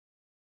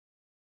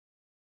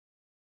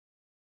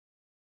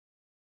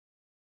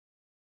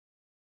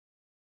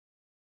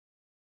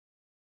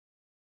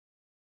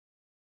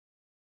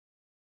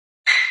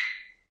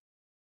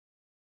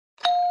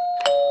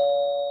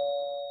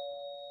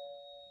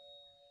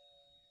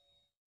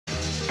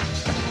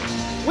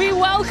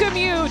welcome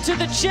you to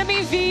the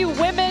Jimmy V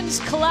Women's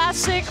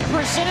Classic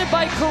presented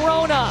by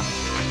Corona.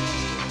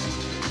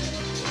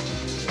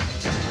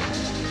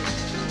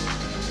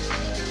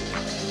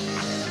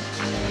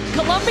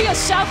 Columbia,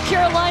 South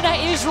Carolina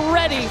is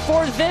ready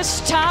for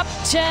this top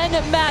 10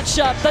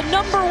 matchup. The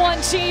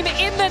 #1 team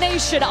in the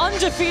nation,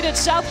 undefeated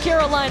South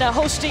Carolina,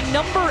 hosting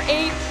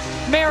 #8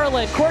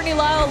 Maryland. Courtney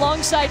Lyle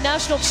alongside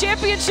national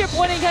championship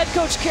winning head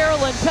coach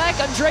Carolyn Peck.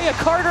 Andrea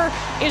Carter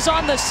is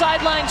on the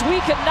sidelines. We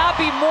could not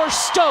be more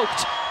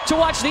stoked to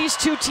watch these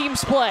two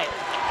teams play.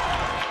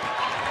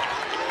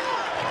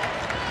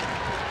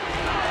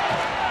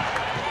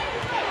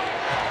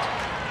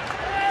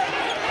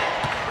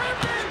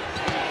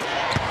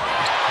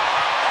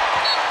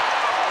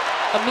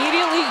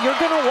 Immediately, you're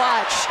going to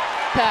watch,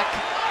 Peck,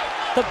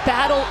 the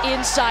battle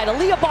inside.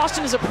 Aaliyah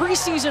Boston is a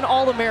preseason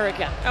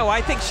All-American. Oh,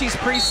 I think she's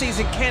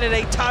preseason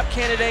candidate, top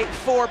candidate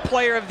for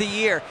Player of the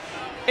Year.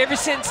 Ever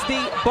since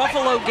the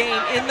Buffalo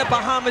game in the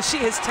Bahamas, she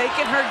has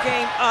taken her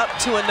game up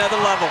to another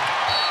level.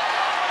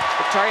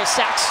 Victoria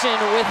Saxton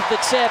with the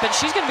tip, and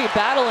she's going to be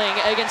battling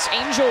against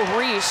Angel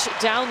Reese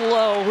down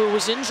low, who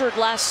was injured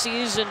last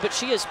season, but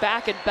she is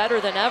back and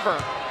better than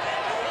ever.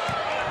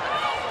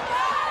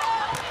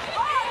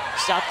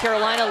 South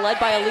Carolina led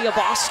by Aaliyah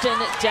Boston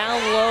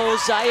down low.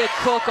 Zaya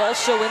Cook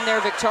also in there.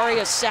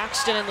 Victoria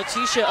Saxton and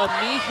Letitia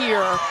Ami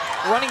here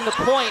running the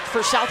point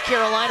for South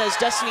Carolina's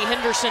Destiny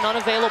Henderson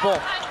unavailable.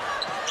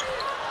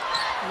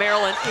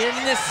 Maryland in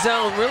this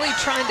zone, really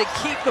trying to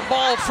keep the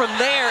ball from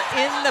there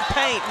in the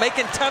paint,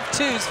 making tough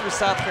twos for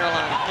South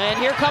Carolina. And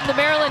here come the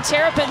Maryland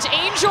Terrapins.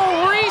 Angel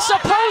Reese, a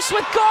post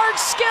with guard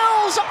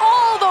skills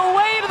all the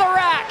way to the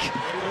rack.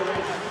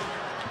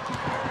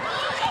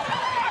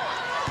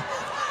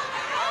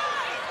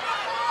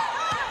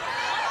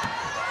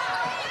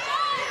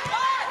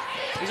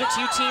 These are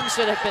two teams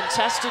that have been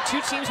tested,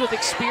 two teams with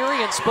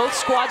experience, both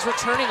squads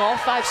returning all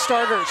 5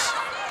 starters.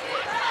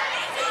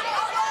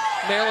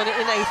 Maryland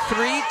in a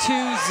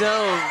 3-2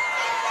 zone,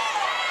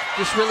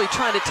 just really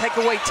trying to take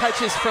away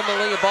touches from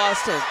Aaliyah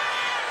Boston.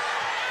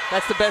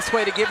 That's the best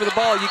way to give her the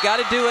ball. You got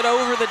to do it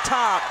over the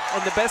top,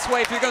 and the best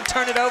way, if you're going to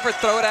turn it over,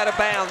 throw it out of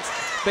bounds,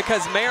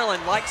 because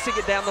Maryland likes to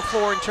get down the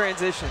floor in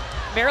transition.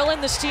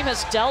 Maryland, this team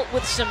has dealt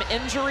with some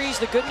injuries.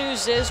 The good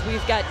news is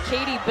we've got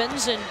Katie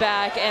Benson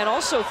back and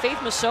also Faith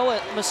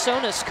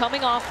Masonis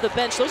coming off the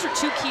bench. Those are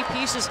 2 key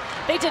pieces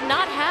they did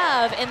not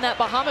have in that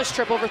Bahamas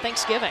trip over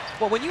Thanksgiving.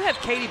 Well, when you have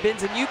Katie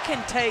Benson, you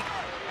can take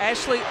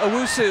Ashley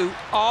Owusu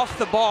off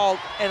the ball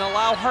and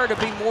allow her to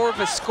be more of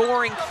a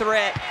scoring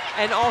threat.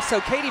 And also,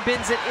 Katie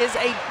Benson is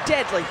a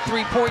deadly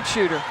 3-point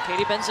shooter.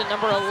 Katie Benson,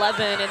 number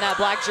 11 in that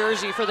black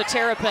jersey for the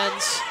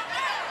Terrapins.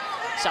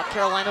 South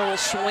Carolina will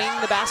swing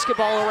the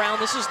basketball around.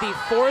 This is the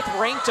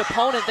 4th-ranked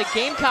opponent the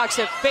Gamecocks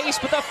have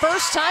faced, but the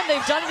first time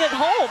they've done it at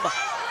home.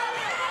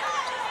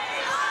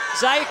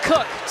 Zaya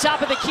Cook,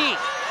 top of the key.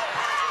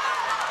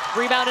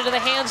 Rebound into the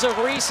hands of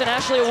Reese and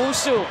Ashley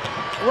Owusu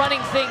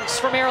running things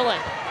for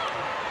Maryland.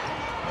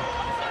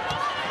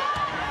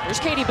 There's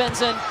Katie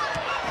Benson.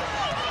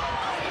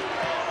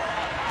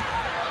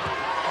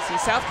 See,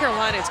 South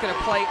Carolina is going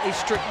to play a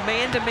strict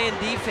man-to-man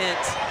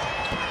defense.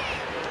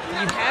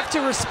 You have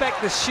to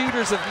respect the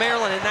shooters of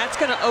Maryland, and that's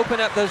going to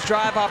open up those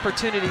drive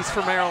opportunities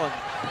for Maryland.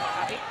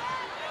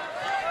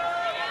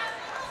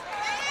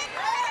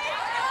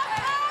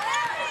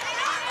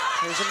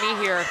 Here's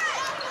Ami here.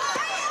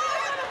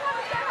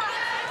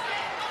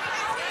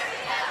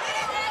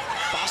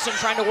 Boston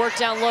trying to work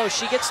down low.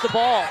 She gets the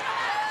ball.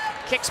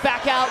 Kicks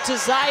back out to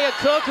Zaya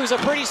Cook, who's a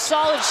pretty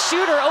solid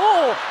shooter.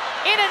 Oh,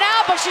 in and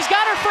out, but she's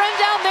got her friend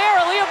down there,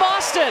 Aaliyah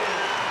Boston.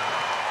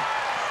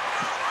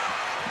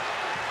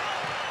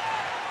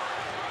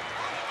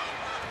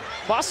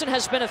 Boston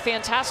has been a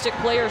fantastic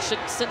player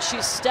since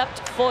she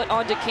stepped foot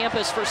onto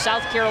campus for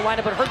South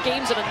Carolina, but her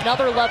game's at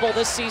another level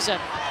this season.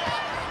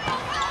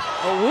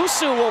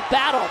 Owusu will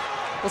battle.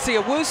 Well, see,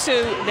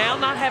 Owusu now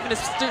not having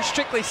to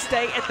strictly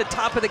stay at the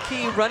top of the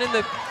key, running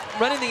the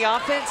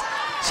offense.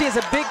 She has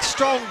a big,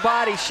 strong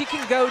body. She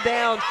can go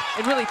down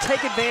and really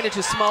take advantage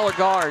of smaller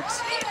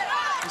guards.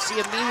 You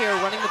see Ami here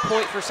running the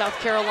point for South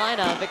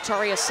Carolina.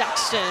 Victoria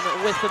Saxton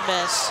with the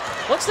miss.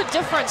 What's the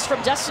difference from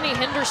Destiny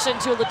Henderson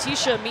to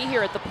Letitia Ami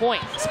here at the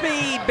point?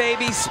 Speed,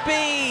 baby,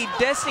 speed.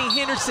 Destiny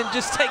Henderson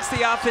just takes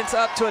the offense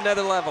up to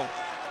another level.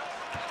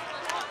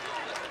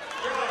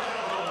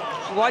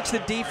 Watch the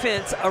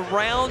defense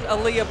around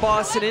Aaliyah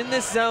Boston in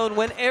this zone.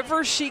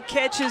 Whenever she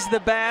catches the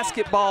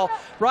basketball,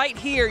 right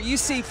here, you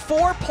see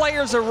 4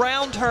 players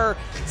around her.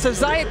 So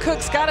Zaya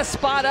Cook's got a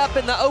spot up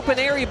in the open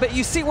area, but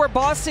you see where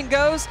Boston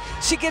goes?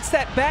 She gets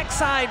that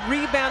backside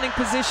rebounding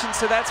position,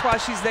 so that's why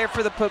she's there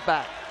for the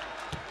putback.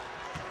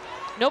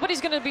 Nobody's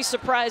going to be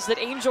surprised that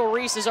Angel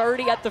Reese is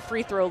already at the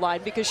free throw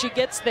line because she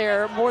gets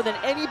there more than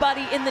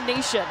anybody in the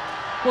nation.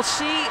 Well,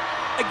 she,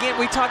 again,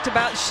 we talked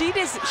about, she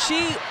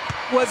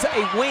was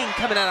a wing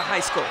coming out of high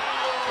school.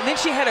 And then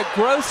she had a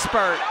growth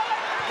spurt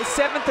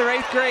 7th or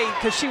 8th grade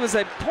because she was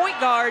a point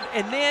guard,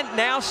 and then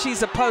now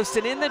she's a post.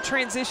 And in the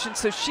transition,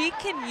 so she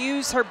can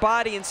use her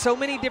body in so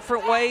many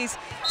different ways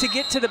to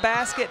get to the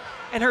basket.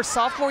 And her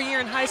sophomore year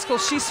in high school,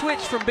 she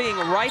switched from being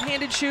a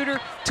right-handed shooter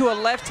to a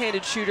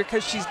left-handed shooter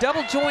because she's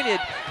double jointed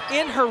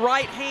in her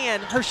right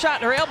hand. Her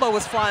shot, her elbow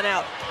was flying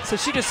out, so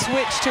she just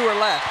switched to her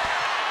left.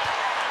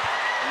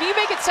 You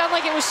make it sound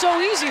like it was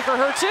so easy for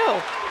her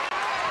too.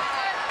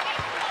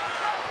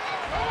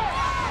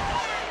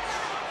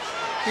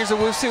 Here's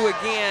Owusu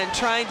again,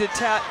 trying to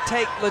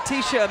take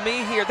Letitia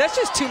Ami here. That's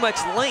just too much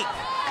length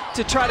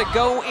to try to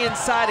go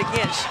inside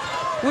again.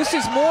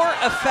 Owusu's more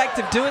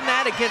effective doing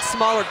that against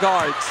smaller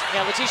guards.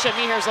 Yeah, Letitia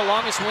Ami here is the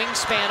longest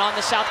wingspan on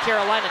the South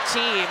Carolina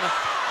team.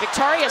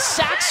 Victoria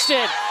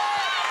Saxton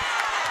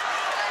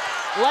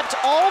leapt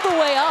all the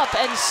way up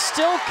and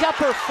still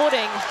kept her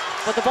footing,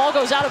 but the ball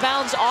goes out of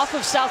bounds off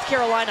of South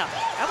Carolina.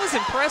 I was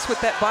impressed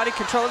with that body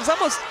control. It was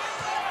almost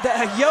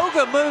a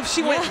yoga move.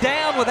 She went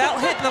down without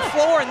hitting the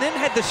floor and then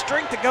had the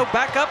strength to go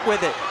back up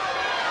with it.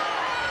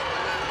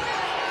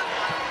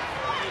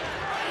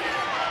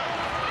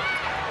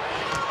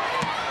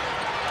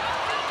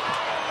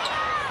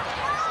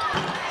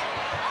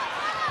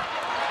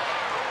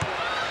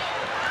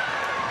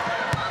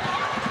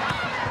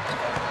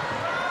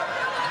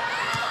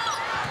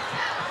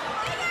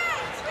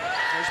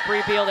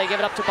 Bree Beal, they give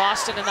it up to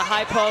Boston in the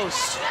high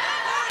post.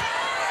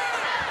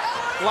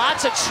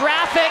 Lots of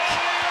traffic.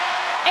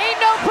 Ain't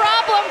no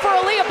problem for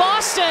Aaliyah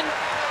Boston.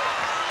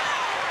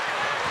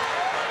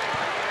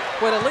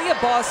 With Aaliyah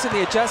Boston,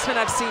 the adjustment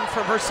I've seen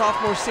from her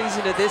sophomore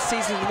season to this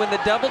season, when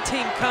the double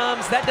team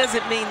comes, that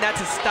doesn't mean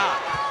that's a stop.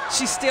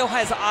 She still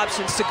has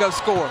options to go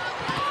score.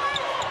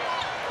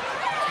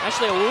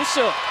 Ashley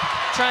Owusu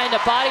trying to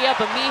body up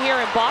Ami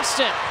here in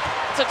Boston.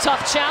 It's a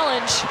tough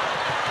challenge.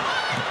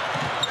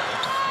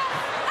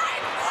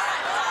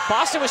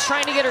 Boston was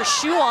trying to get her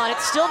shoe on.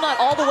 It's still not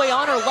all the way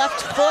on her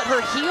left foot.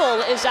 Her heel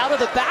is out of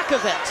the back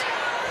of it.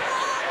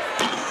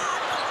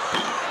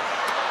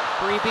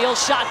 Bree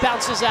Beal's shot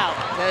bounces out.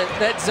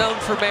 That zone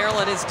for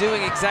Maryland is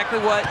doing exactly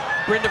what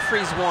Brenda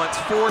Fries wants,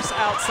 force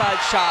outside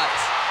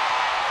shots.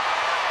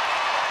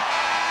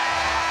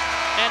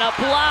 And a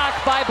block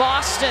by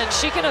Boston.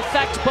 She can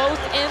affect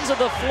both ends of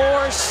the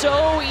floor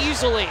so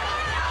easily.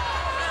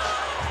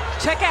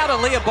 Check out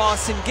Aaliyah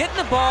Boston getting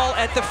the ball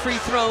at the free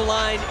throw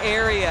line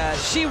area.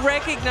 She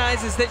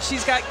recognizes that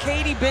she's got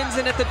Katie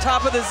Benson at the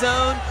top of the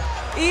zone.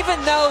 Even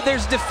though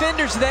there's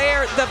defenders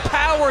there, the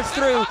power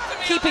through,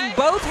 keeping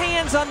both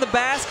hands on the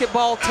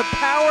basketball to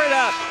power it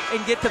up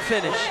and get the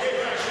finish.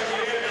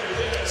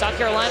 South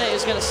Carolina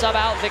is going to sub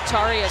out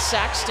Victoria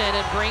Saxton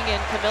and bring in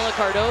Camila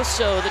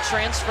Cardoso, the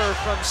transfer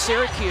from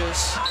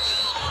Syracuse.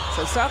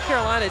 So South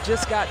Carolina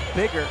just got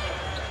bigger.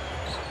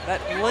 That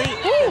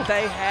length that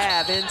they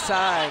have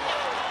inside.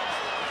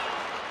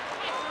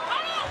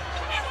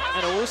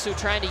 And Owusu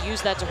trying to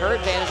use that to her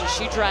advantage as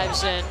she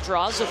drives in,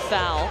 draws a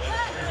foul.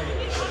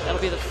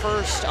 That'll be the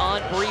first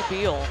on Bree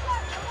Beal.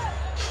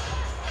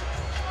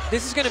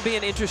 This is going to be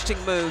an interesting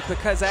move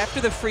because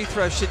after the free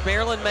throw, should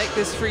Maryland make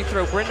this free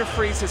throw, Brenda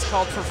Fries has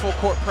called for full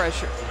court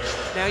pressure.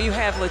 Now you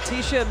have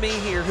Letitia Ami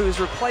here, who is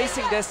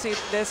replacing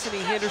Destiny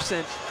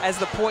Henderson as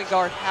the point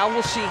guard. How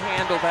will she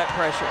handle that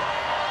pressure?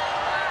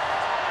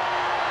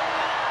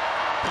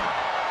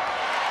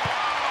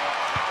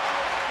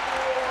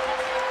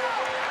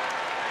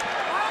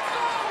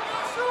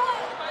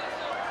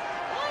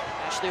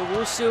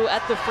 Owusu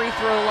at the free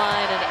throw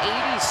line, an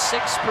 86%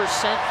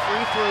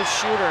 free throw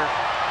shooter.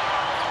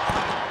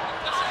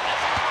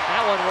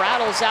 That one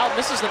rattles out,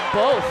 misses them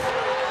both.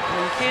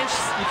 Well,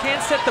 you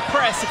can't set the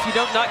press if you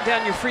don't knock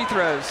down your free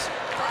throws.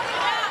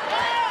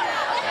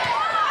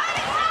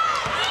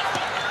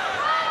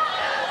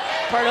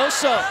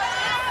 Cardoso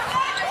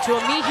to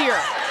Ami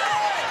here.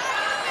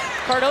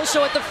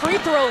 Cardoso at the free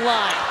throw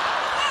line.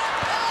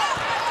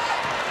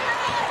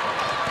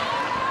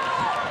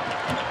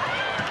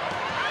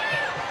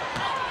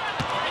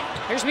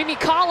 Here's Mimi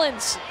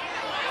Collins.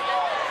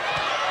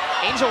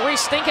 Angel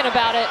Reese thinking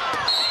about it.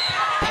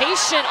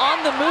 Patient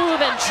on the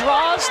move and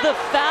draws the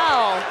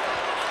foul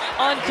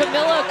on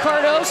Camila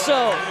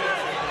Cardoso.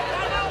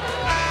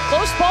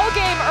 Close ball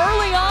game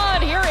early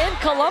on here in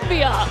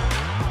Columbia.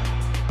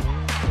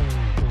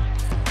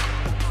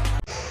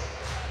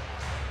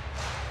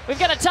 We've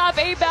got a top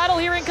 8 battle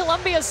here in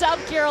Columbia,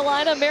 South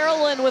Carolina.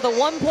 Maryland with a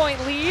 1-point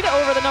lead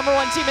over the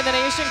 #1 team in the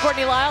nation.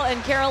 Courtney Lyle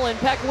and Carolyn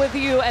Peck with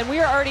you, and we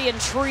are already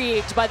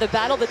intrigued by the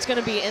battle that's going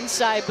to be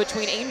inside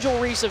between Angel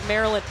Reese of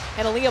Maryland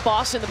and Aaliyah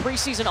Boston, the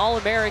preseason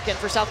All-American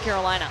for South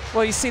Carolina.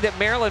 Well, you see that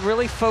Maryland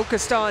really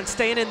focused on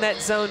staying in that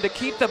zone to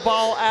keep the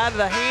ball out of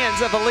the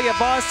hands of Aaliyah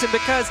Boston,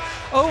 because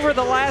over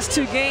the last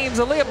 2 games,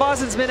 Aaliyah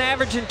Boston's been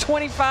averaging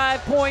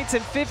 25 points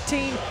and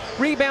 15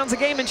 rebounds a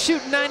game and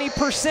shooting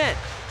 90%.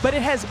 But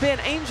it has been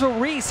Angel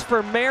Reese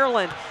for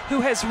Maryland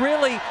who has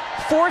really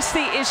forced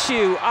the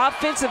issue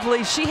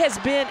offensively. She has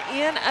been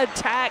in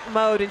attack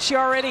mode, and she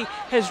already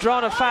has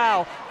drawn a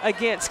foul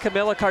against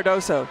Camila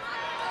Cardoso.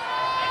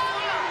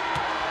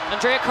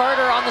 Andrea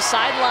Carter on the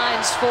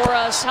sidelines for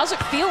us. How's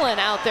it feeling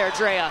out there,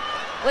 Drea?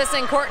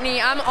 Listen,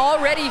 Courtney, I'm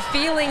already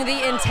feeling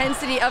the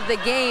intensity of the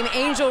game.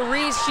 Angel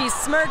Reese, she's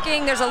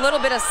smirking. There's a little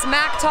bit of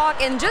smack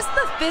talk and just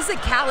the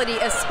physicality,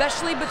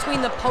 especially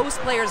between the post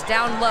players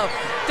down low.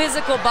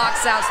 Physical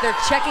box outs. They're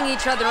checking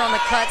each other on the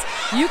cuts.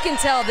 You can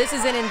tell this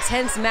is an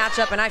intense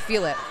matchup, and I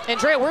feel it.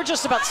 Andrea, we're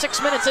just about 6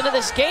 minutes into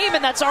this game,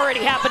 and that's already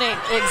happening.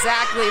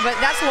 Exactly, but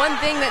that's one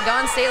thing that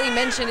Dawn Staley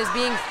mentioned is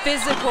being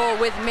physical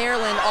with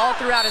Maryland all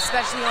throughout,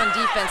 especially on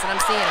defense, and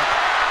I'm seeing it.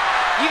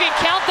 You can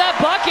count that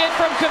bucket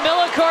from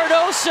Camila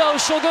Cardoso.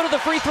 She'll go to the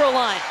free throw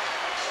line.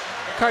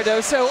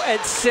 Cardoso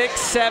at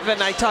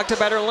 6'7". I talked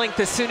about her length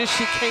as soon as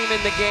she came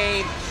in the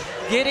game.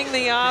 Getting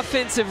the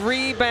offensive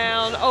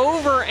rebound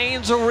over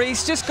Angel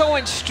Reese, just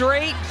going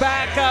straight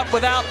back up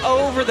without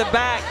over the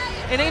back.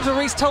 And Angel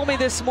Reese told me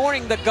this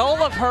morning the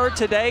goal of her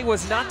today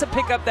was not to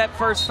pick up that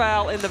first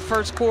foul in the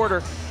first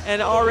quarter,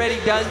 and already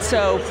done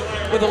so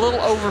with a little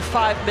over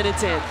 5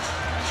 minutes in.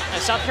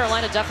 And South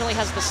Carolina definitely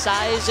has the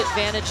size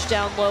advantage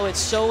down low. It's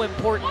so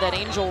important that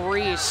Angel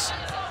Reese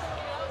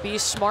be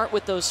smart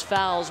with those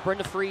fouls.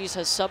 Brenda Freese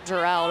has subbed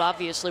her out,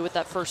 obviously, with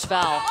that first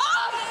foul.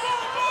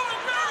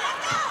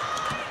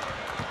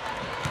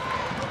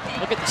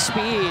 Look at the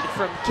speed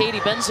from Katie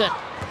Benson.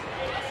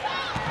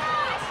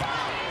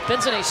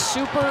 Benson, a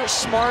super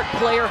smart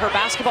player. Her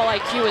basketball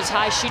IQ is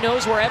high. She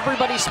knows where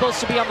everybody's supposed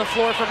to be on the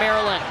floor for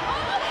Maryland.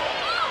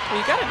 Well,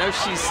 you got to know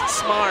she's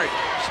smart.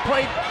 She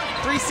played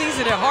 3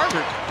 seasons at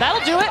Harvard.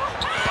 That'll do it.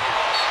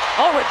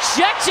 Oh,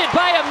 rejected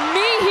by a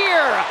me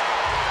here.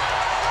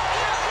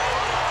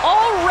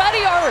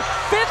 Already our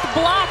 5th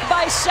block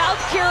by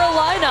South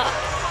Carolina.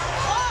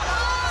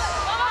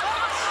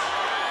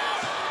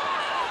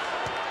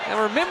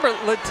 Now remember,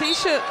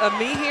 Letitia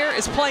Amihir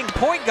is playing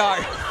point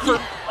guard for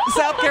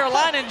South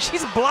Carolina, and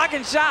she's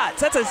blocking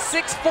shots. That's a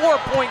 6'4"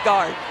 point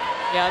guard.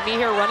 Yeah,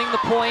 Amihir running the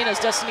point as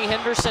Destiny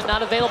Henderson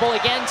not available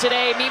again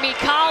today. Mimi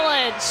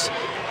Collins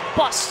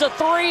busts a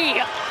 3.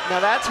 Now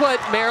that's what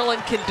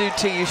Maryland can do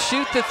to you.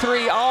 Shoot the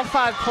 3. All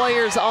 5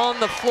 players on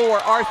the floor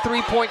are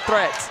 3-point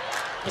threats.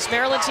 This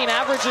Maryland team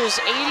averages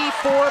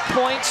 84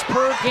 points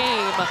per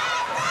game.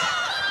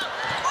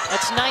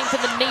 That's 9th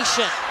in the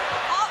nation.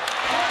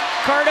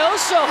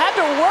 Cardoso had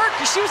to work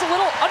because she was a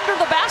little under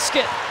the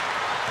basket.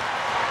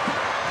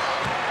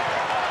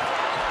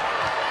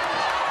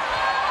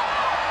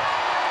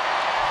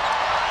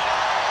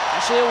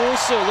 Ashley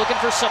Owusu looking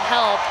for some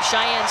help.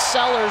 Cheyenne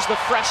Sellers, the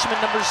freshman,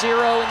 number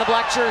 0 in the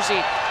black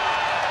jersey.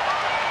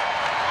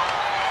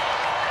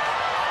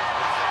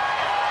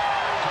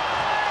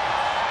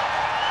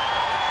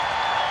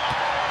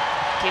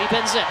 Katie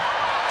Benson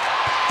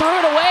threw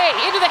it away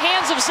into the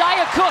hands of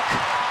Zaya Cook.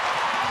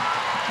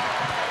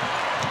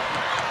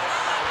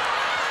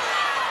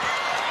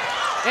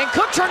 And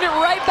Cook turned it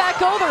right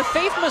back over.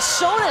 Faith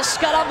Masonis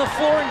got on the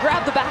floor and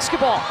grabbed the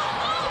basketball.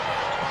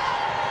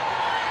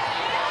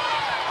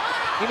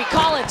 Mimi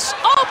Collins,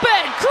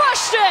 open,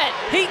 crushed it!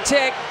 Heat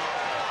check.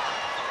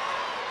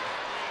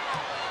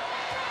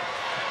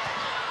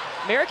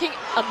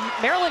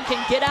 Maryland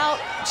can get out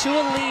to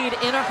a lead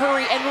in a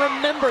hurry. And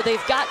remember,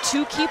 they've got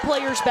 2 key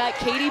players back,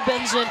 Katie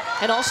Benson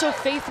and also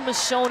Faith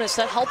Masonis.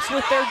 That helps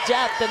with their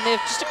depth, and they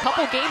have just a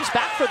couple games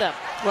back for them.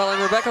 Well,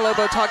 and Rebecca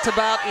Lobo talked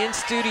about in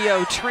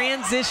studio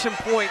transition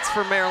points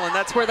for Maryland.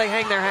 That's where they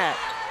hang their hat.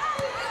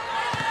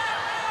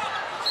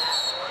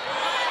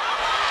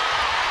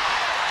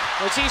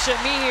 Letitia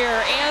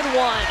Meir and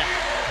 1.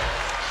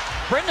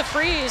 Brenda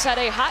Freese had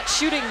a hot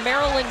shooting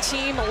Maryland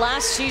team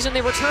last season.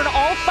 They returned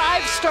all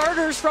 5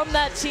 starters from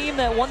that team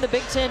that won the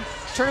Big Ten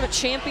Tournament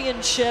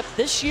Championship.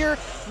 This year,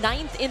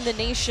 9th in the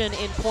nation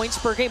in points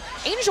per game.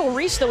 Angel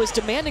Reese, though, is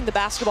demanding the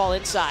basketball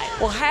inside.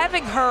 Well,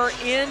 having her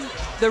in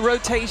the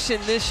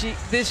rotation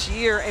this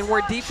year and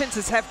where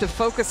defenses have to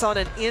focus on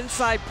an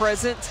inside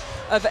presence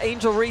of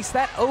Angel Reese,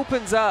 that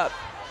opens up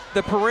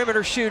the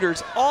perimeter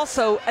shooters.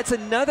 Also, that's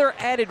another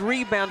added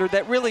rebounder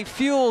that really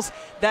fuels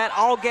that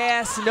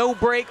all-gas,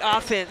 no-break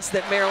offense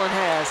that Maryland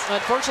has.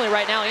 Unfortunately,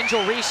 right now,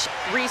 Angel Reese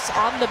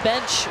on the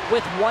bench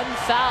with 1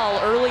 foul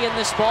early in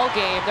this ball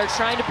game. They're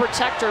trying to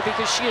protect her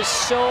because she is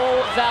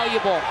so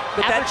valuable.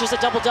 But averages a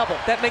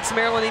double-double. That makes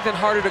Maryland even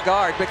harder to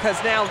guard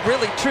because now,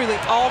 really, truly,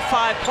 all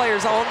 5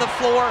 players on the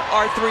floor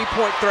are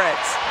 3-point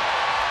threats.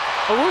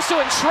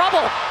 Owusu in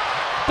trouble.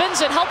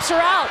 Benson helps her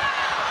out.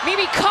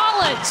 Mimi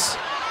Collins.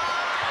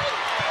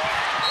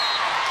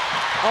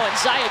 Oh, and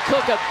Zaya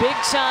Cook, a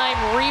big-time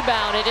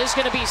rebound. It is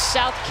going to be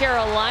South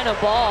Carolina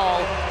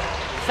ball.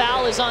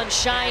 Foul is on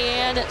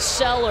Cheyenne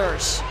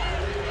Sellers.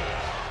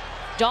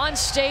 Dawn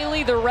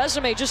Staley, the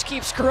resume just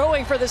keeps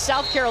growing for the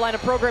South Carolina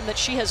program that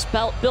she has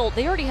built.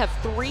 They already have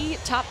 3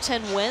 top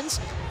 10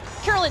 wins.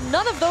 Carolyn,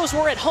 none of those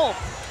were at home.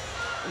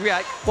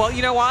 Right. Well,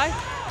 you know why?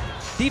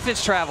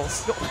 Defense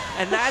travels.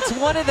 And that's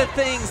one of the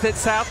things that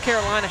South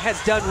Carolina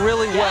has done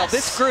really well. Yes.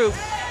 This group,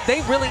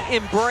 they really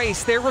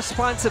embrace their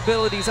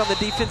responsibilities on the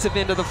defensive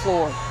end of the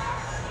floor.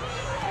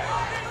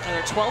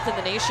 They're 12th in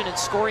the nation in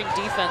scoring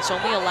defense,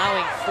 only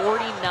allowing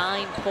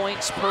 49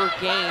 points per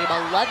game.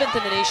 11th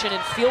in the nation in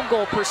field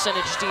goal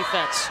percentage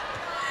defense.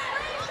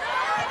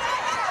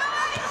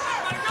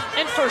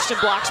 And first in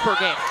blocks per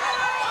game.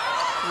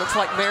 Looks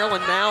like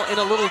Maryland now in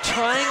a little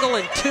triangle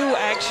and 2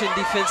 action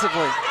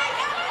defensively.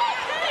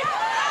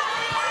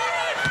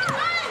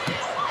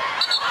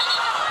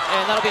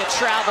 And that'll be a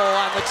travel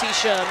on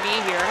Letitia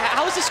Meeher.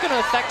 How is this going to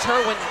affect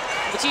her when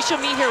Letitia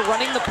Meeher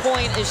running the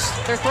point is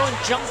they're throwing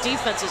jump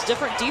defenses,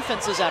 different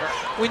defenses at her?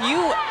 When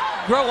you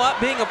grow up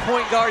being a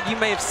point guard, you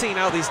may have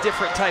seen all these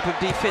different type of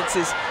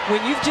defenses.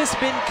 When you've just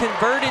been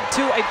converted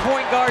to a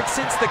point guard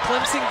since the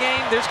Clemson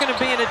game, there's going to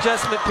be an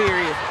adjustment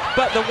period.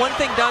 But the one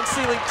thing Dawn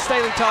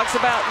Staley talks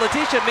about,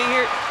 Letitia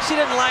Meeher, she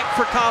doesn't lack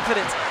for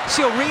confidence.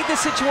 She'll read the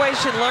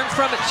situation, learn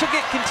from it. She'll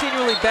get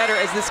continually better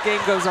as this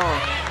game goes on.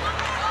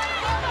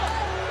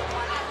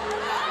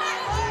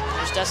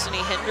 Destiny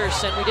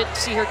Henderson. We did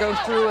see her go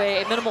through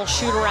a minimal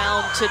shoot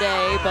around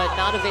today, but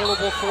not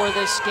available for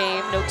this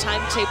game. No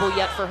timetable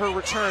yet for her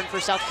return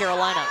for South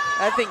Carolina.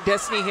 I think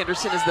Destiny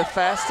Henderson is the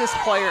fastest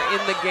player in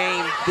the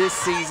game this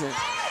season.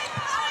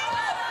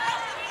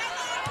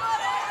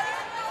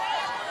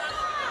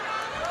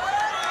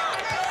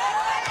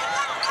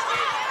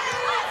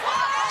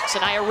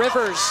 Sanaya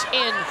Rivers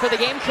in for the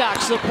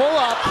Gamecocks. The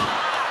pull-up.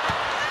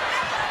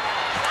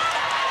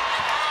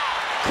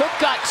 Cook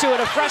got to it,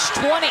 a fresh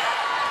 20.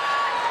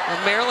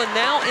 And Maryland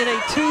now in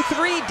a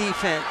 2-3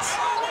 defense.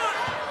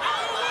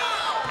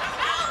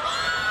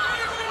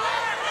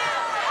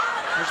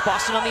 There's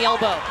Boston on the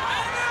elbow.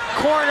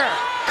 Corner,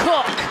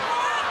 Cook.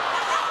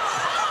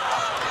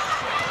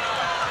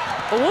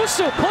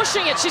 Owusu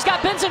pushing it. She's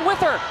got Benson with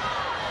her.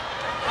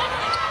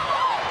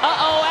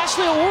 Uh-oh,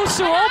 Ashley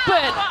Owusu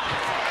open.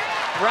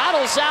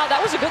 Rattles out. That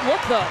was a good look,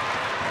 though.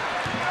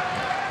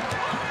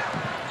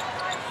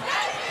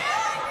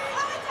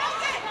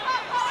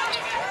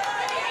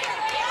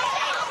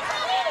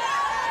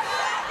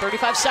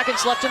 35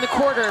 seconds left in the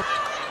quarter.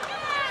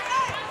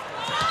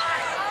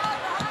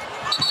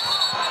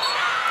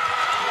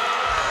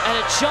 And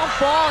a jump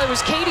ball. It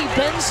was Katie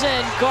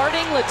Benson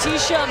guarding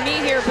Letitia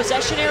Meeher.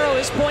 Possession arrow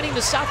is pointing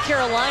to South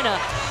Carolina.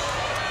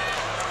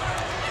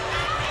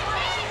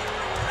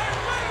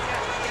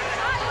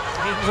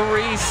 Angel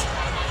Reese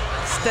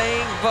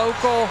staying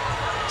vocal,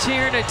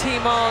 cheering her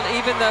team on,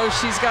 even though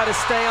she's got to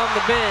stay on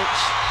the bench.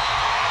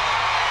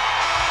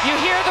 You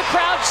hear the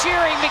crowd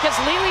cheering because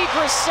Lily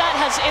Grissett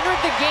has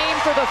entered the game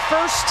for the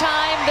first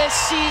time this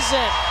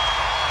season.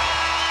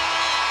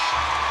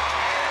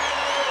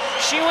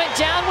 She went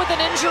down with an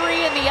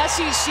injury in the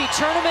SEC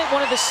tournament.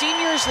 One of the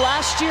seniors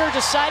last year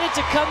decided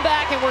to come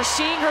back, and we're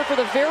seeing her for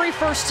the very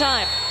first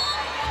time.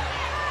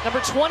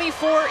 Number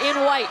 24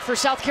 in white for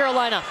South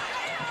Carolina.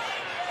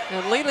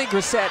 And Lily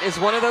Grissett is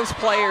one of those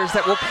players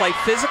that will play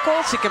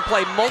physical. She can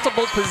play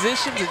multiple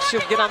positions, and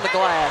she'll get on the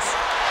glass.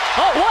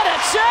 Oh, what a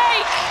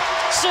take!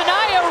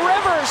 Sanaya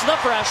Rivers, the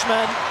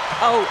freshman.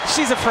 Oh,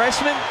 she's a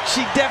freshman?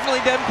 She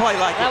definitely doesn't play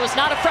like That it. was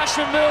not a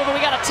freshman move, and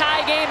we got a tie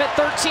game at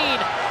 13.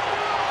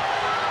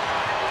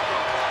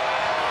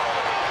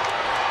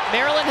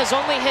 Maryland has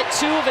only hit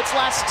 2 of its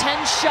last 10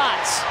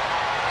 shots.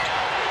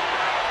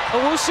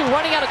 Owusu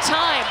running out of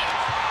time.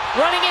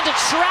 Running into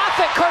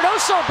traffic,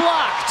 Cardoso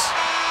blocked.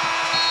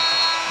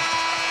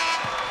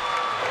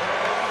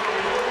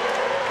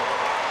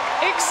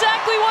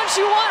 Exactly what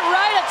you want,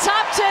 right? A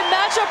top 10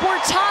 matchup. We're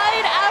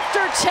tied after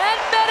 10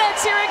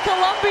 minutes here in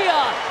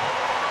Columbia.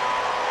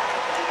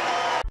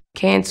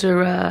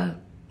 Cancer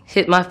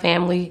hit my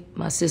family.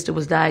 My sister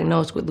was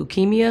diagnosed with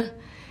leukemia,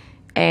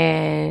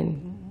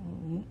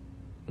 and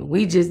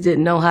we just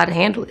didn't know how to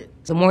handle it.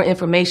 The more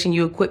information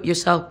you equip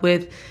yourself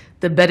with,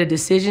 the better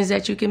decisions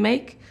that you can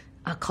make.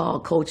 I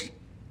called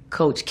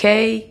Coach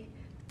K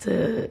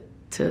to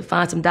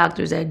find some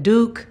doctors at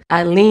Duke.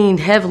 I leaned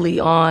heavily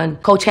on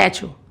Coach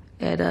Hatchell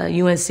at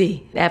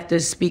UNC. After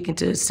speaking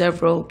to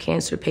several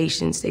cancer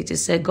patients, they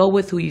just said, go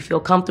with who you feel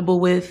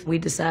comfortable with. We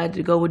decided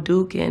to go with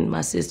Duke, and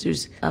my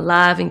sister's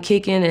alive and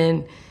kicking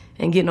and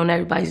getting on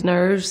everybody's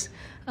nerves.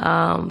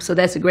 So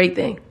that's a great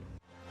thing.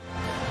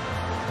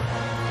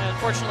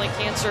 Unfortunately,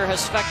 cancer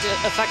has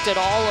affected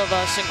all of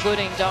us,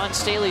 including Dawn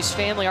Staley's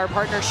family. Our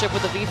partnership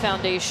with the V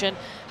Foundation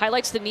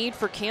highlights the need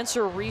for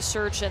cancer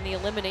research and the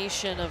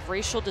elimination of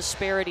racial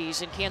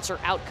disparities in cancer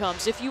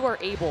outcomes. If you are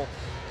able,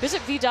 visit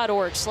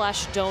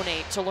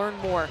v.org/donate to learn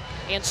more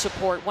and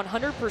support.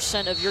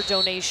 100% of your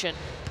donation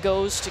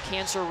goes to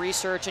cancer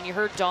research. And you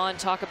heard Dawn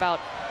talk about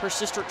her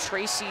sister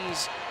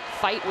Tracy's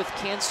fight with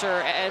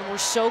cancer, and we're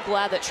so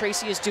glad that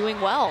Tracy is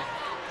doing well.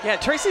 Yeah,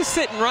 Tracy's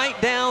sitting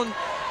right down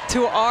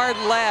to our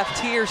left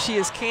here. She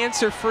is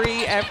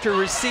cancer-free after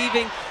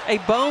receiving a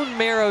bone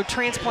marrow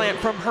transplant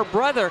from her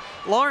brother,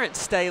 Lawrence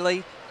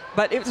Staley.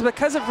 But it was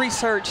because of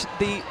research,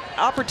 the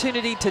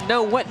opportunity to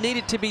know what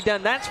needed to be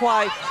done. That's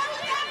why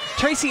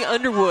Tracy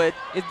Underwood,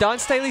 Dawn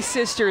Staley's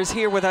sister, is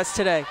here with us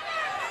today.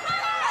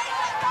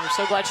 We're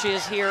so glad she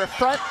is here.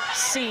 Front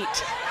seat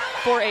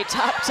for a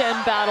top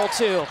 10 battle,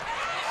 too.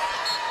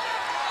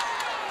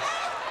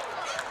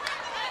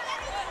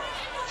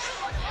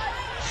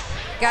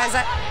 Guys,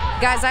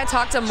 I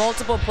talked to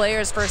multiple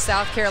players for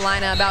South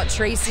Carolina about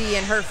Tracy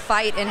and her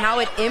fight and how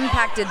it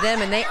impacted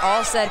them, and they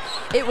all said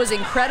it was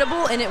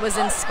incredible and it was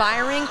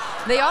inspiring.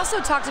 They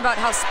also talked about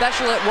how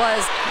special it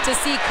was to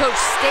see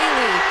Coach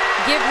Staley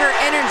give her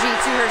energy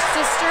to her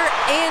sister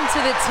and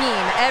to the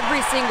team every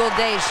single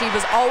day. She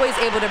was always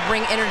able to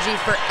bring energy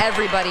for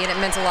everybody, and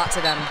it meant a lot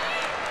to them.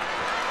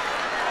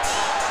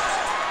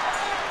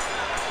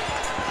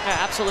 Yeah,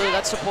 absolutely.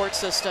 That support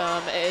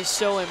system is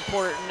so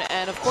important.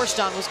 And of course,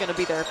 Dawn was going to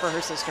be there for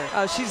her sister.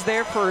 She's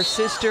there for her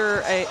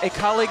sister, a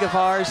colleague of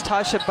ours,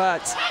 Tasha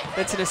Butts,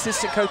 that's an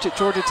assistant coach at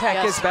Georgia Tech,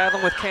 Yes. is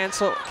battling with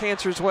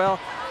cancer as well.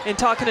 And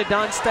talking to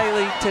Dawn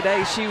Staley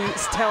today, she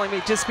was telling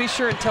me, just be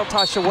sure and tell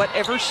Tasha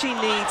whatever she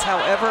needs,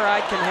 however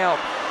I can help.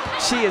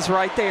 She is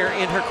right there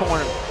in her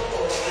corner.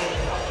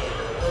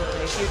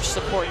 A huge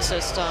support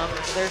system.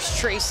 There's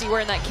Tracy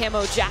wearing that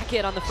camo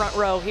jacket on the front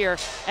row here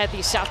at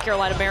the South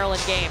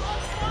Carolina-Maryland game.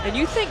 And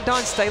you think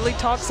Dawn Staley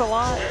talks a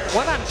lot?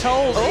 What I'm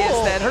told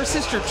is that her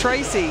sister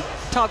Tracy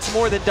talks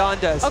more than Dawn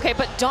does. Okay,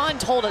 but Dawn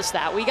told us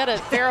that. We got to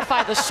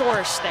verify the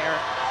source there.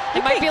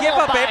 You might give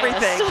up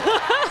everything.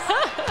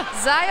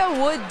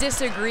 Zaya would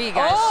disagree,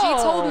 guys.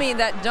 She told me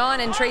that Dawn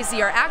and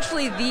Tracy are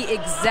actually the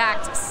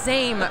exact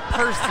same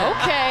person.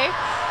 Okay.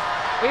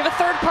 We have a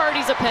third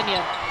party's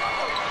opinion.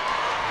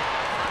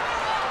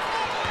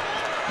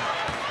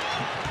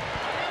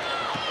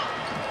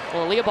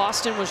 Well, Leah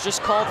Boston was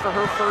just called for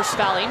her first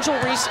foul. Angel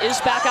Reese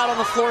is back out on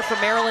the floor for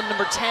Maryland,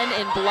 number 10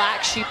 in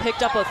black. She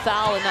picked up a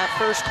foul in that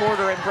first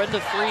quarter, and Brenda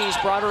Fries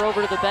brought her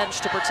over to the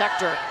bench to protect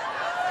her.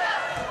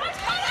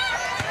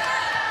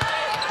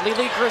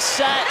 Lily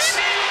Grissett,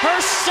 her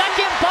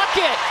second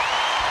bucket.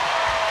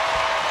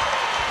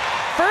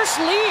 First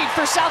lead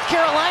for South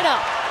Carolina.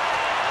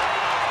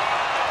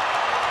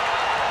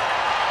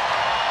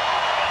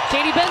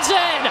 Katie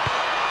Benson,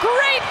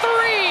 great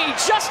three,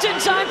 just in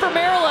time for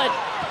Maryland.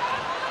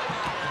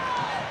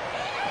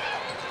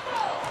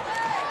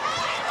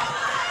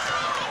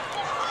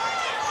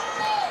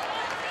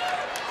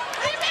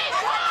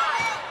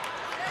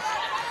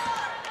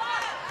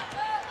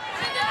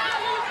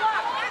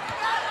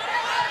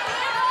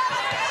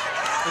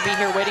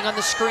 Here waiting on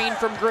the screen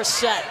from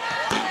Grissett.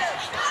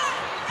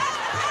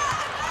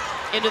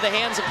 Into the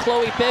hands of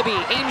Chloe Bibby.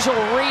 Angel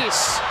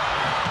Reese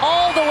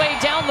all the way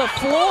down the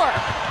floor.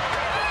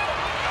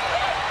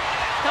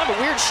 Kind of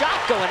a weird shot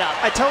going up.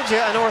 I told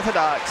you,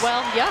 unorthodox.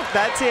 Well, yeah.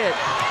 That's it.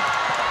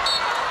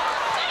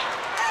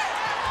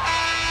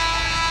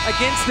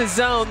 Against the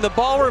zone, the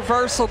ball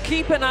reversal.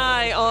 Keep an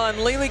eye on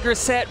Lily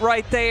Grissett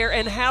right there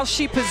and how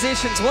she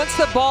positions. Once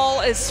the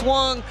ball is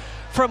swung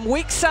from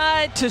weak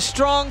side to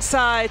strong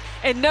side,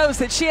 and knows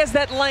that she has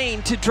that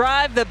lane to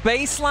drive the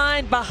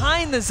baseline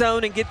behind the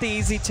zone and get the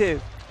easy two.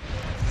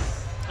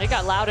 It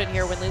got loud in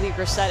here when Lily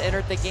Grissett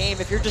entered the game.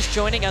 If you're just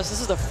joining us,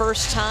 this is the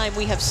first time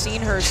we have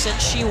seen her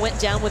since she went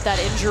down with that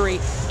injury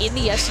in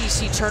the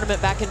SEC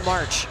tournament back in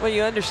March. Well,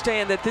 you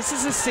understand that this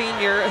is a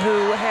senior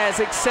who has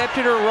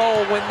accepted her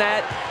role. When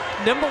that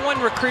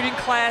 #1 recruiting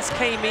class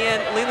came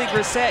in, Lily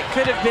Grissett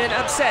could have been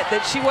upset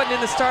that she wasn't in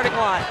the starting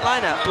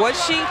lineup.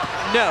 Was she?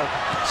 No.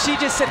 She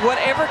just said,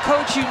 whatever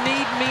coach you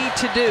need me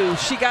to do.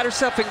 She got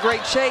herself in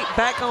great shape,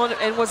 back on,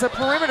 and was a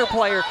perimeter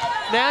player.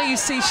 Now you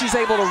see she's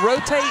able to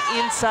rotate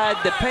inside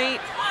the paint.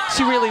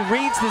 She really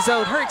reads the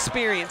zone. Her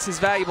experience is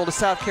valuable to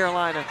South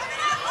Carolina.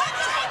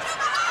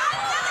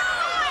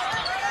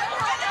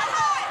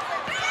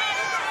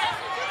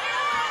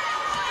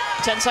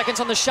 Ten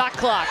seconds on the shot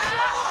clock.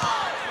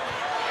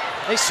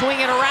 They swing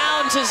it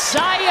around to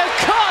Zaya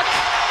Cook,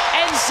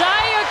 and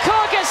Zaya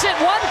Cook has hit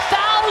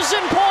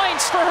 1,000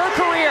 points for her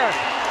career.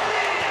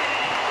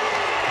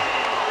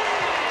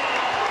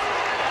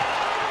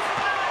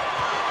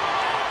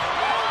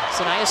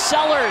 Sanaya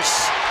Sellers,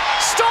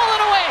 stolen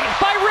away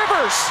by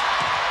Rivers.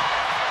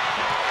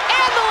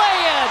 And the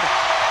lay-in.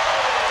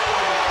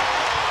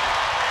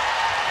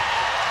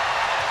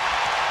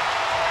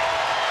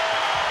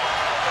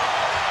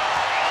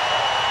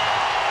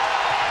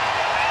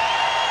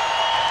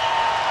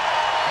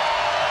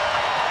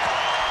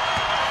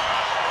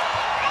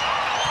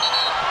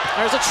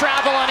 There's a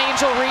travel on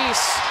Angel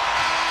Reese.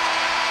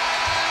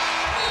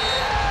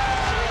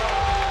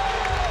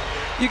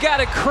 You got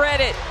to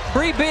credit.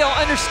 Bree Beal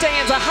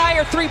understands a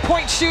higher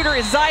three-point shooter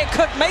is Zaya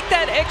Cook. Make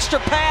that extra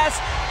pass,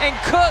 and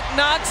Cook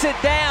knocks it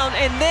down.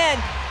 And then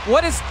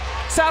what does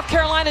South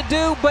Carolina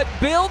do but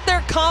build their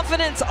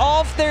confidence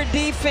off their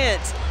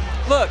defense?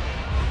 Look,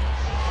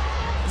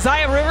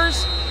 Zaya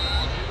Rivers,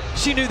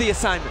 she knew the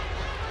assignment.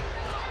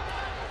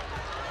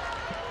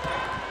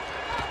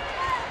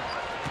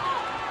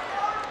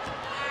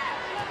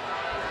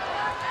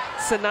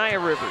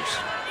 Sanaya Rivers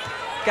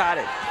got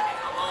it.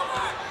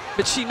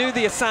 But she knew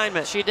the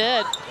assignment. She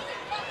did.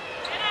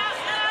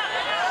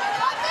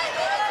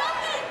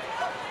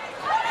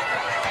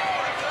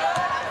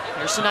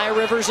 There's Sanaya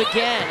Rivers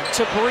again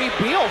to Bree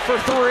Beal for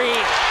three.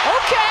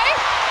 Okay.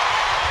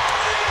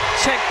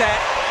 Check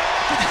that.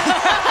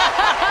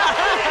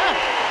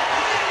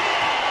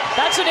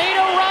 That's an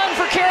 8-0 run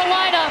for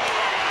Carolina.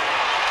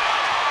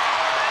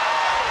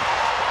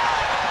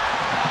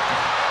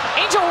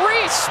 Angel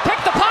Reese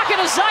picked the pocket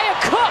of Zia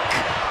Cook.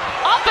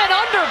 Up and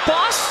under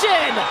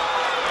Boston.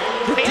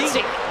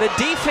 Fancy. The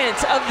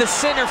defense of the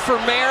center for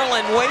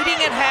Maryland, waiting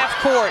at half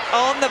court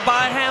on the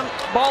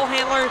ball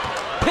handler,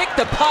 pick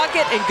the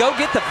pocket and go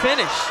get the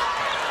finish.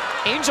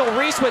 Angel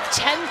Reese with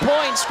 10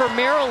 points for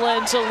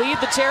Maryland to lead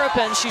the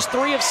Terrapins. She's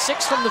 3 of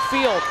 6 from the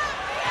field.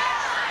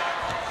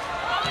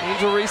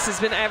 Angel Reese has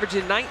been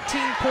averaging 19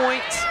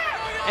 points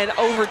and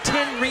over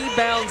 10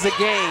 rebounds a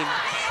game.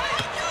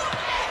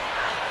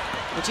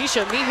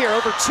 Letitia Mehier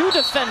over 2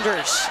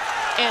 defenders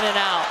in and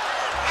out.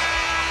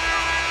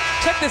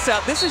 Check this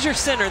out. This is your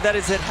center that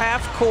is at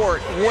half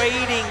court,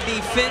 waiting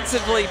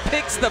defensively,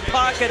 picks the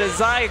pocket of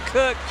Zia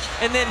Cook,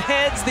 and then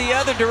heads the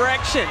other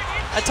direction.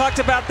 I talked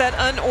about that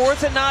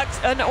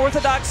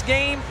unorthodox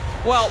game.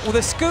 Well, with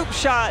a scoop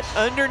shot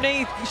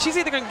underneath, she's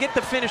either going to get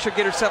the finish or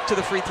get herself to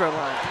the free throw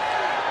line.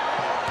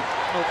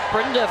 Well,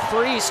 Brenda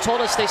Fries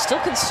told us they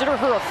still consider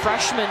her a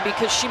freshman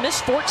because she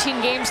missed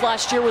 14 games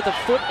last year with a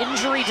foot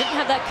injury, didn't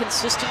have that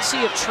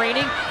consistency of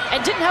training,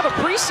 and didn't have a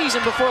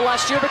preseason before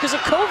last year because of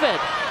COVID.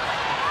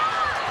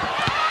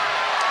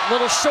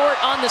 Little short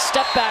on the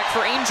step back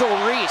for Angel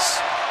Reese.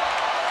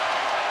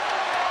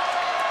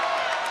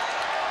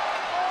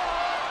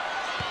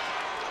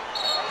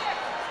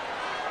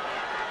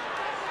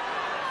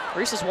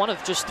 Reese is one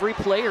of just 3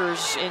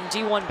 players in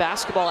D1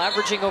 basketball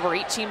averaging over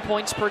 18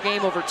 points per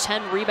game, over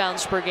 10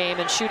 rebounds per game,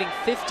 and shooting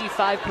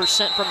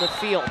 55% from the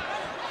field.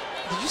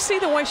 Did you see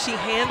the way she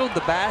handled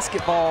the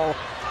basketball?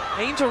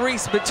 Angel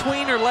Reese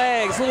between her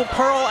legs, little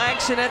pearl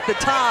action at the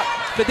top,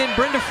 but then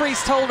Brenda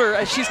Fries told her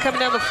as she's coming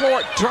down the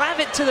floor, drive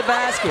it to the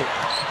basket.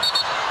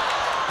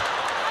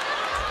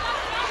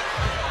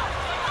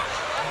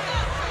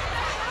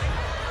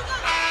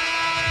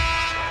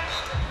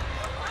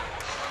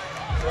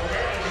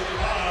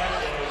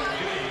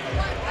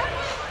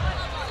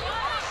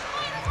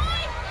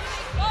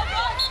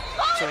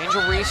 So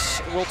Angel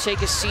Reese will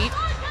take a seat.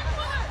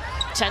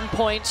 10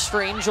 points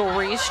for Angel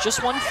Reese,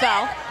 just 1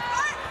 foul.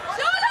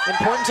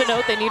 Important to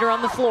note, they need her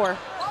on the floor.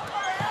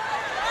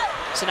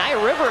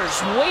 Sanaya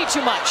Rivers, way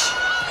too much.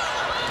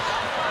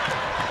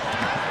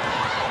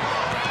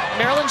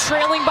 Maryland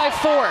trailing by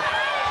 4.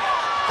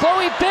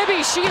 Chloe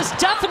Bibby, she is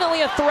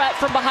definitely a threat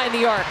from behind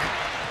the arc.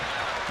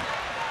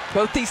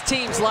 Both these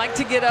teams like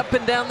to get up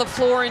and down the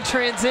floor in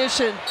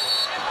transition.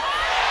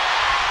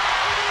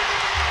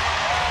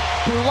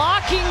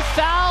 Blocking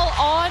foul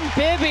on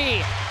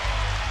Bibby.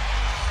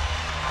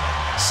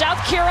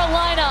 South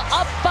Carolina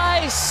up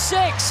by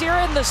 6 here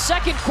in the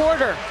second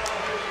quarter.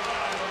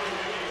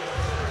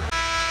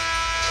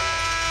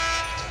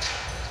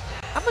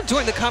 I'm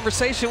enjoying the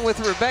conversation with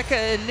Rebecca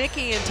and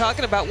Nikki and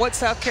talking about what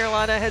South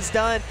Carolina has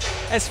done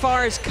as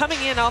far as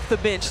coming in off the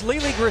bench.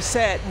 Lily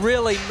Grissett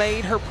really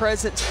made her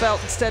presence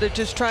felt instead of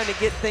just trying to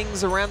get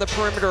things around the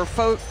perimeter or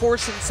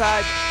force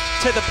inside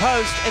to the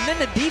post. And then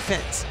the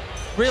defense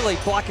really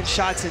blocking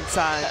shots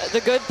inside.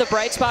 The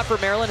bright spot for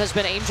Maryland has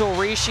been Angel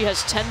Reese. She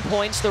has 10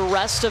 points. The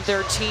rest of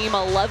their team,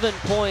 11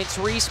 points.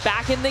 Reese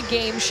back in the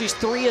game. She's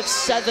 3 of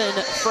 7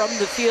 from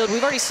the field.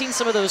 We've already seen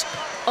some of those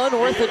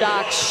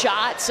unorthodox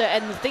shots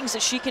and the things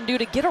that she can do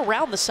to get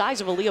around the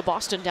size of Aaliyah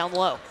Boston down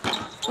low.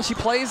 Well, she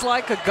plays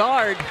like a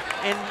guard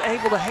and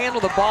able to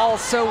handle the ball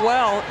so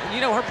well.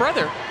 You know, her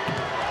brother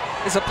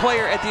is a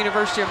player at the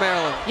University of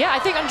Maryland. Yeah, I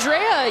think,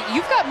 Andrea,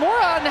 you've got more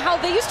on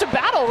how they used to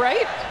battle,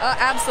 right?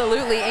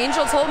 Absolutely.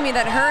 Angel told me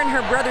that her and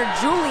her brother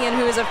Julian,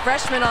 who is a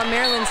freshman on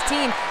Maryland's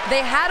team, they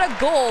had a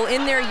goal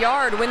in their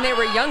yard when they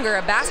were younger,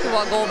 a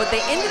basketball goal, but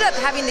they ended up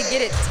having to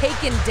get it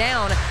taken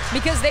down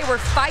because they were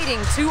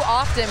fighting too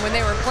often when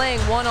they were playing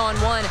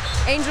one-on-one.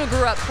 Angel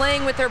grew up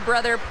playing with her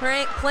brother,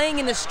 playing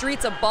in the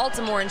streets of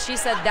Baltimore, and she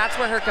said that's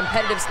where her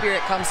competitive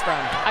spirit comes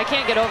from. I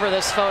can't get over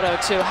this photo,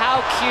 too.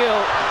 How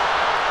cute.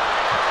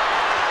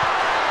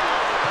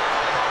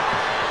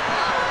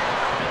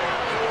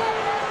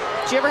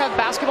 Did you ever have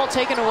basketball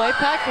taken away,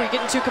 Peck? Were you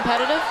getting too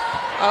competitive?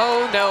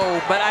 Oh,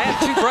 no, but I have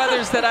 2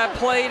 brothers that I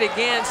played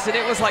against, and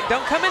it was like,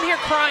 don't come in here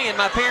crying,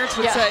 my parents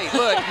would say.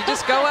 Look, you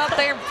just go out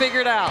there and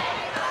figure it out.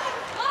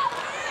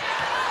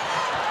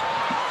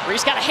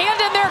 Reese got a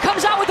hand in there,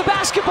 comes out with the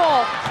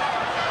basketball.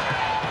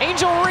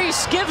 Angel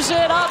Reese gives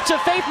it up to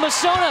Faith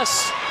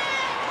Masonis.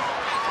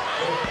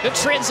 Good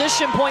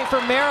transition point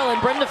for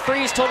Maryland. Brenda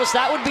Fries told us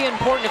that would be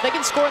important. If they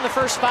can score in the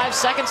first 5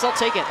 seconds, they'll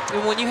take it.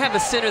 And when you have a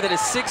center that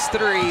is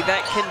 6'3",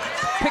 that can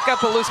pick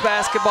up a loose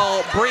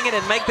basketball, bring it,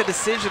 and make the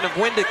decision of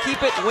when to keep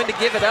it and when to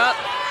give it up,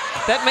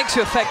 that makes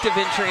you effective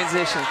in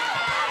transition.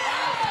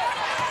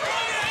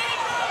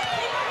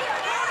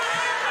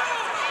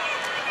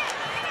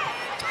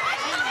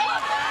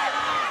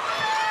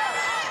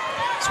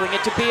 Swing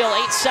it to Beal,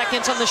 8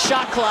 seconds on the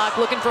shot clock,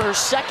 looking for her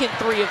second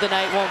 3 of the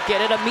night, won't get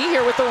it.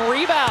 Mehier with the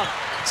rebound.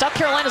 South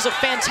Carolina's a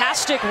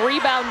fantastic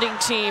rebounding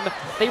team.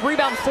 They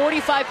rebound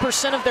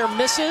 45% of their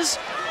misses.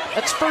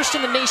 That's first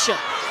in the nation.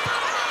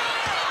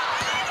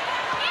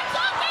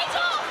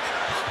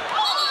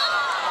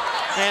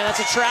 And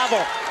that's a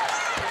travel.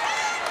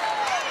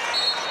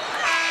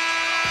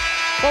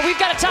 Well, we've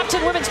got a top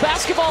 10 women's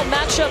basketball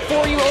matchup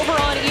for you over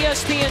on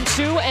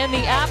ESPN2 and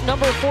the app.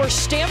 Number 4,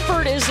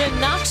 Stanford is in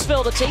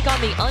Knoxville to take on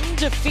the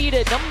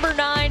undefeated number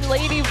 9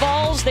 Lady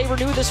Vols. They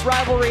renew this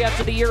rivalry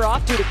after the year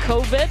off due to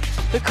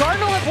COVID. The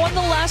Cardinal have won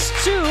the last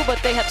 2,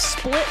 but they have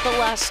split the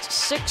last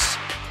 6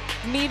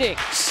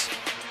 meetings.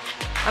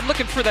 I'm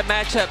looking for the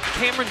matchup.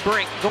 Cameron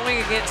Brink going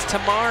against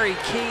Tamari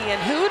Key.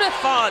 And who'd have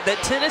thought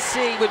that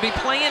Tennessee would be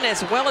playing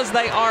as well as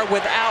they are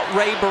without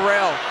Ray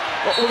Burrell?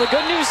 Well, the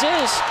good news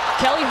is,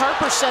 Kelly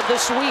Harper said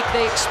this week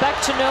they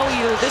expect to know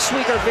either this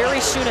week or very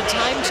soon a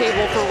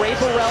timetable for Ray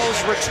Burrell's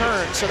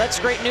return. So that's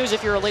great news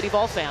if you're a Lady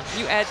Vol fan.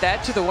 You add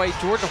that to the way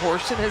Jordan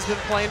Horston has been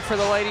playing for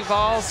the Lady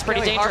Vols.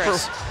 Pretty Kelly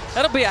dangerous. Harper,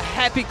 that'll be a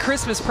happy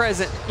Christmas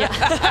present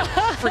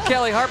for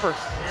Kelly Harper.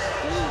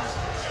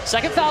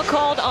 Second foul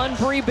called on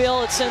Bree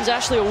Bill. It sends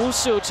Ashley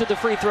Owusu to the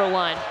free throw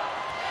line.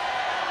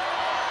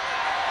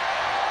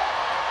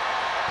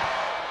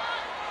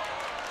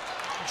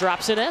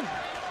 Drops it in.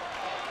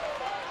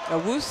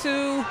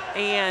 Owusu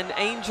and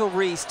Angel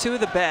Reese, 2 of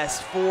the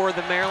best for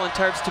the Maryland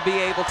Terps to be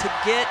able to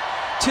get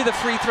to the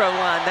free throw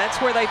line.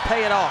 That's where they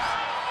pay it off.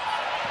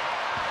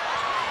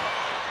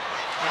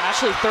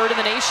 Ashley 3rd in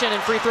the nation in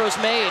free throws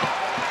made.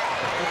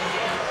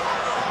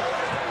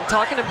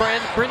 Talking to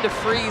Brenda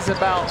Freeze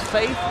about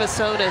Faith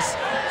Vasonis,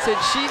 said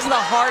she's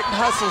the heart and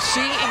hustle.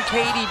 She and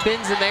Katie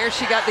Benson there.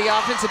 She got the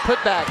offensive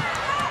putback.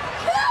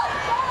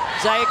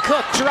 Zaya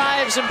Cook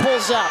drives and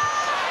pulls up.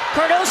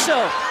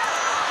 Cardoso.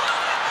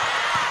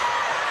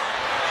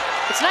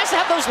 It's nice to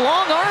have those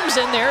long arms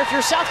in there if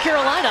you're South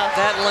Carolina.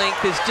 That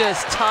length is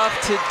just tough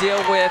to deal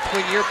with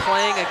when you're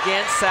playing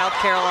against South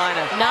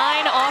Carolina. 9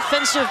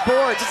 offensive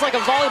boards. It's like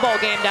a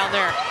volleyball game down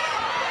there.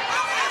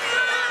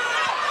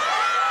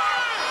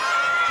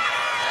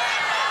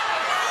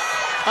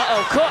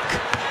 Uh-oh, Cook.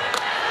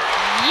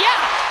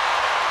 Yeah!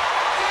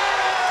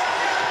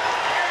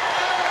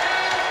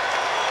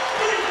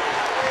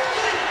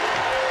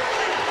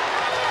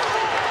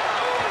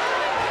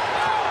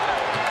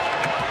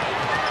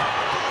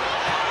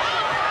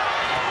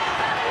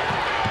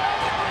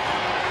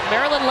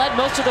 Maryland led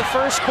most of the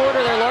first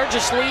quarter. Their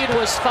largest lead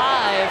was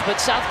 5,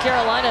 but South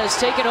Carolina has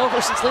taken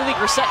over since Lily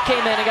Grissett came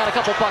in and got a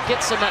couple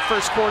buckets in that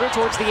first quarter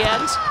towards the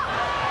end.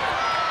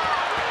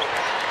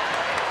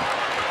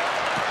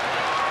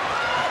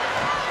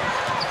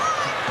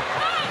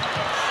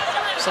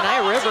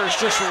 Sanaya Rivers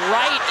just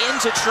right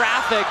into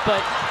traffic,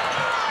 but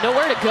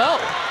nowhere to go.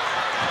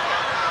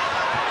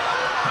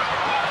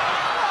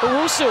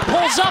 Owusu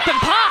pulls up and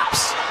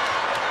pops.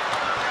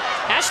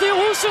 Ashley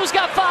Owusu's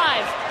got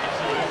 5.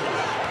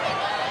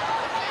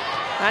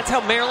 That's how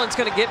Maryland's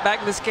going to get back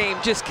in this game,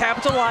 just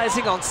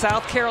capitalizing on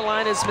South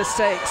Carolina's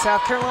mistakes.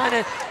 South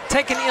Carolina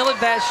take an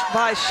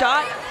ill-advised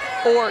shot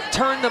or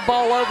turn the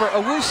ball over.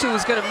 Owusu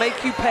is going to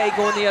make you pay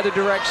going the other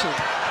direction.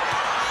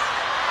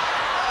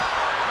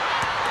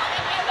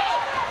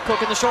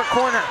 Cook in the short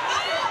corner.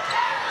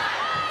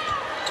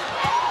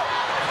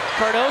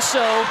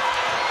 Cardoso.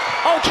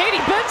 Oh, Katie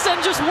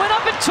Benson just went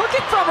up and took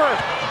it from her.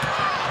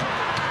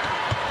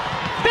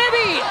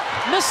 Bibby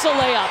missed the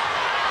layup.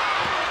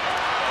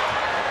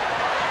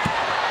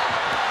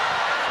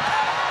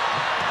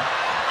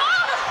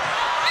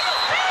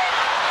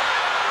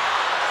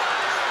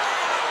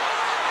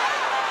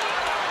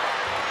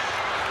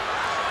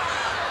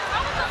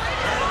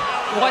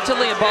 Watch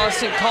Aaliyah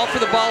Boston call for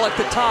the ball at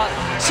the top.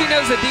 She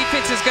knows the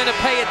defense is going to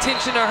pay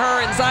attention to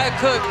her, and Zaya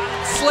Cook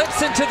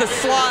slips into the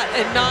slot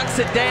and knocks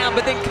it down,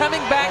 but then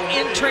coming back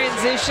in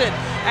transition,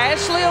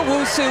 Ashley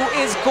Owusu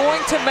is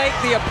going to make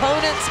the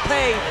opponents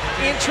pay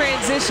in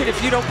transition if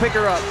you don't pick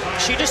her up.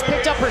 She just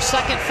picked up her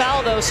second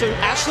foul, though, so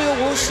Ashley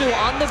Owusu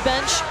on the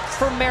bench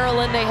for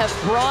Maryland. They have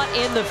brought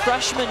in the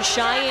freshman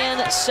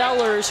Cheyenne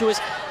Sellers, who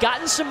has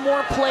gotten some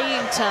more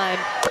playing time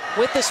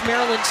with this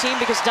Maryland team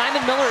because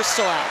Diamond Miller is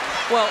still out.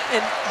 Well,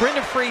 and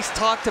Brenda Freese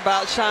talked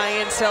about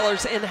Cheyenne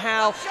Sellers and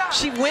how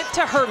she went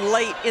to her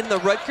late in the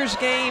Rutgers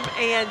game,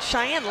 and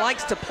Cheyenne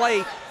likes to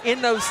play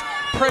in those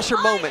pressure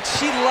moments.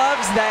 She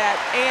loves that,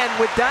 and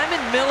with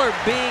Diamond Miller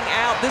being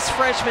out, this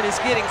freshman is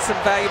getting some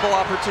valuable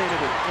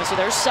opportunity. And so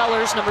there's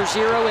Sellers, number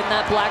 0 in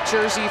that black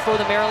jersey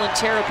for the Maryland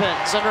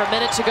Terrapins. Under a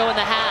minute to go in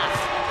the half.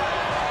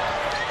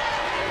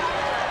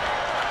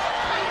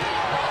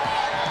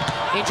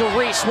 Angel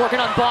Reese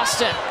working on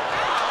Boston.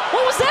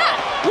 What was that?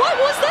 What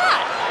was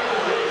that?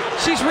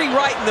 She's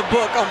rewriting the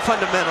book on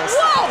fundamentals.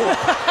 Whoa!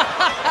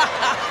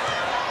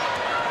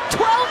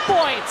 12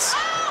 points.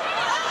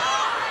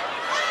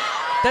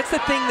 That's the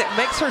thing that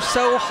makes her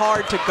so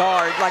hard to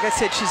guard. Like I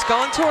said, she's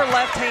gone to her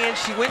left hand.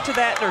 She went to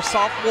that in her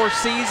sophomore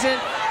season.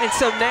 And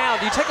so now,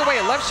 do you take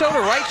away a left shoulder,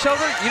 right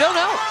shoulder? You don't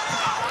know.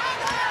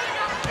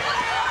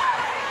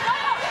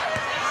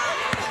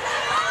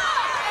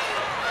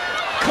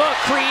 Cook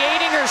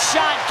creating her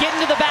shot,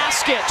 getting to the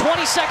basket.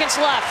 20 seconds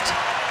left.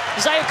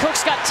 Zaya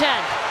Cook's got 10.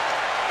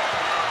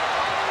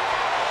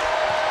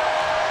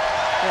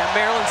 Yeah,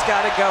 Maryland's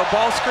got to go.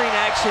 Ball screen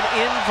action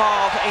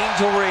involve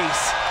Angel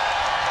Reese.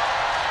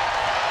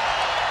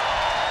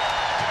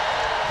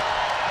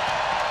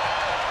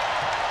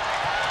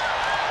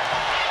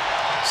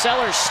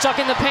 Sellers stuck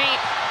in the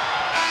paint.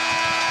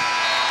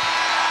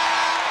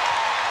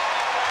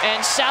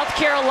 And South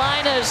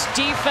Carolina's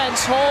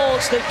defense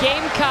holds the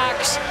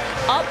Gamecocks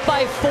up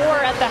by 4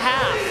 at the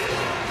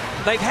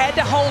half. They've had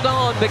to hold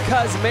on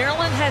because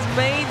Maryland has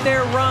made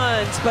their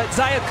runs, but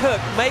Zia Cook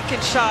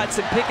making shots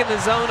and picking the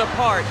zone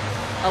apart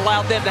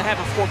allowed them to have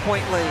a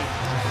 4-point lead.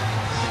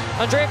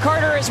 Andrea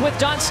Carter is with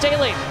Dawn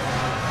Staley.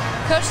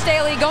 Coach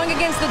Staley, going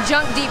against the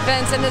junk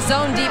defense and the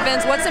zone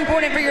defense, what's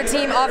important for your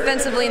team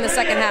offensively in the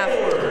second half?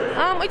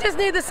 We just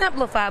need to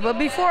simplify. But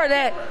before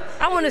that,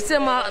 I want to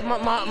send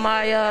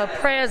my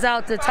prayers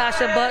out to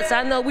Tasha Butts.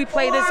 I know we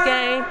play this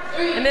game,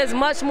 and there's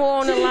much more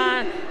on the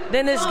line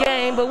than this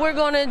game, but we're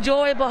going to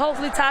enjoy it. But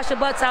hopefully Tasha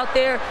Butts out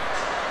there,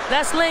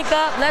 let's link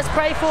up, let's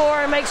pray for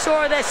her and make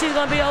sure that she's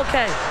going to be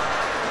okay.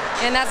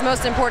 And that's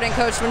most important,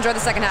 Coach, to enjoy the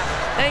second half.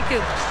 Thank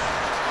you.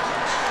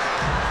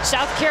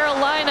 South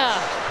Carolina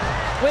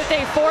with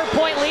a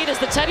 4-point lead as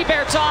the teddy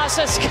bear toss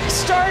has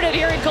started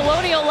here in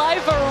Colonial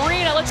Life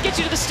Arena. Let's get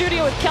you to the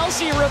studio with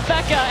Kelsey,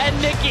 Rebecca,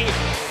 and Nikki.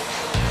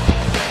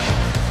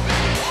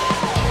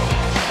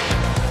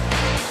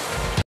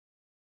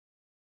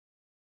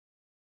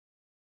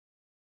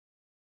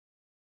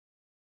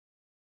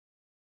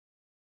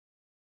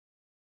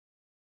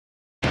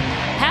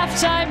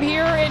 Halftime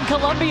here in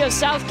Columbia,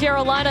 South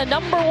Carolina.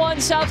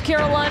 #1 South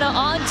Carolina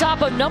on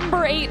top of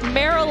 #8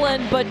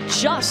 Maryland, but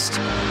just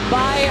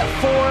by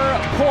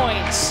 4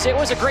 points. It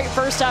was a great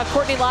first half.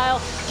 Courtney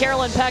Lyle,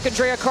 Carolyn Peck,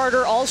 Andrea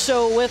Carter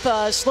also with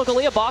us. Look,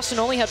 Aaliyah Boston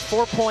only had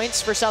 4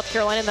 points for South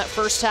Carolina in that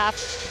first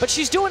half, but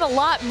she's doing a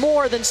lot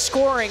more than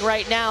scoring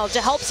right now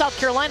to help South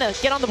Carolina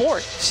get on the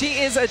board.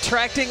 She is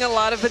attracting a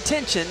lot of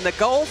attention. The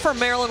goal for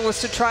Maryland was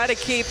to try to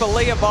keep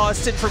Aaliyah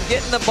Boston from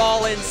getting the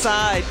ball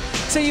inside.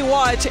 So you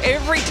watch,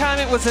 every time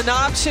it was an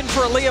option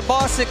for Aaliyah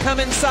Boston to come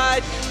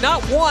inside,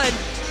 not one,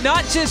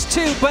 not just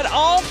 2, but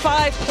all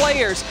 5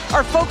 players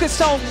are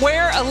focused on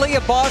where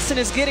Aaliyah Boston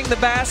is getting the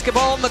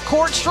basketball, and the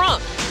court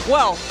shrunk.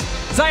 Well,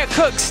 Zia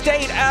Cook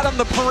stayed out on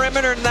the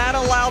perimeter, and that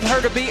allowed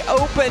her to be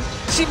open.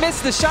 She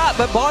missed the shot,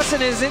 but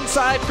Boston is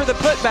inside for the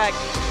putback.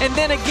 And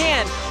then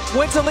again,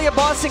 once Aaliyah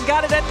Boston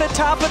got it at the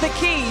top of the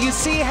key, you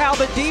see how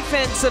the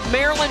defense of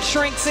Maryland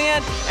shrinks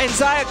in, and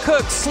Zia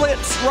Cook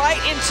slips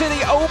right into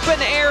the open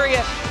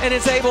area and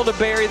is able to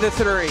bury the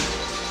 3.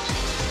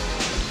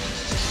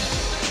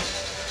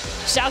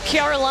 South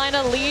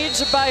Carolina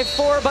leads by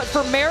 4, but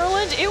for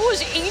Maryland, it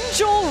was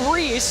Angel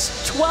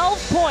Reese. 12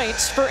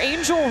 points for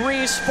Angel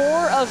Reese,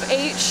 4 of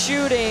 8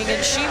 shooting,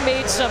 and she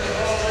made some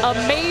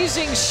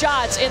amazing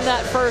shots in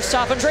that first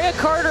half. Andrea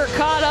Carter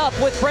caught up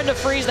with Brenda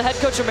Freese, the head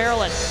coach of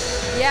Maryland.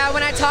 Yeah,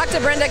 when I talked to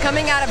Brenda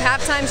coming out of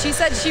halftime, she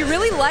said she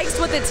really likes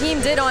what the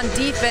team did on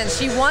defense.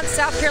 She wants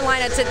South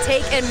Carolina to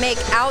take and make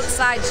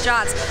outside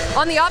shots.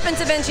 On the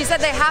offensive end, she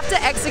said they have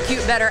to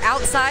execute better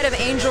outside of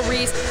Angel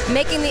Reese,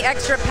 making the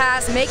extra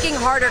pass, making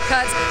harder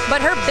cuts.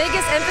 But her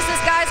biggest emphasis,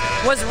 guys,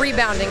 was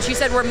rebounding. She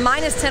said we're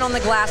 -10 on the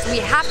glass. We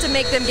have to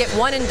make them get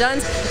one and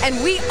dones,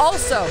 and we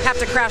also have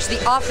to crash the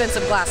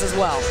offensive glass as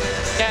well.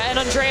 Yeah, and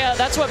Andrea,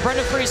 that's what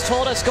Brenda Freese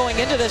told us going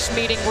into this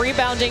meeting.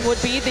 Rebounding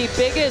would be the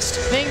biggest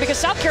thing because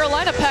South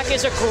Carolina Peck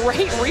is a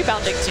great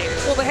rebounding team.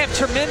 Well, they have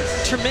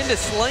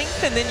tremendous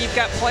length, and then you've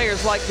got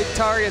players like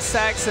Victoria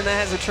Saxton that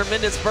has a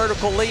tremendous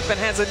vertical leap and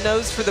has a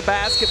nose for the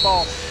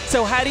basketball.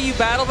 So how do you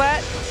battle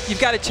that? You've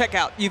got to check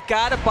out. You've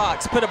got to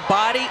box, put a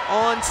body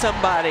on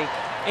somebody,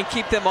 and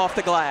keep them off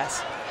the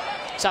glass.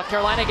 South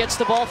Carolina gets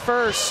the ball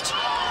first.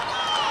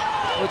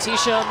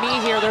 Letitia Mee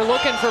here, they're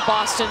looking for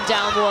Boston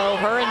down low.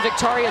 Her and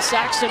Victoria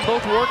Saxton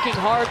both working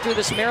hard through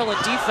this Maryland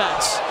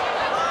defense.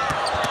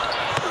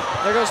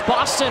 There goes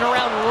Boston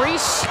around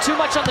Reese. Too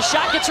much on the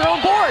shot, gets her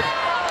own board.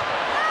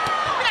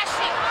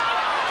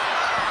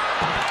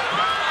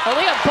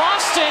 Aaliyah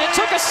Boston, it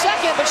took a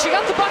second, but she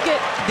got the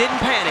bucket. Didn't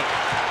panic.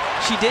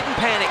 She didn't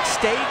panic,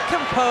 stayed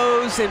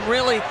composed, and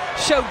really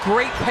showed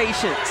great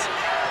patience.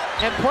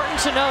 Important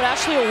to note,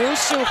 Ashley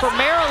Owusu for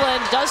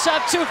Maryland does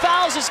have 2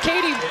 fouls as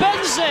Katie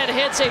Benson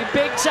hits a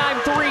big-time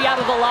 3 out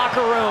of the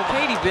locker room.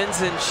 Katie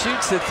Benson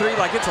shoots the 3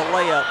 like it's a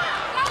layup.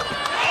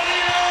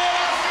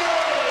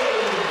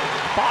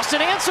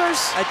 Boston answers.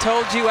 I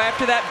told you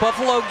after that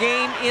Buffalo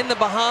game in the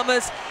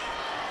Bahamas,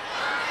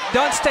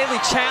 Dawn Staley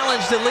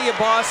challenged Aaliyah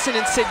Boston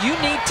and said, you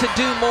need to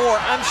do more.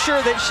 I'm sure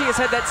that she has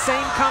had that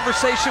same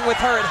conversation with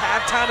her at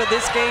halftime of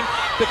this game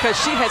because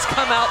she has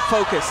come out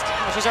focused.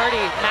 She's already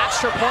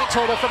matched her point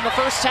total from the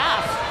first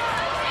half.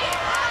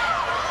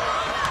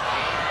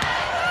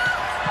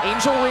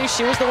 Angel Reese,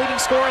 she was the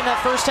leading scorer in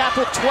that first half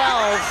with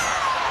 12.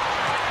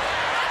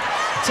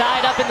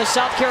 Tied up in the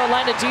South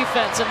Carolina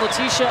defense, and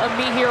Letitia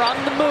Mee here on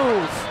the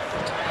move.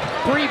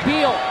 Bree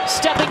Beal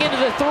stepping into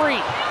the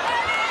 3.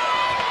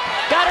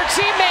 Got her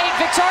teammate,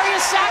 Victoria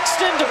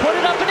Saxton, to put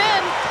it up and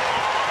in.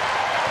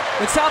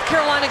 When South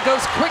Carolina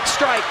goes quick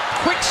strike,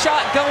 quick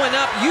shot going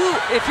up,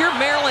 if you're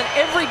Maryland,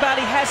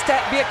 everybody has to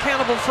be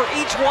accountable for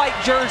each white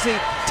jersey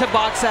to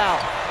box out.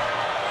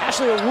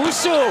 Ashley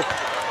Owusu,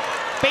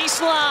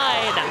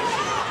 baseline.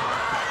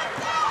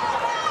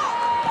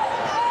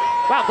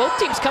 Wow, both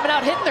teams coming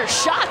out hitting their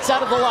shots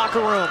out of the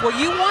locker room. Well,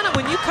 you want it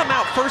when you come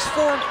out first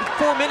four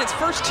minutes,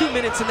 first 2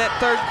 minutes in that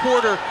third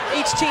quarter,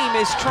 each team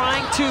is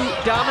trying to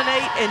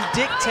dominate and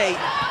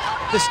dictate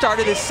the start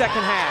of this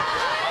second half.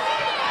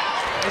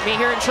 And me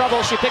here in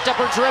trouble. She picked up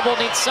her dribble,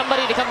 needs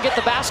somebody to come get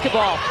the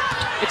basketball.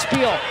 It's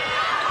Beal.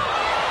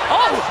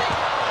 Oh!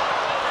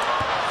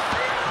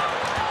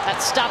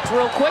 That stopped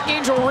real quick.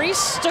 Angel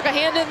Reese took a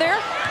hand in there.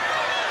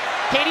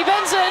 Katie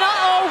Benson,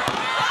 uh-oh.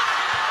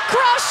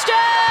 Crushed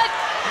it!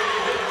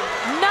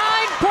 9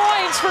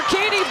 points for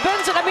Katie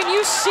Benson. I mean,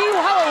 you see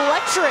how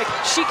electric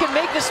she can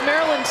make this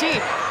Maryland team.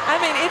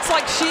 I mean, it's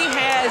like she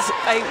has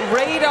a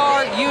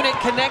radar unit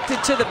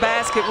connected to the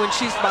basket when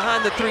she's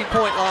behind the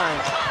three-point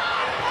line.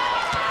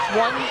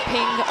 One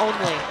ping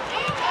only.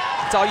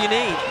 That's all you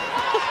need.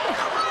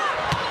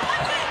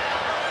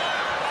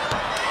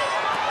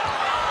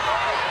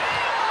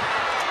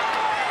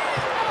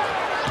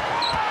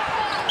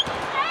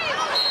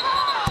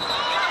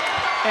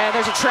 And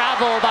there's a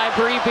travel by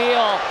Bree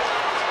Beal.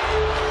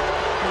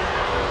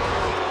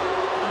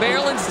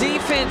 Maryland's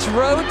defense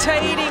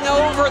rotating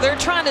over. They're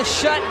trying to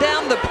shut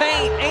down the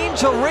paint.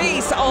 Angel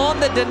Reese on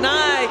the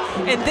deny.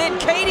 And then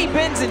Katie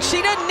Benson,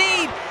 she doesn't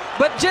need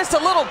but just a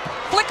little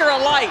flicker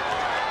of light.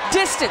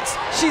 Distance,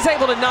 she's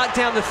able to knock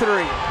down the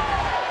three.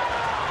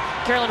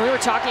 Carolyn, we were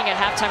talking at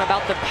halftime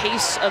about the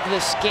pace of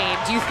this game.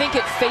 Do you think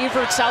it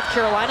favored South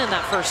Carolina in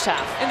that first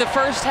half? In the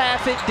first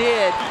half, it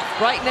did.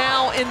 Right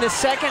now, in the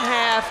second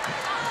half,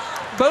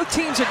 both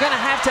teams are going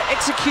to have to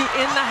execute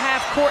in the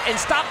half court and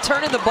stop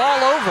turning the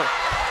ball over.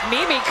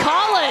 Mimi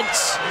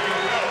Collins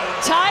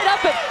tied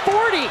up at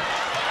 40.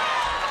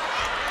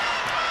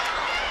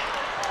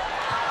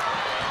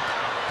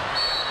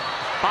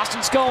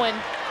 Boston's going.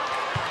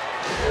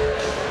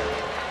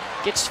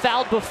 Gets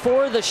fouled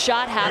before the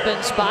shot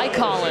happens by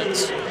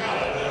Collins.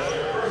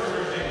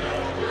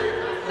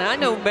 Now, I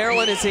know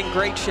Maryland is in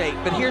great shape,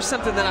 but here's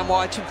something that I'm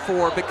watching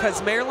for,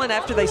 because Maryland,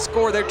 after they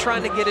score, they're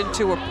trying to get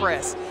into a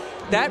press.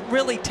 That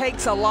really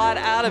takes a lot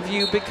out of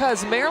you,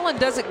 because Maryland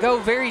doesn't go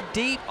very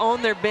deep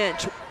on their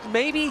bench,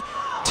 maybe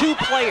 2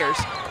 players.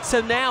 So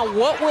now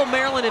what will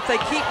Maryland, if they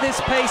keep this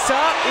pace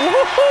up?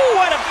 Woohoo,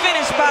 what a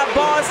finish by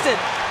Boston.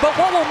 But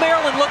what will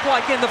Maryland look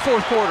like in the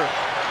fourth quarter?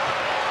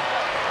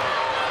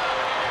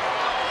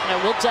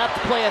 And will depth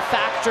play a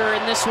factor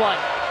in this one?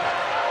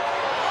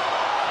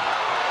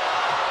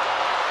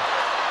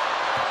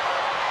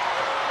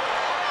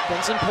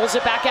 Benson pulls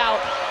it back out.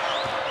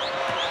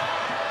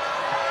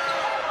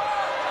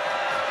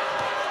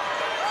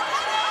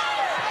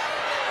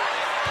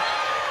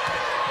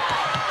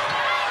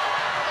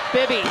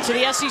 Bibby to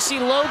the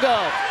SEC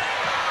logo.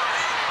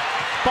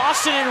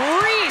 Boston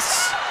and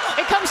Reese.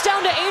 It comes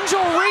down to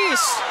Angel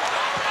Reese.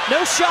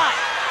 No shot.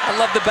 I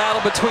love the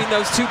battle between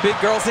those 2 big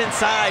girls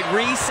inside,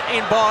 Reese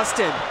and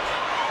Boston.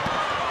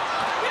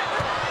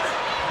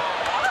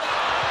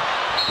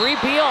 Bree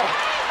Beal.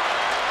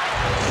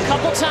 A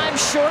couple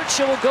times short,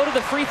 she will go to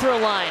the free throw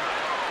line.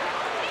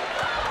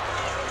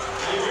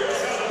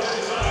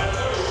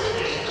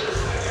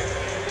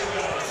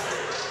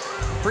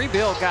 Bree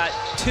Beal got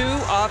 2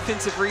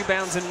 offensive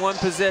rebounds in 1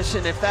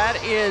 possession. If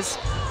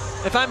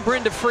I'm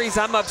Brenda Freeze,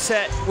 I'm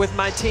upset with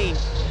my team.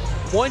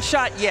 1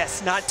 shot,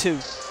 yes, not 2.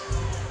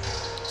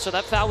 So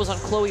that foul was on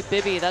Chloe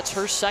Bibby. That's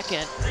her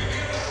second.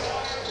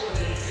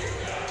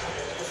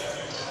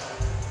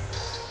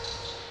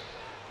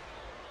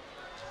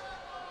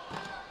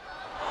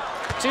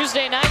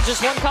 Tuesday night,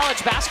 just one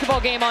college basketball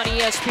game on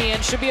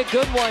ESPN. Should be a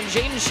good one.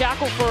 Jaden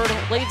Shackelford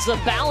leads the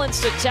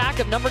balanced attack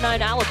of number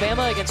 9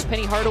 Alabama against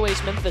Penny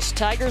Hardaway's Memphis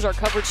Tigers. Our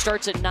coverage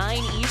starts at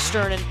 9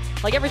 Eastern, and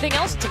like everything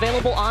else, it's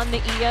available on the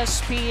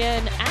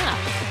ESPN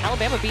app.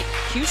 Alabama beat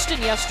Houston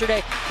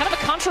yesterday. Kind of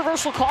a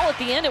controversial call at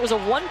the end. It was a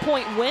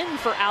 1-point win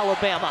for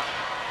Alabama.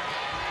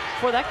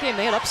 Before that game,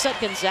 they had upset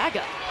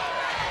Gonzaga.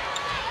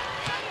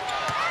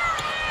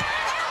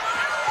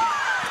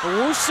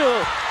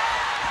 Owusu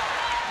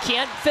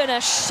can't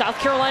finish. South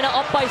Carolina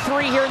up by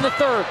 3 here in the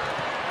third.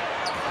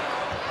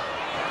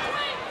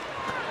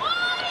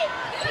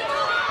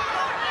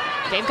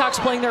 Gamecocks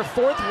playing their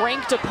 4th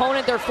ranked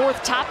opponent, their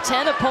 4th top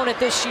 10 opponent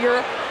this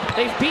year.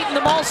 They've beaten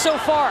them all so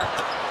far.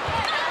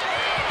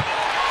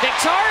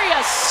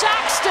 Victoria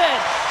Saxton.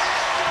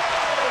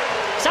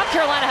 South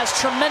Carolina has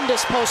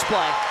tremendous post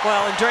play.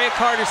 Well, Andrea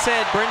Carter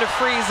said Brenda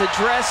Freeze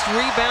addressed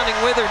rebounding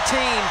with her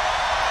team.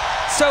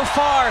 So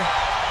far,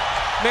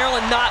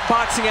 Maryland not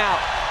boxing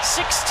out.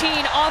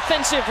 16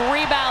 offensive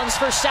rebounds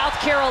for South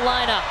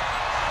Carolina.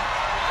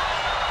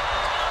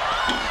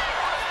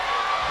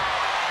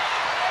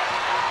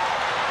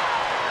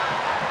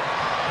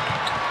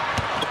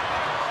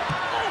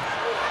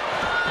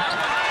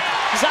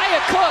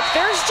 Zaya Cook,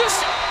 there's just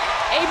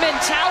a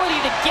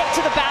mentality to get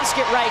to the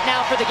basket right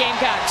now for the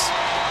Gamecocks.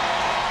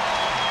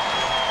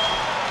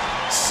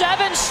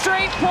 7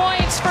 straight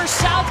points for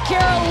South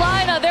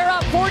Carolina. They're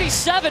up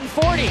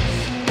 47-40.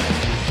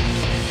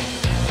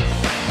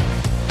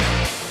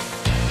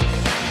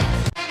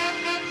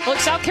 Well,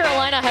 South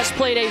Carolina has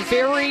played a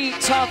very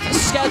tough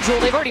schedule.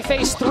 They've already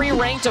faced 3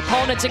 ranked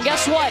opponents, and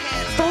guess what?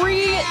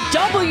 3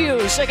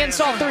 W's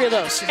against all 3 of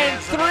those. And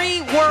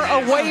 3 were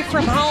away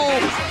from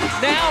home.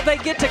 Now they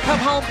get to come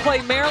home, play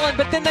Maryland,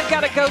 but then they've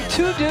got to go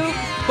to Duke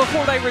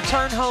before they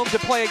return home to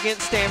play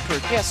against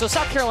Stanford. Yeah, so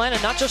South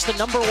Carolina, not just the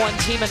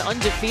 #1 team and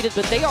undefeated,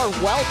 but they are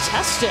well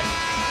tested.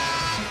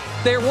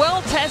 They're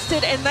well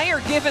tested, and they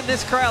are giving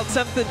this crowd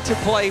something to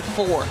play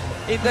for.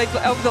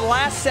 Over the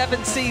last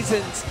 7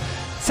 seasons,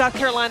 South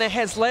Carolina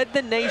has led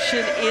the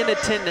nation in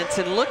attendance.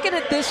 And looking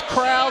at this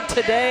crowd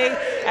today,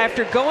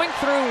 after going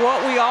through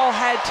what we all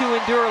had to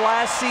endure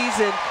last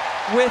season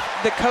with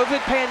the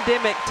COVID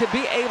pandemic, to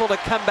be able to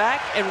come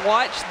back and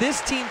watch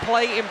this team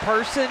play in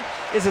person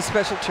is a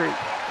special treat.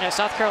 Yeah,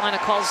 South Carolina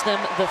calls them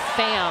the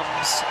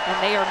Fams, and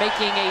they are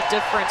making a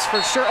difference for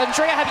sure.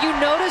 Andrea, have you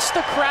noticed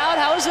the crowd?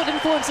 How has it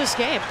influenced this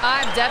game?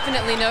 I've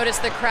definitely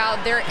noticed the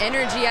crowd, their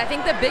energy. I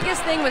think the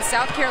biggest thing with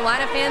South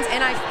Carolina fans,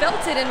 and I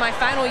felt it in my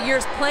final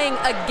years playing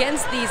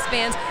against these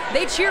fans,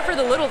 they cheer for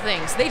the little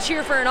things. They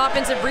cheer for an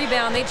offensive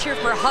rebound. They cheer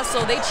for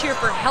hustle. They cheer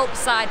for help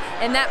side,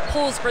 and that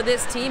pulls for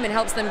this team and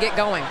helps them get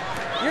going.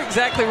 You're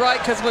exactly right,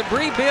 because when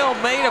Bree Bill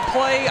made a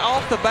play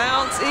off the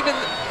bounce, even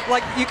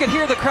like you could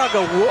hear the crowd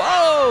go,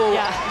 whoa!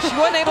 Yeah. She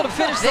wasn't able to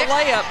finish the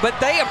layup, but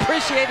they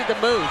appreciated the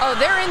move. Oh,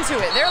 they're into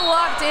it. They're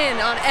locked in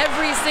on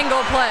every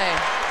single play.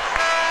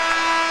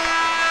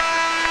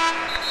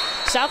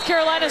 South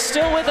Carolina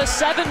still with a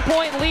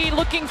 7-point lead,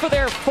 looking for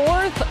their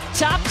 4th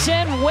top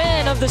 10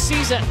 win of the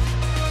season.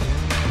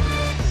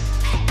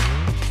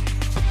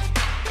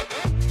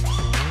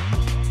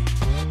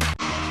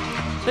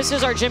 This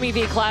is our Jimmy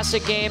V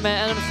Classic game,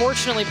 and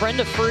unfortunately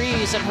Brenda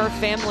Freeze and her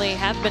family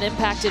have been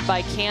impacted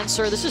by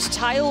cancer. This is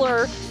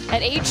Tyler.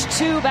 At age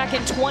 2 back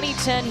in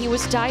 2010, he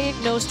was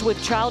diagnosed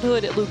with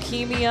childhood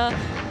leukemia.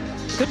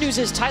 Good news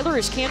is Tyler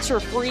is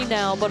cancer-free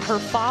now, but her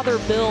father,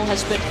 Bill,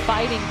 has been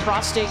fighting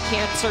prostate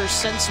cancer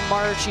since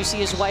March. You see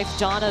his wife,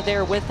 Donna,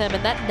 there with him,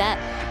 and that net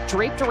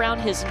draped around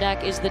his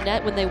neck is the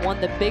net when they won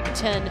the Big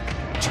Ten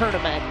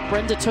tournament.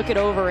 Brenda took it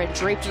over and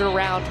draped it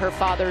around her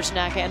father's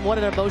neck, and what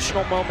an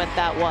emotional moment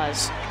that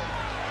was.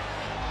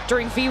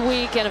 During V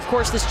Week and of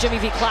course this Jimmy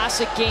V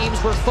Classic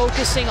games, we're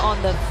focusing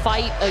on the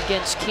fight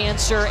against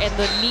cancer and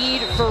the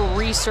need for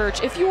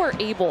research. If you are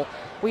able,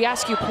 we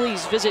ask you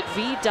please visit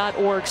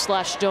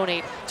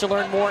v.org/donate to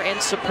learn more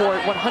and support.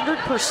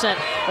 100%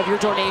 of your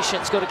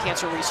donations go to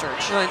cancer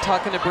research. And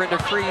talking to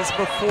Brenda Freeze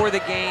before the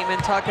game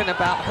and talking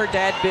about her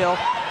dad, Bill.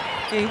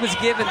 He was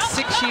given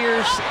 6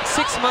 years,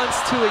 6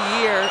 months to a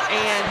year,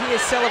 and he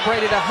has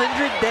celebrated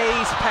 100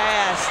 days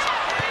past.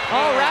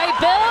 All right,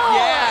 Bill.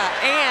 Yeah,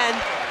 and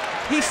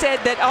he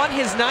said that on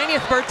his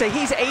 90th birthday,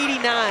 he's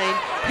 89,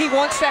 he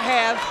wants to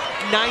have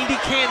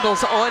 90 candles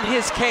on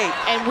his cake.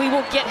 And we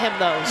will get him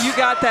those. You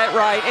got that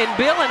right. And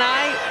Bill and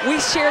I, we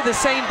share the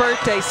same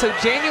birthday, so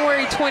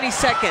January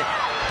 22nd.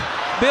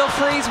 Bill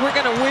Freeze, we're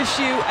going to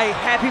wish you a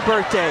happy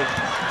birthday.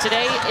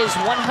 Today is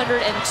 102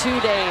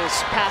 days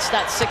past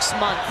that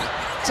 6-month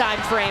time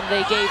frame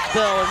they gave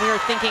Bill, and we are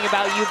thinking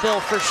about you,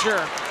 Bill, for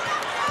sure.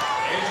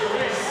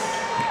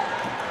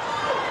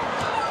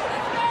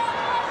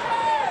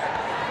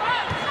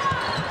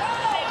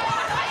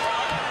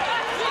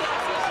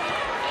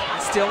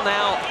 Still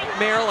now,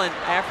 Maryland,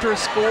 after a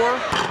score,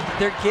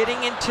 they're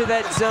getting into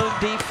that zone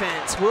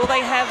defense. Will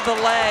they have the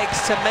legs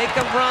to make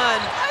a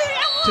run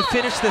to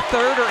finish the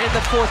 3rd or in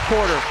the 4th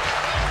quarter?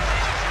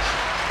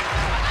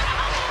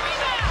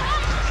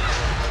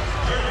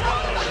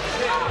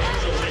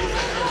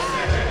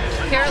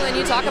 Carolyn,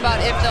 you talk about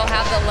if they'll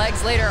have the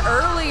legs later.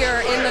 Earlier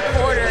in the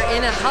quarter,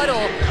 in a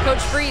huddle,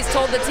 Coach Freeze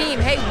told the team,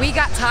 hey, we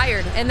got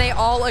tired, and they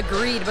all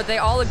agreed, but they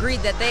all agreed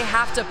that they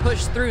have to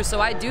push through.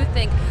 So I do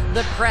think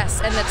the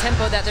press and the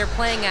tempo that they're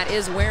playing at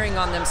is wearing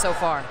on them so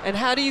far. And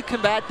how do you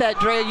combat that,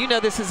 Drea? You know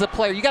this as a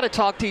player. You got to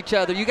talk to each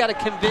other. You got to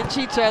convince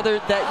each other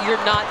that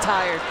you're not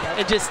tired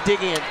and just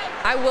dig in.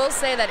 I will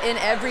say that in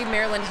every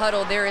Maryland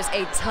huddle, there is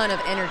a ton of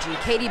energy.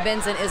 Katie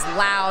Benson is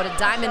loud.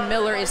 Diamond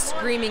Miller is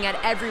screaming at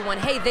everyone,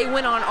 hey, they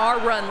went on our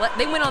run.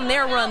 They went on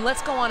their run.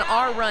 Let's go on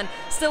our run.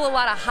 Still a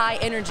lot of high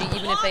energy,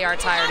 even if they are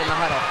tired in the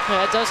huddle.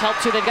 Yeah, it does help,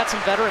 too. They've got some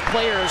veteran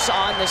players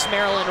on this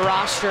Maryland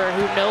roster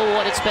who know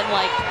what it's been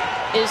like,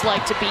 is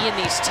like to be in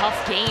these tough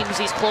games,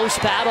 these close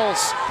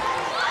battles.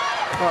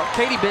 Well,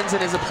 Katie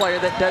Benson is a player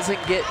that doesn't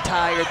get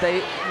tired.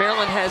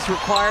 Maryland has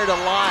required a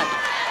lot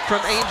from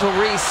Angel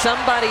Reese.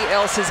 Somebody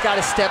else has got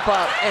to step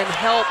up and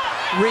help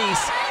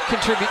Reese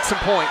contribute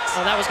some points.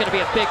 Well, that was going to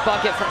be a big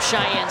bucket from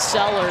Cheyenne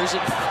Sellers.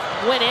 It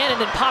went in and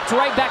then popped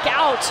right back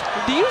out.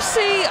 Do you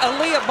see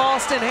Aaliyah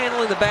Boston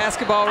handling the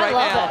basketball right now?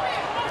 I love it.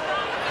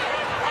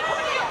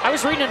 I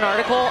was reading an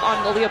article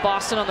on Aaliyah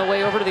Boston on the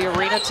way over to the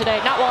arena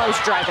today, not while I was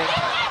driving,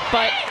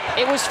 but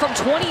it was from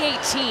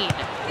 2018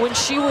 when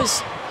she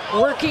was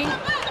working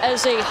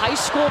as a high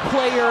school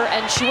player,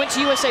 and she went to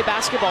USA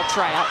basketball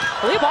tryout.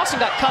 Aaliyah Boston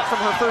got cut from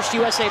her first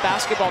USA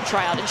basketball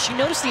tryout, and she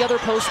noticed the other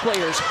post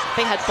players.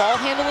 They had ball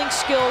handling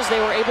skills. They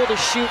were able to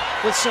shoot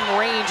with some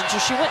range, and so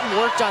she went and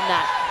worked on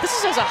that. This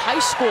is as a high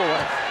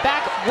schooler,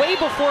 back way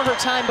before her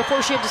time,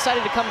 before she had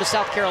decided to come to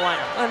South Carolina.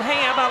 And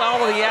hey, how about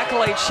all of the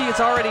accolades she has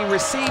already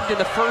received in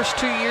the first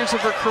 2 years of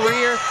her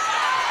career?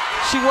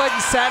 She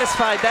wasn't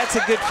satisfied. That's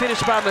a good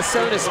finish by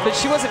Masonis, but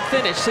she wasn't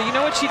finished. So you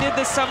know what she did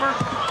this summer?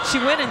 She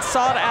went and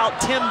sought out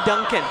Tim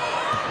Duncan.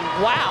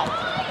 Wow.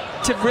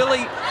 To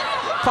really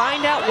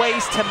find out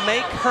ways to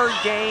make her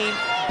game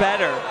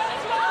better.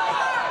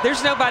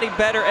 There's nobody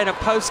better in a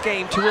post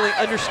game to really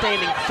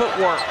understanding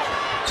footwork,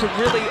 to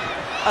really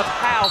of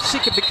how she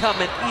could become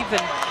an even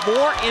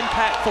more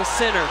impactful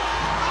center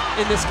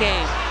in this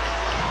game.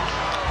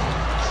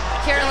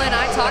 Carolyn,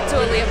 I talked to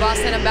Aaliyah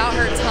Boston about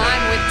her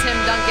time with Tim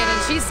Duncan,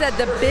 and she said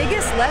the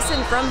biggest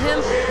lesson from him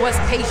was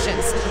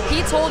patience.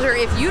 He told her,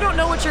 if you don't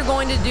know what you're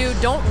going to do,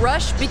 don't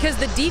rush, because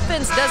the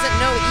defense doesn't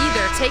know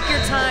either. Take your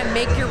time,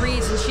 make your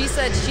reads, and she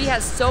said she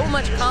has so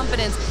much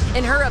confidence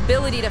in her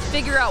ability to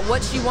figure out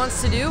what she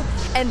wants to do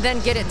and then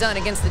get it done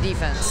against the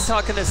defense.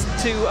 Talking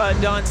to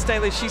Dawn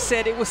Staley, she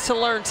said it was to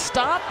learn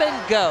stop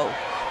and go,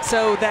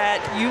 so that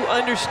you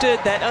understood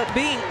that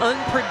being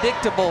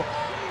unpredictable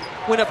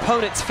when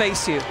opponents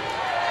face you.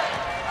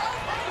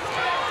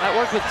 I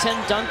worked with Tim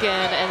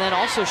Duncan, and then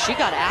also she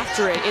got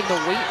after it in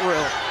the weight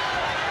room.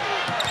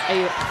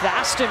 A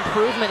vast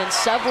improvement in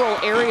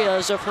several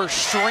areas of her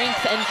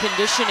strength and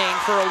conditioning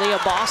for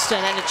Aaliyah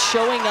Boston, and it's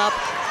showing up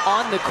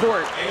on the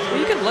court.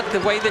 You can look the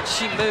way that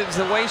she moves,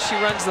 the way she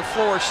runs the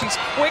floor. She's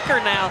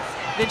quicker now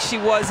than she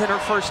was in her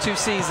first 2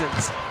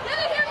 seasons.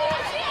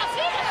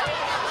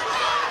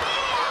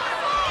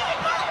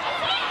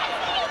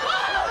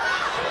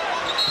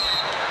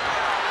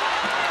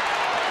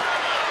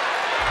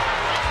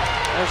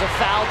 There's a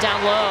foul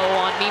down low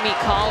on Mimi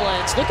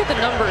Collins. Look at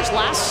the numbers.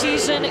 Last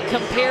season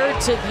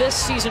compared to this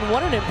season,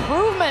 what an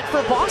improvement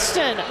for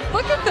Boston.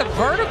 Look at the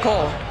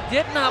vertical,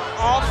 getting up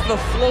off the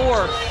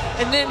floor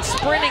and then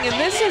sprinting. And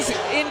this is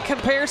in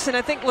comparison,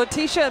 I think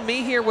Letitia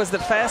Amihir was the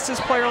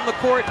fastest player on the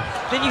court.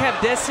 Then you have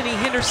Destiny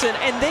Henderson,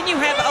 and then you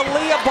have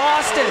Aaliyah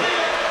Boston.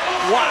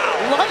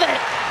 Wow, love it.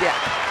 Yeah.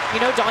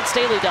 You know Dawn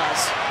Staley does.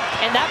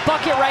 And that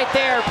bucket right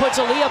there puts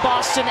Aaliyah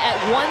Boston at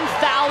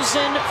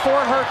 1,000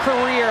 for her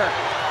career.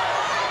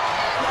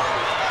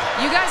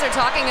 You guys are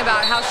talking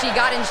about how she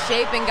got in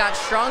shape and got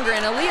stronger,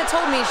 and Aaliyah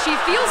told me she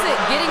feels it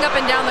getting up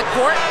and down the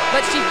court,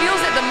 but she feels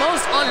it the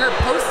most on her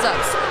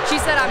post-ups. She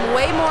said, I'm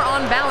way more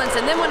on balance,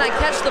 and then when I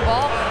catch the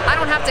ball, I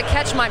don't have to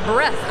catch my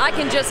breath. I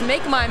can just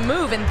make my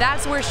move, and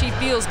that's where she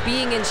feels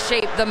being in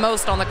shape the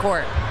most on the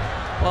court.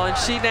 Well, and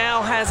she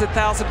now has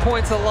 1,000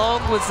 points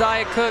along with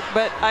Zia Cook,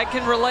 but I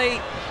can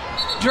relate.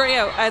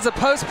 Drea, as a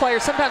post player,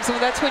 sometimes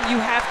that's when you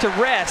have to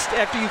rest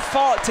after you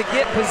fought to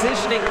get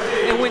positioning.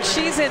 And when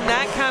she's in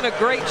that kind of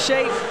great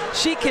shape,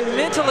 she can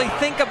mentally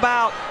think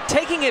about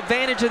taking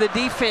advantage of the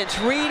defense,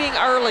 reading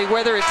early,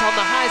 whether it's on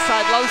the high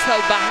side, low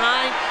side,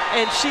 behind.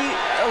 And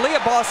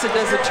Aaliyah Boston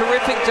does a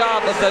terrific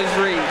job of those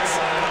reads.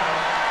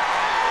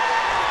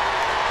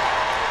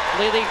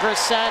 Lily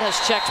Grissett has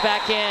checked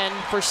back in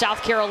for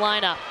South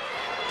Carolina.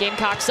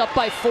 Gamecocks up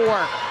by 4.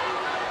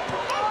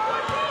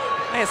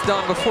 I asked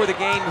Dawn before the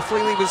game if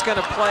Lily was going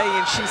to play,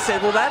 and she said,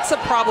 well, that's a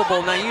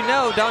probable. Now, you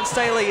know Dawn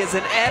Staley is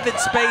an avid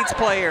spades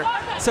player.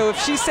 So if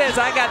she says,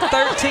 I got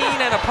 13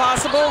 and a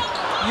possible,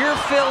 you're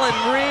feeling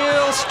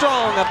real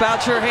strong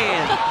about your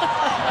hand.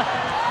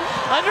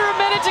 Under a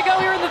minute to go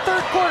here in the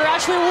third quarter.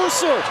 Ashley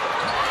Owusu.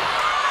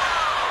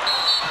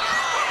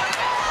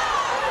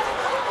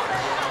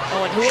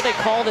 Oh, and who will they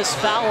call this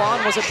foul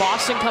on? Was it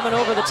Boston coming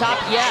over the top?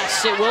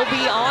 Yes, it will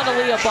be on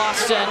Aaliyah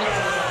Boston,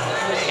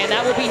 and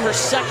that will be her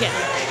second.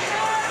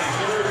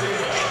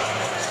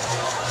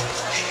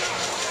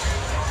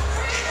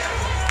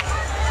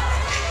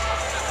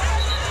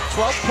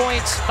 12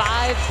 points,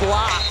 5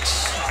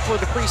 blocks for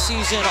the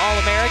preseason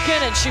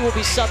All-American, and she will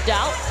be subbed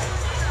out.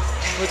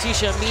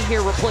 Letitia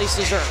Amihir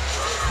replaces her.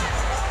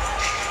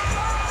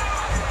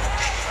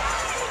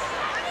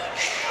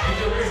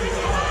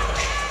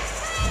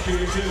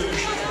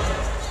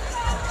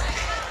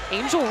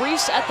 Angel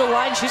Reese at the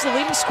line. She's the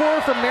leading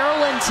scorer for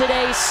Maryland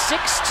today,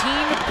 16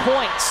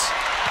 points.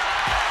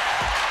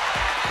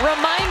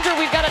 Reminder,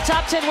 we've got a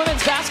top 10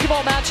 women's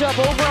basketball matchup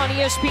over on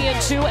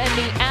ESPN2 and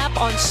the app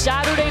on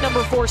Saturday.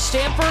 Number 4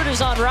 Stanford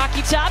is on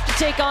Rocky Top to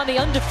take on the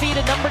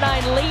undefeated number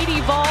 9 Lady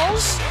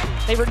Vols.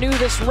 They renew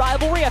this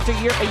rivalry after a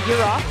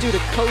year off due to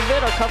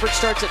COVID. Our coverage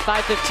starts at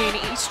 5:15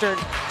 Eastern,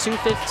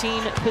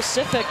 2:15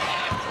 Pacific.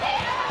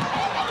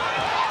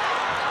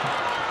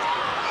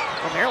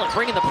 Well, Maryland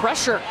bringing the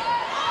pressure.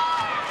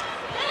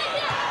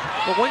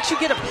 But once you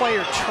get a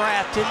player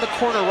trapped in the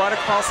corner right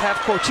across half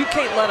court, you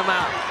can't let them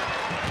out.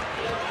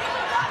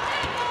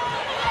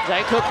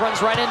 Zia Cook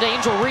runs right into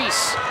Angel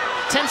Reese.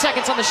 10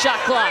 seconds on the shot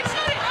clock.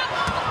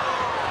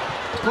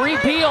 Bree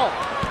Beal.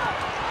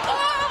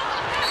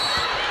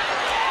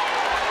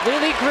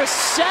 Lily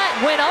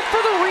Grissett went up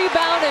for the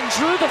rebound and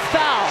drew the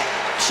foul.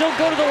 she'll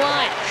go to the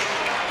line.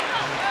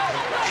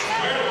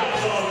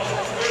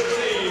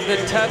 The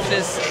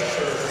toughness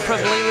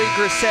from Lily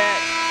Grissett.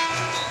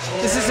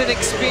 This is an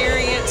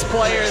experienced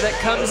player that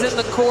comes in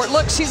the court.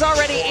 Look, she's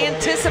already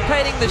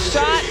anticipating the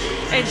shot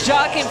and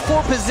jockeying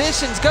for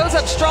positions. Goes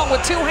up strong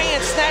with two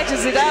hands,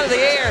 snatches it out of the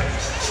air.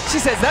 She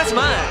says, that's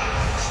mine.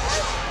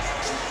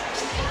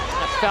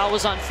 That foul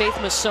was on Faith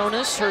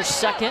Masonis, her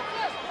second.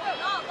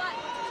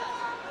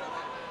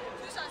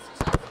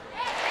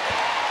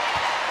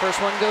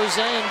 First one goes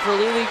in for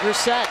Lily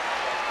Grissett.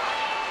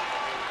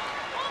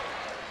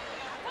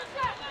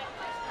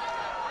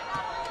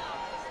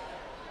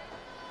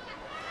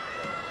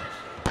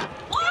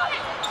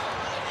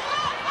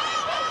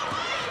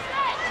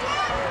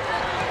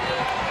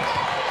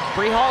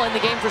 Bree Hall in the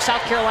game for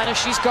South Carolina.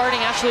 She's guarding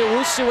Ashley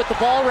Owusu with the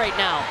ball right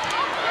now.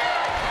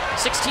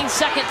 16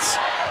 seconds.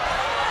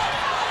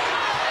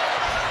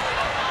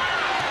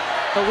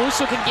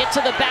 Owusu can get to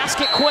the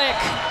basket quick.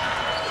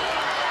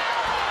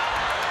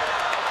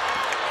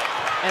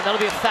 And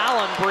that'll be a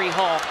foul on Bree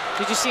Hall.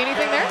 Did you see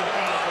anything there?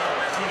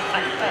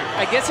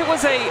 I guess it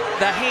was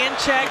the hand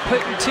check,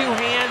 putting two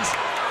hands.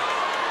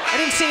 I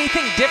didn't see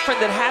anything different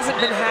that hasn't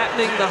been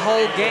happening the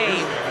whole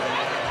game.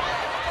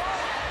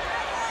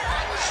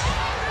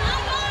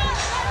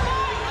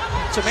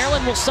 So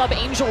Maryland will sub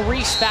Angel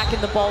Reese back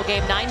in the ball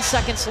game. 9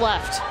 seconds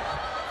left.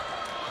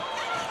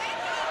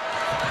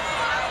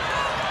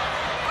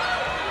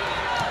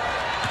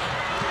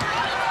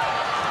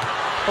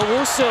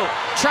 Owusu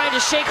trying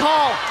to shake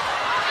Hall.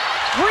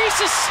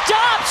 Reese is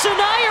stopped.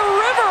 Sanaya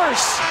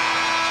Rivers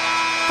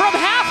from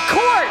half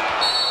court.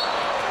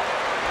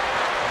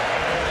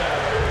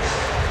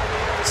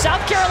 South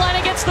Carolina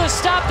gets the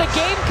stop. The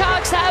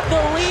Gamecocks have the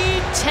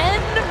lead.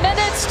 10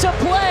 minutes to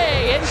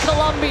play in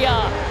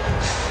Columbia.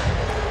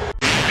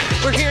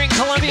 We're here in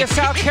Columbia,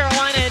 South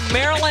Carolina, and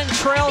Maryland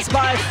trails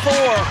by 4.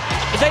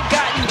 They've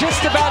gotten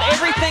just about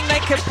everything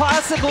they could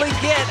possibly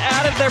get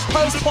out of their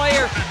post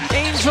player,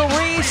 Angel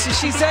Reese.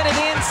 She sent it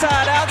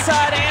inside,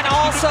 outside, and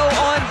also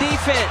on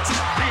defense.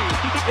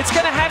 It's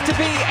going to have to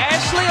be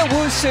Ashley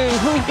Owusu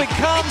who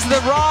becomes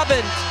the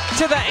Robin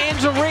to the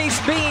Angel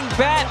Reese being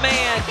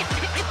Batman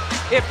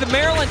if the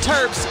Maryland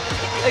Terps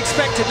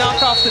expect to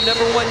knock off the #1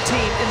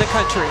 team in the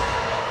country.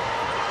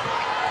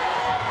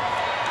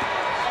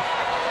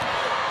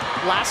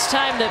 Last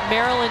time that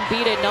Maryland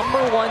beat a #1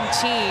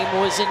 team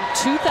was in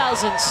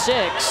 2006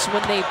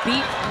 when they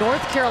beat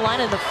North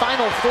Carolina in the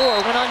Final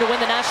Four, went on to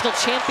win the national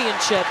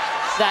championship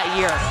that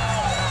year.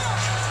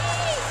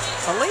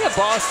 Aaliyah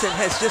Boston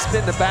has just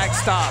been the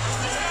backstop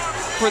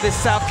for this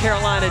South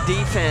Carolina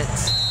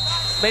defense.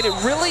 Made it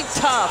really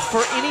tough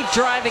for any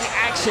driving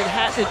action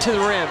happening to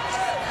the rim.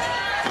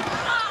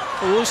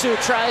 Owusu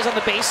tries on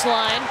the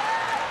baseline.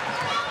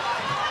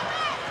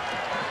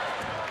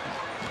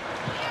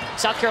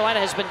 South Carolina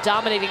has been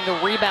dominating the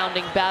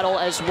rebounding battle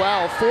as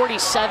well.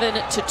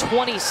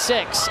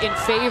 47-26 in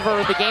favor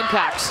of the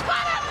Gamecocks.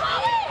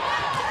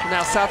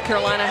 Now South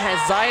Carolina has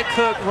Zia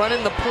Cook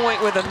running the point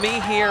with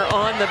Ami here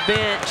on the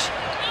bench.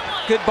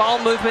 Good ball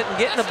movement and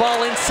getting the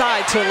ball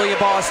inside to Aaliyah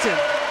Boston.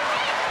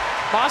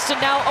 Boston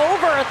now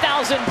over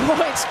 1,000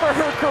 points for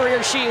her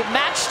career. She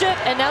matched it,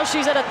 and now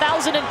she's at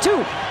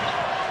 1,002.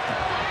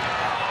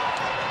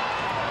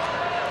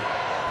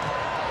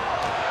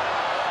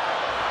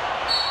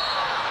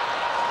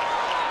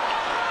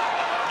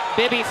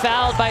 Bibby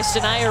fouled by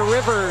Sanaya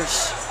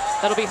Rivers.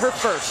 That'll be her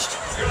first.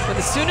 But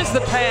as soon as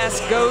the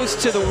pass goes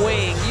to the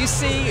wing, you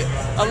see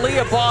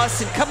Aaliyah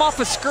Boston come off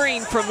a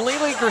screen from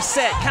Lily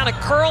Grissett, kind of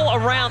curl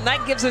around.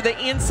 That gives her the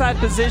inside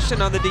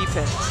position on the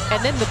defense.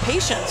 And then the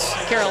patience,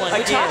 Carolyn,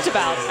 we talked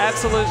about.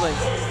 Absolutely.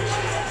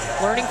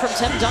 Learning from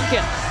Tim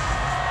Duncan.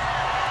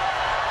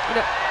 You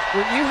know,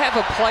 when you have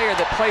a player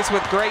that plays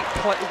with great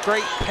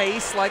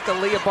pace like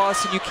Aaliyah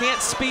Boston, you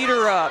can't speed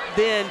her up.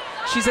 Then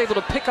she's able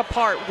to pick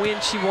apart when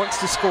she wants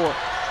to score.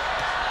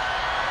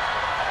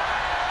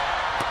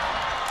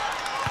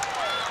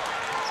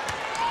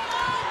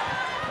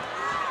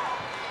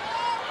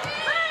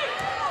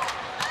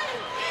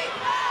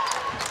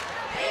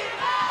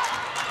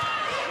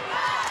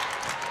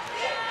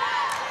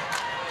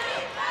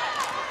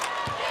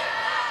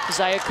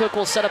 Zia Cook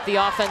will set up the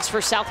offense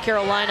for South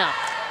Carolina.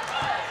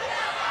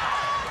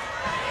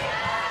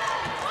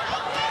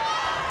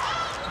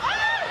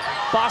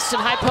 Boston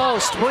high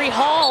post. Bree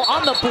Hall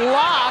on the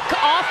block.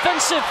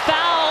 Offensive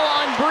foul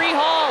on Bree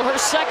Hall, her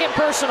second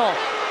personal.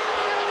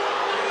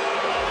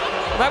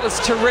 That was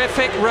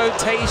terrific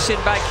rotation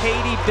by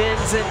Katie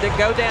Benson to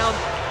go down.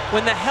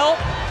 When the help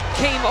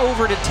came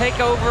over to take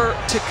over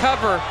to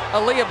cover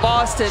Aaliyah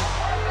Boston,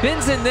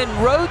 Benson then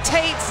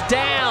rotates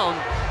down,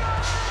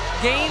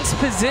 gains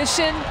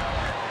position,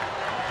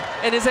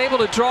 and is able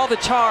to draw the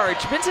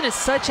charge. Benson is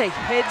such a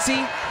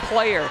headsy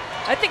player.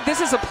 I think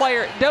this is a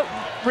player,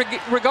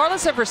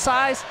 regardless of her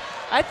size,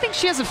 I think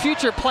she has a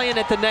future playing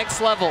at the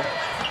next level.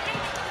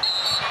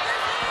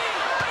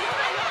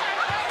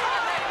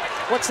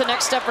 What's the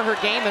next step for her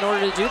game in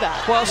order to do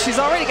that? Well, she's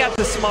already got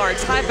the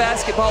smarts, high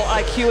basketball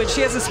IQ, and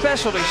she has a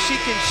specialty. She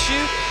can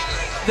shoot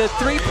the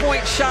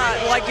three-point shot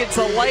like it's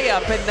a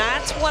layup, and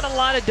that's what a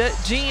lot of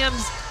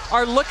GMs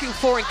are looking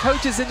for in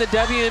coaches in the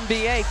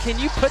WNBA. Can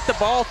you put the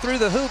ball through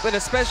the hoop, and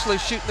especially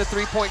shooting the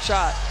three-point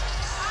shot?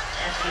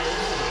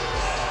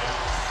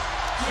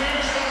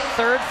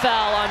 Third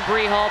foul on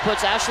Bree Hall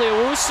puts Ashley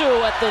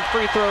Owusu at the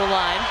free throw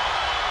line.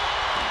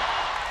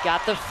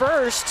 Got the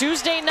first.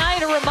 Tuesday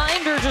night, a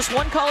reminder, just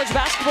one college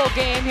basketball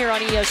game here on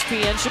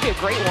ESPN. Should be a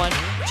great one.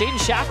 Jaden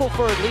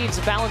Shackelford leads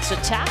the balanced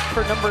attack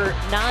for number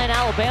 9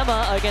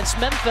 Alabama against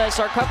Memphis.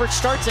 Our coverage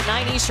starts at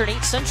 9 Eastern,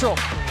 8 Central.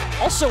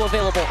 Also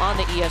available on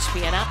the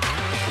ESPN app.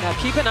 Now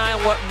keep an eye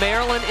on what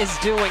Maryland is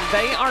doing.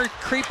 They are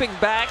creeping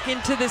back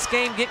into this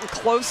game, getting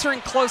closer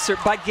and closer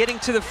by getting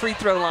to the free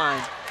throw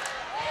line.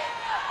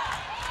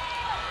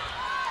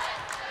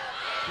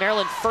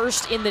 Maryland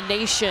first in the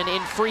nation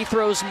in free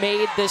throws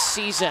made this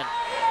season.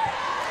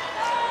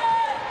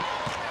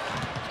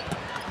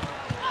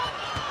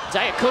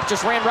 Zaya Cook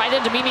just ran right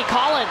into Mimi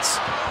Collins.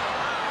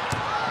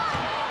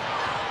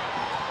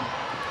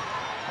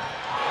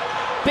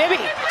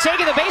 Bibby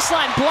taking the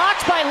baseline,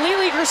 blocked by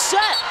Lily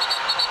Grissett.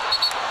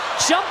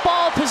 Jump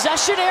ball,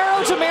 possession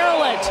arrow to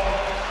Maryland.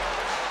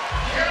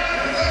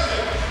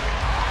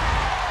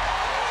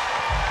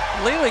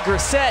 Lily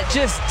Grissett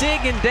just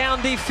digging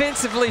down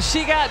defensively.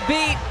 She got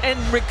beat and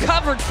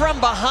recovered from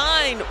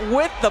behind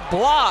with the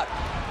block.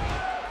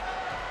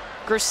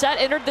 Grissett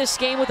entered this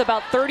game with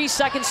about 30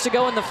 seconds to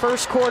go in the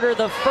first quarter.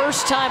 The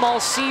first time all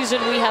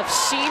season we have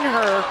seen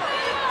her.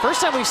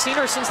 First time we've seen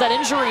her since that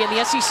injury in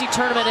the SEC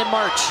tournament in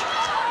March.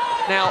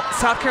 Now,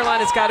 South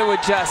Carolina's got to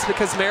adjust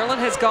because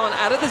Maryland has gone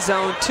out of the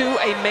zone to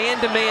a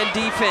man-to-man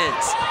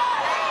defense.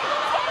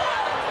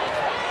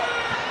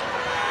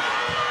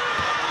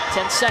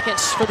 10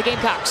 seconds for the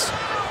Gamecocks.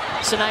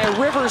 Sanaya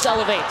Rivers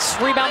elevates.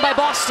 Rebound by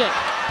Boston.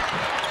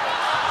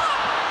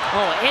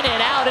 Oh, in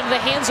and out into the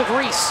hands of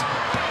Reese.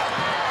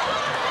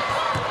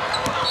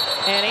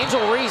 And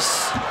Angel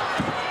Reese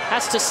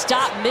has to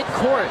stop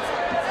mid-court.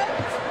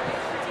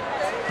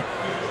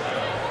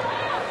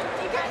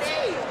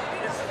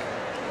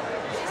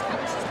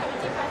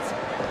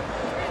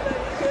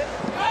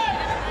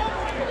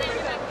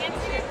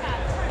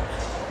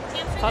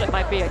 Thought it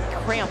might be a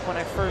cramp when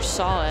I first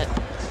saw it,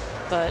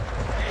 but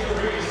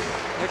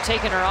they're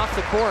taking her off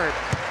the court.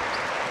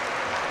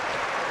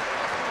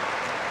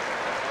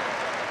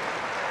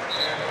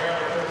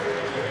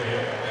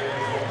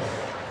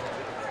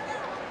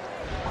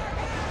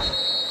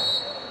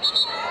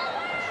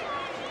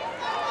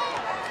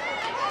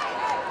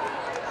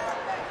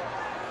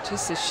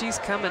 Just as she's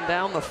coming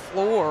down the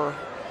floor,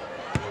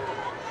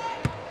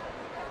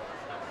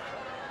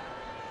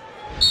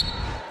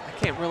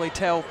 I can't really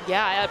tell.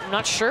 Yeah, I'm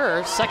not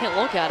sure. Second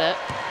look at it.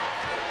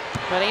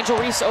 But Angel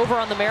Reese over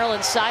on the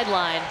Maryland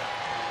sideline.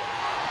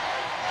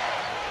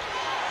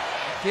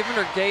 Giving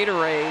her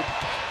Gatorade.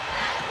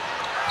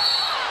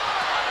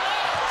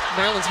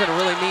 Maryland's going to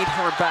really need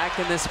her back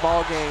in this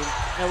ball game.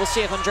 Now we'll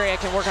see if Andrea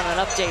can work on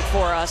an update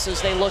for us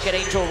as they look at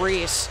Angel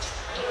Reese.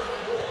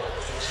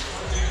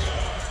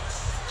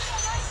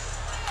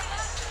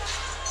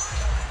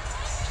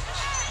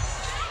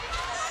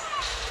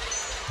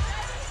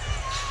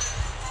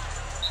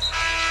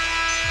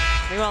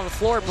 On the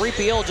floor, Bree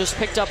Beal just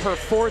picked up her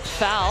 4th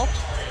foul.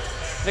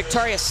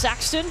 Victoria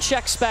Saxton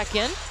checks back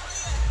in.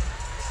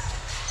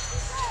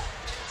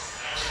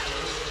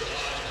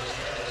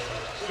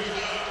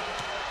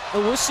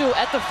 Owusu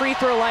at the free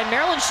throw line.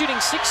 Maryland shooting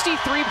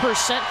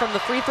 63% from the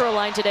free throw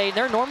line today.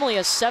 They're normally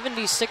a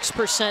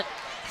 76%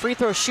 free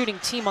throw shooting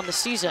team on the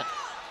season.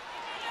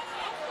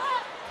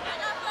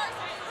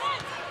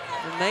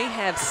 And they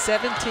have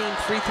 17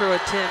 free throw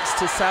attempts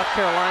to South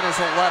Carolina's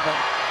 11.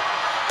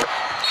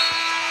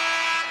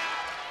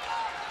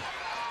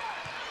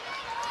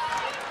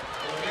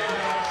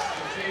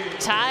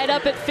 Tied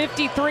up at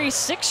 53,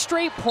 6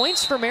 straight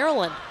points for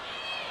Maryland.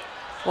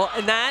 Well,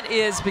 and that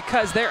is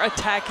because they're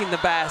attacking the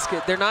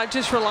basket. They're not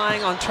just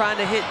relying on trying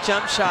to hit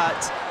jump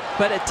shots,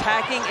 but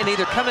attacking and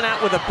either coming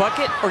out with a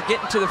bucket or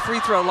getting to the free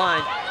throw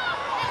line.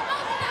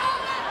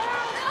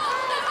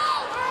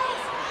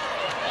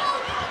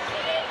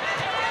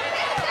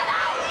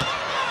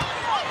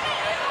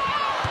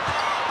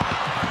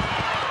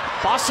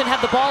 Boston had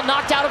the ball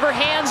knocked out of her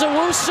hands.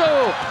 Owusu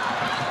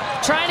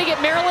trying to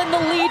get Maryland the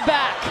lead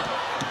back.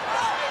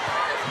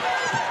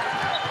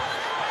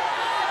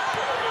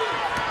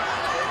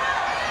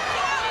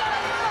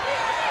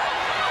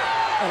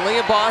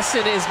 Aaliyah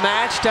Boston is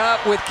matched up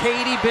with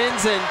Katie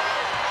Benson.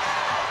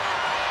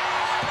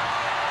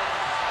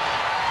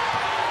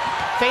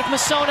 Faith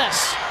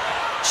Masonis,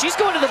 she's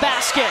going to the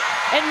basket.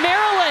 And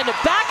Maryland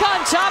back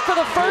on top for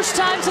the first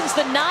time since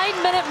the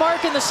 9-minute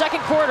mark in the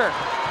second quarter.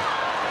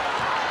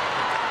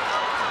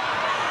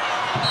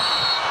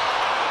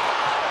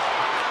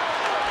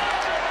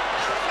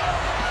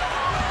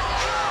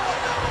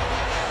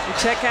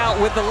 Check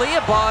out with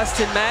Aaliyah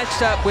Boston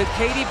matched up with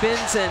Katie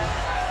Benson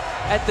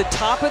at the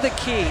top of the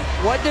key.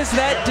 What does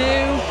that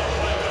do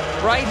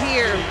right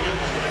here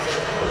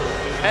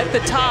at the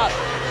top?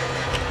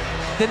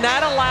 Then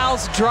that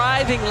allows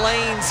driving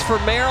lanes for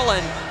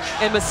Maryland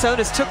and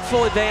Masonis took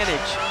full advantage.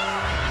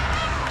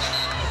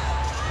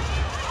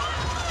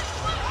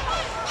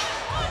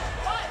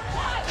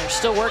 They're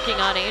still working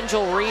on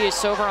Angel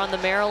Reese over on the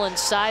Maryland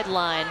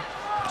sideline.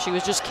 She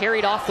was just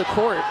carried off the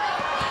court.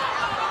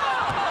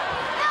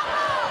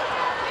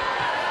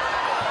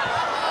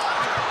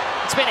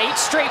 It's been 8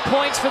 straight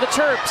points for the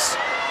Terps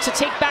to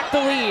take back the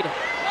lead.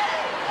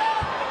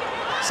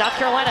 South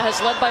Carolina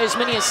has led by as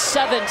many as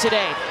 7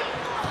 today.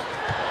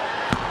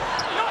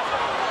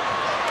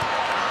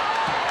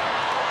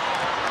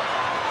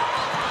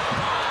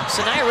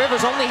 Sanaya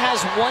Rivers only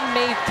has 1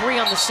 made 3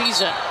 on the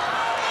season.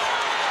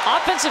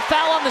 Offensive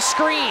foul on the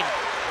screen.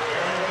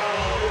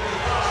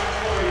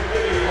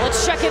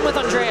 Let's check in with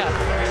Andrea.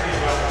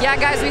 Yeah,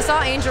 guys, we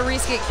saw Angel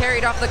Reese get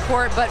carried off the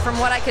court, but from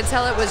what I could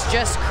tell, it was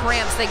just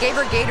cramps. They gave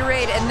her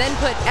Gatorade and then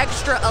put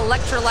extra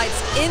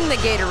electrolytes in the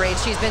Gatorade.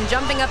 She's been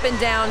jumping up and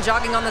down,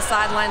 jogging on the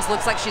sidelines.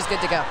 Looks like she's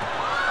good to go.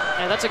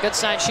 Yeah, that's a good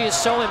sign. She is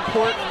so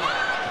important,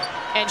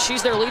 and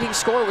she's their leading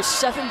scorer with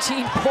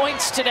 17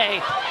 points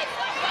today.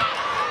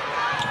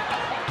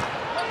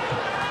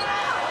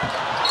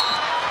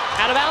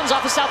 Out of bounds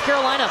off of South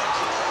Carolina.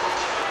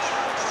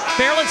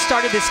 Maryland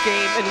started this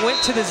game and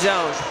went to the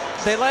zone.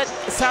 They let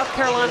South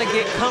Carolina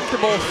get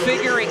comfortable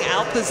figuring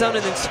out the zone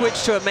and then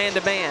switch to a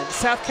man-to-man.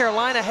 South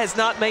Carolina has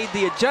not made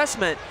the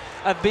adjustment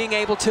of being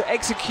able to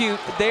execute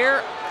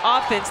their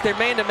offense, their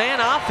man-to-man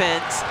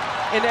offense,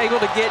 and able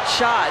to get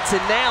shots.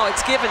 And now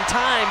it's given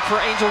time for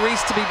Angel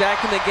Reese to be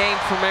back in the game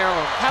for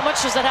Maryland. How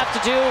much does that have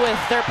to do with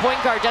their point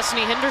guard,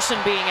 Destiny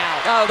Henderson, being out?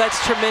 Oh, that's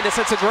tremendous.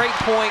 That's a great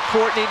point,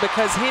 Courtney,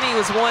 because Henny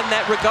was one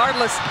that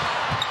regardless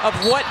of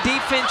what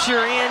defense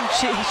you're in,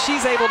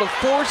 she's able to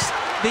force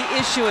the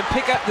issue and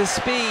pick up the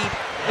speed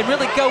and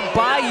really go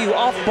by you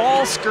off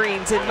ball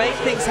screens and make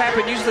things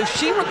happen. Usually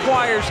she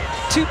requires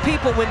 2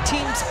 people when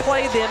teams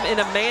play them in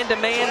a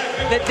man-to-man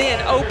that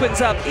then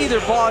opens up either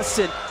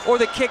Boston or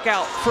the kick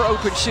out for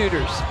open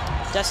shooters.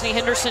 Destiny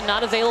Henderson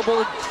not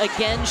available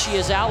again. She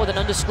is out with an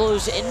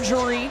undisclosed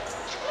injury.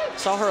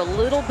 Saw her a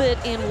little bit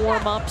in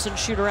warm-ups and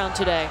shoot around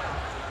today.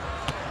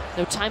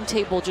 No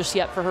timetable just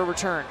yet for her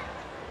return.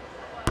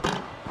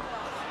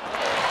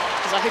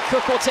 Zaya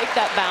Cook will take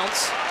that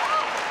bounce.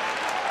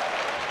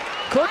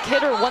 Cook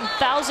hit her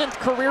 1,000th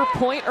career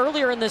point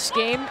earlier in this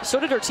game. So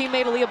did her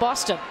teammate Aaliyah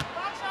Boston.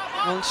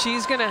 Well,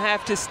 she's going to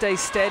have to stay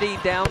steady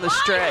down the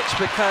stretch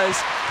because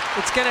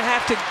it's going to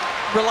have to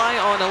rely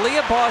on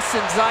Aaliyah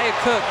Boston, Zaya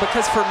Cook,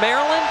 because for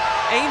Maryland,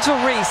 Angel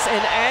Reese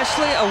and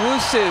Ashley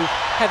Owusu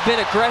have been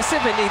aggressive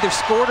and either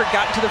scored or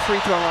gotten to the free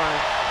throw line.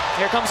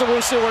 Here comes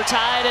Owusu. We're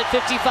tied at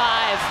 55.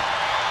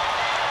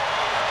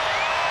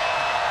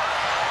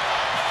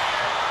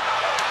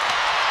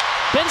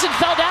 Benson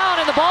fell down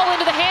and the ball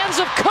into the hands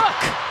of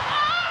Cook.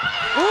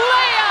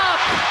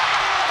 Layup!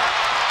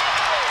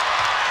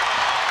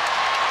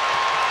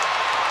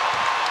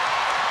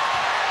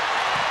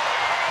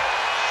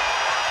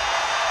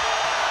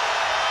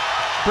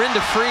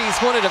 Brenda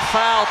Freeze wanted a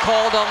foul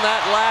called on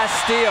that last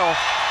steal.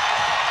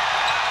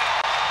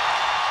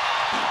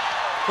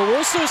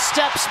 Owusu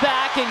steps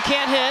back and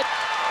can't hit.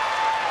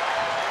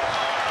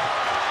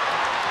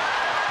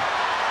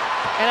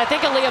 And I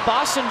think Aaliyah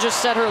Boston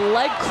just said her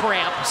leg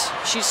cramped.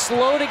 She's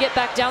slow to get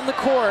back down the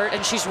court,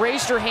 and she's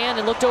raised her hand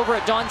and looked over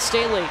at Dawn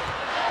Staley.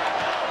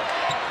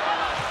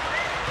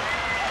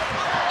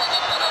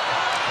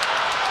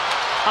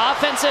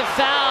 Offensive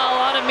foul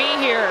on me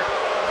here.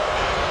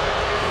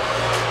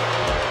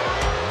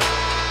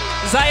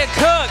 Zaya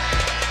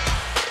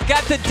Cook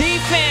got the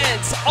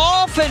defense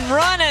off and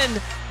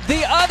running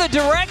the other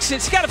direction.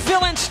 She's got to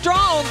fill in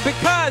strong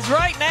because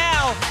right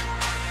now,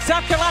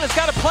 South Carolina's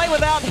got to play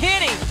without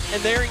hitting,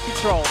 and they're in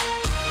control.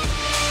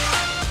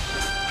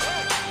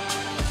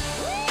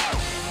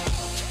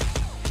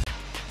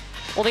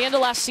 Well, the end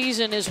of last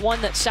season is one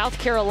that South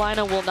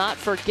Carolina will not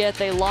forget.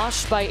 They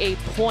lost by a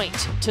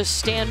point to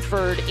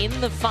Stanford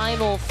in the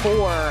Final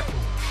Four.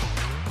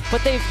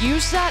 But they've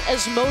used that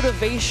as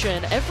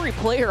motivation. Every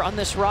player on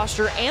this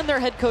roster and their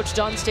head coach,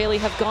 Dawn Staley,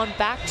 have gone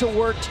back to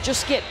work to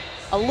just get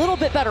a little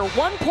bit better,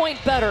 1 point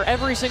better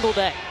every single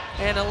day.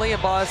 And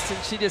Aaliyah Boston,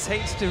 she just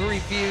hates to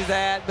review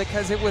that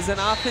because it was an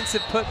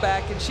offensive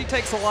putback, and she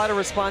takes a lot of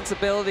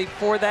responsibility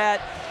for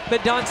that.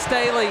 But Dawn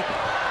Staley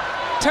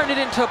turned it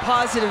into a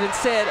positive and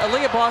said,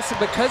 Aaliyah Boston,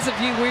 because of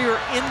you, we were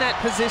in that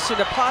position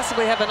to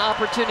possibly have an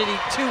opportunity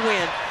to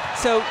win.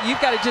 So you've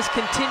got to just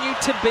continue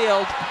to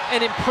build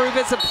and improve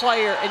as a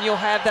player, and you'll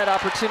have that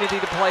opportunity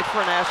to play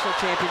for a national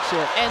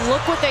championship. And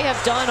look what they have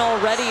done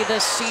already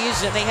this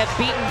season. They have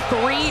beaten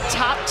 3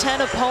 top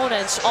 10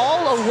 opponents,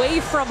 all away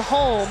from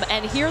home,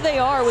 and here they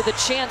are with a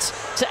chance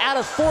to add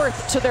a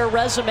 4th to their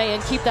resume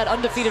and keep that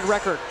undefeated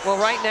record. Well,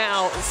 right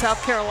now,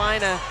 South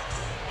Carolina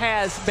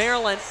has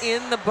Maryland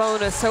in the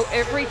bonus, so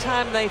every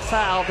time they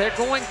foul, they're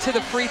going to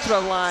the free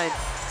throw line.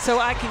 So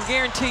I can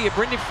guarantee you,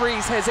 Brenda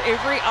Freeze has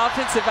every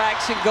offensive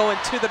action going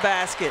to the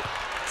basket.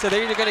 So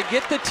they're either going to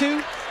get the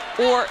 2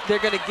 or they're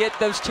going to get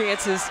those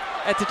chances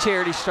at the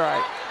charity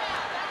stripe.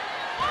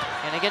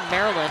 And again,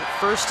 Maryland,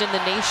 first in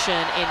the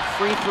nation in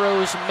free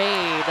throws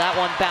made. That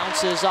one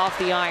bounces off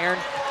the iron.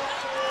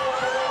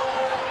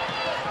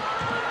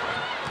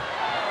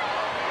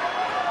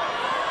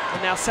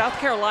 And now South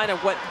Carolina,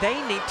 what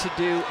they need to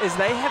do is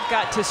they have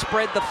got to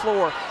spread the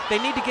floor. They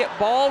need to get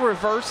ball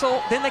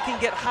reversal, then they can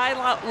get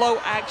high-low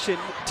action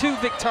to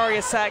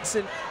Victoria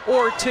Saxton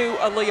or to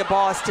Aaliyah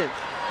Boston.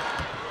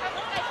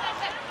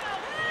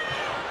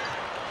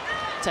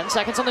 10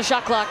 seconds on the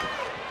shot clock.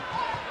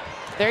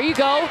 There you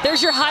go.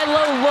 There's your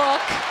high-low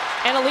look.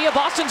 And Aaliyah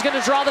Boston's going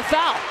to draw the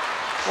foul.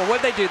 Well,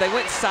 what they do, they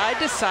went side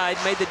to side,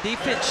 made the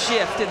defense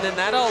shift, and then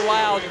that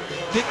allowed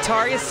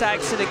Victoria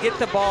Saxton to get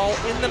the ball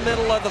in the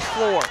middle of the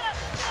floor.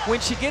 When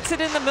she gets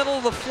it in the middle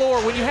of the floor,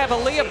 when you have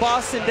Aaliyah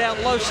Boston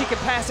down low, she can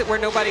pass it where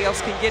nobody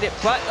else can get it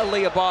but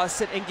Aaliyah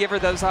Boston and give her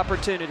those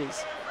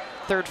opportunities.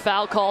 Third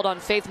foul called on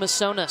Faith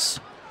Masonis.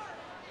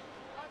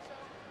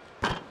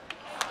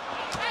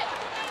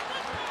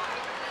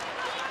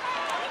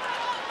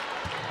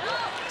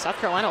 South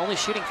Carolina only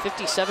shooting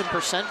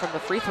 57% from the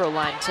free throw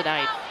line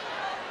tonight.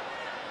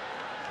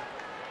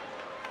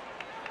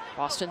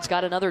 Boston's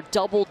got another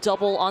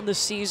double-double on the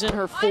season,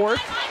 her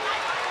fourth.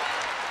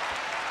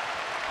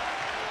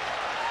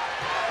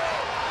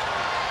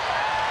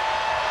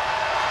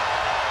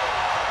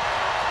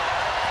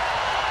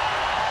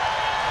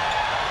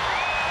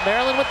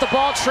 Maryland with the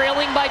ball,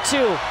 trailing by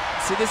 2.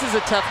 See, this is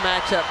a tough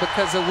matchup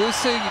because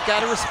Owusu, you got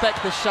to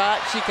respect the shot.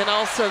 She can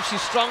also, if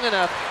she's strong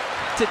enough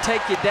to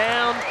take you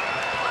down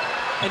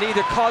and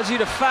either cause you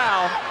to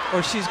foul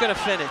or she's going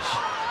to finish.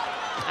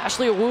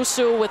 Ashley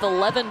Owusu with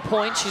 11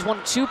 points. She's one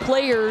of 2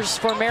 players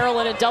for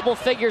Maryland in double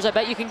figures. I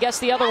bet you can guess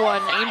the other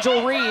one,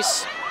 Angel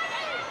Reese.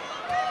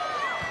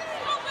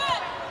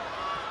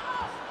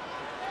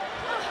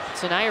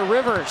 Tanaya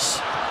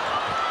Rivers.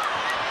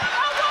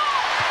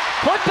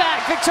 Put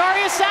back,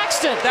 Victoria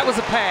Saxton. That was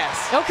a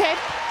pass. Okay.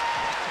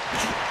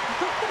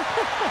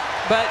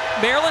 But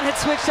Maryland had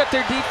switched up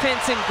their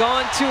defense and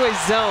gone to a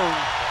zone.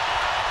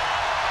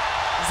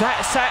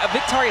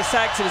 Victoria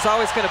Saxton is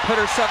always going to put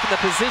herself in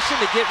the position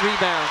to get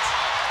rebounds.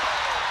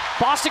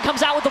 Boston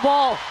comes out with the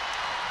ball.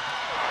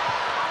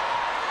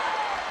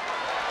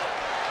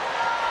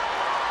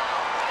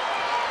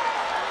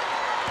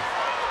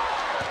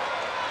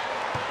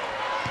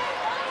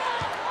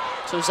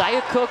 So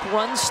Zaya Cook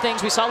runs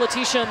things. We saw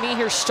Letitia Amie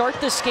here start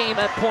this game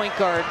at point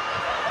guard.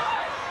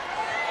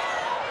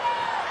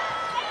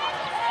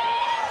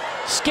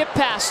 Skip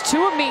pass to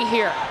Amie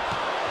here.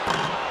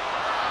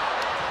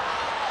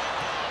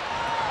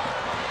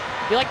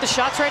 You like the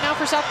shots right now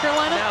for South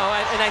Carolina? No,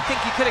 and I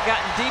think you could have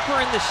gotten deeper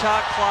in the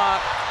shot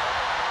clock.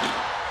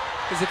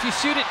 Because if you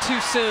shoot it too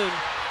soon,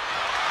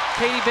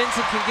 Katie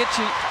Benson can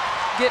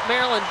get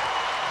Maryland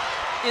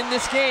in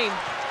this game.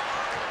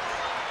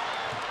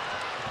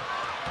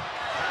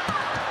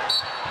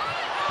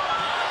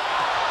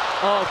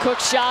 Oh,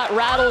 Cook's shot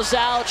rattles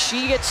out.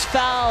 She gets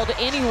fouled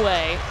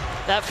anyway.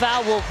 That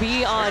foul will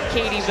be on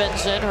Katie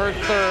Benson, her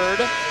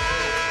third.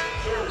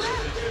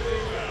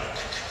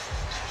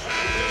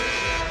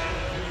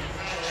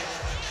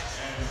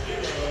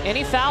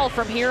 Any foul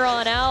from here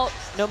on out,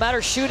 no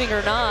matter shooting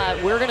or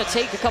not, we're going to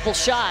take a couple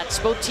shots.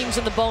 Both teams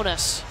in the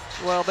bonus.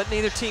 Well, but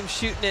neither team's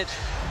shooting it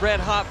red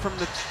hot from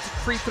the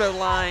free throw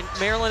line.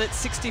 Maryland at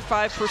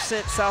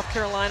 65%, South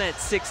Carolina at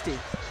 60%.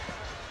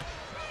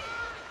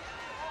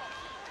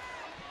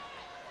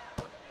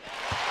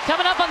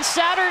 Coming up on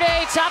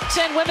Saturday, top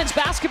 10 women's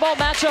basketball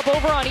matchup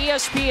over on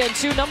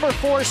ESPN2. Number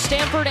 4,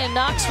 Stanford and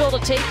Knoxville to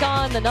take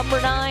on the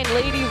number 9,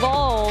 Lady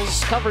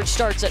Vols. Coverage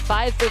starts at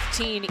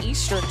 5:15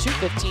 Eastern,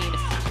 2:15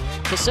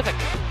 Pacific.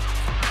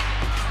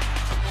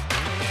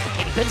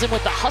 Katie Benson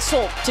with the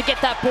hustle to get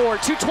that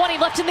board. 2:20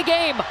 left in the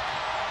game.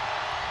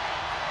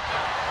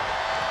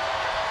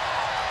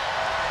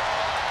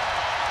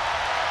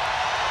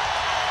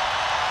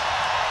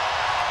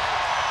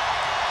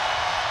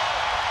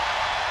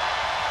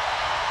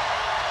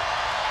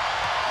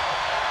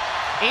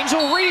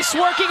 Angel Reese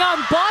working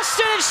on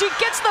Boston, and she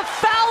gets the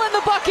foul in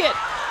the bucket.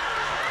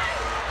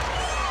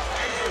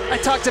 I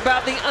talked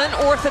about the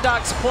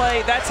unorthodox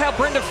play. That's how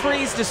Brenda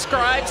Freese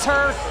describes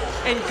her.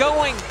 And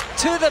going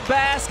to the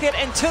basket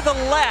and to the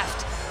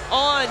left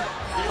on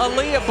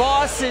Aaliyah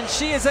Boston.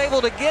 She is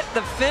able to get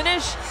the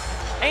finish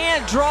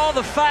and draw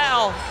the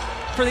foul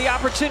for the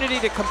opportunity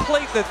to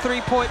complete the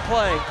three-point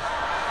play.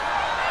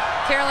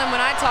 Carolyn,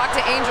 when I talked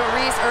to Angel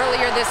Reese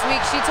earlier this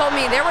week, she told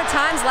me there were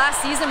times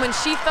last season when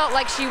she felt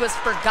like she was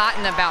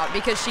forgotten about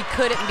because she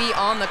couldn't be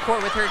on the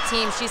court with her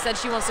team. She said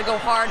she wants to go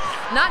hard,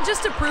 not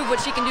just to prove what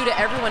she can do to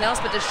everyone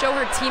else, but to show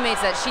her teammates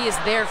that she is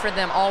there for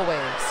them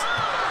always.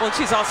 Well,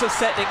 she's also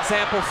set an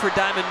example for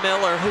Diamond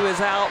Miller, who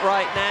is out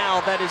right now,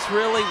 that is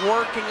really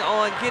working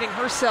on getting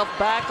herself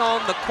back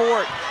on the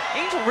court.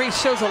 Angel Reese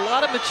shows a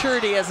lot of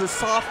maturity as a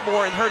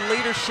sophomore in her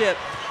leadership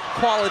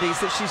qualities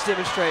that she's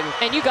demonstrated.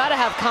 And you got to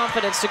have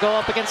confidence to go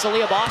up against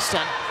Aaliyah Boston.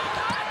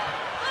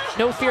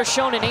 No fear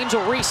shown in Angel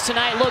Reese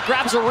tonight. Look,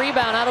 grabs a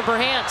rebound out of her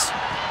hands.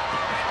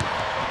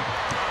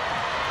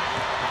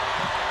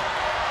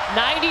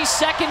 90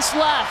 seconds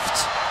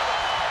left.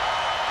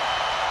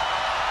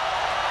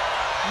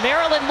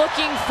 Maryland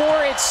looking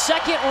for its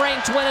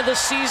second-ranked win of the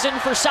season.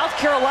 For South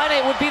Carolina,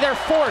 it would be their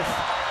fourth.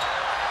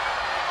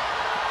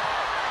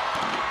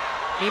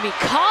 Mimi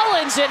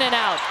Collins in and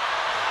out.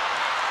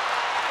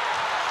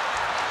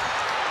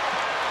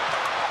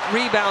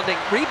 Rebounding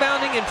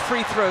and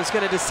free throws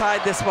going to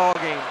decide this ball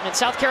game. And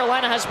South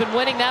Carolina has been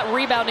winning that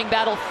rebounding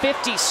battle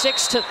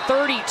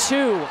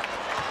 56-32.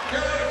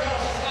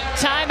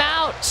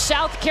 Timeout,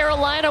 South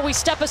Carolina. We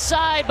step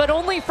aside, but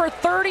only for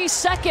 30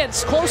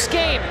 seconds. Close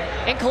game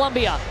in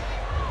Columbia.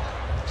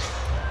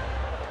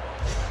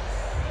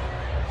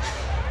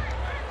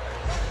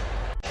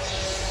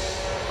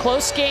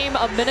 Close game,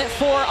 a minute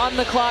 4 on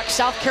the clock,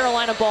 South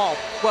Carolina ball.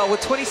 Well, with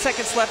 20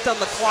 seconds left on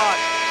the clock,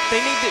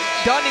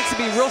 Dawn needs to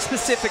be real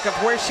specific of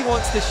where she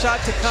wants the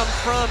shot to come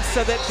from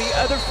so that the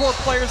other 4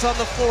 players on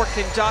the floor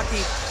can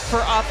jockey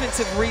for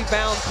offensive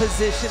rebound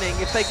positioning.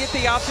 If they get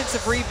the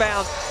offensive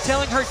rebound,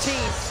 telling her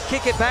team,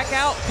 kick it back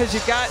out because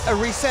you've got a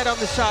reset on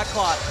the shot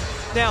clock.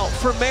 Now,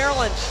 for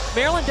Maryland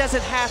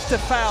doesn't have to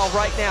foul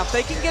right now. If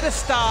they can get a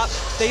stop,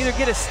 they either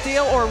get a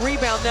steal or a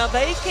rebound. Now,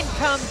 they can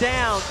come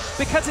down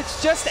because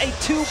it's just a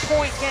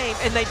 2-point game,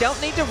 and they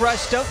don't need to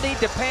rush, don't need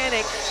to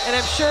panic. And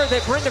I'm sure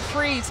that Brenda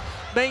Freeze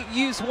may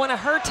use one of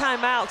her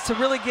timeouts to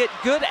really get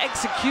good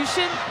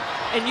execution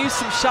and use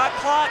some shot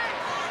clock,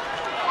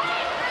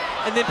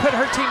 and then put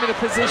her team in a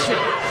position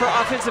for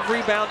offensive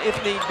rebound if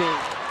need be.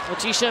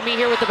 Letitia Mee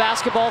here with the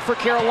basketball for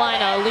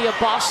Carolina. Aaliyah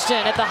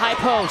Boston at the high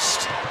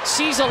post.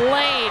 Sees a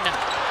lane.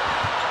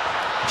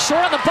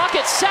 Short on the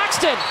bucket,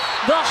 Saxton.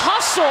 The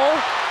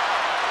hustle,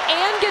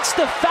 and gets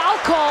the foul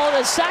call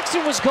as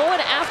Saxton was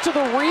going after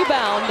the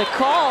rebound. The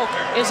call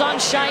is on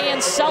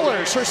Cheyenne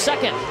Sellers, her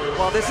second.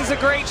 Well, this is a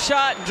great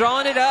shot,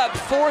 drawing it up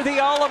for the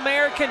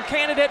All-American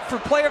candidate for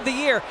Player of the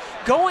Year.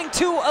 Going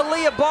to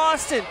Aaliyah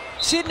Boston.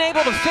 She didn't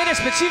able to finish,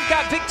 but you've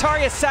got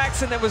Victoria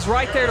Saxton that was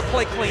right there to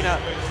play cleanup.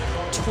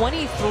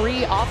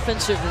 23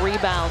 offensive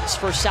rebounds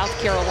for South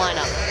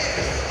Carolina.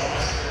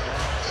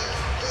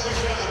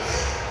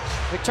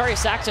 Victoria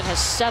Saxton has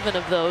 7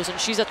 of those, and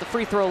she's at the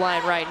free throw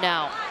line right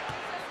now.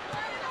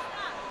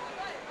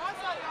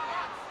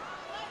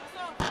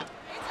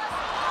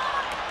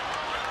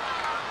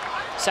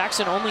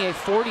 Saxton only a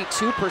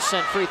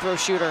 42% free throw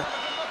shooter.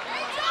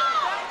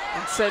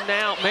 And so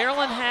now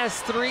Maryland has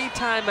 3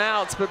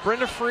 timeouts, but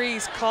Brenda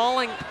Freeze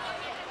calling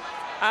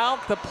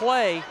out the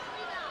play.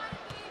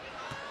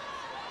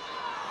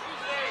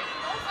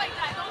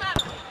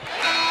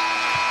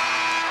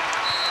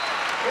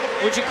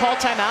 Would you call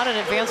timeout and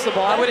advance the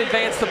ball? I would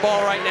advance the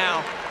ball right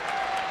now.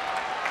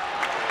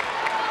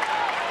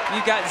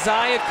 You got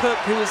Zaya Cook,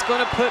 who is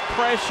going to put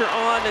pressure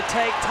on to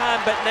take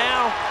time, but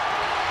now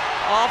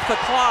off the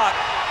clock.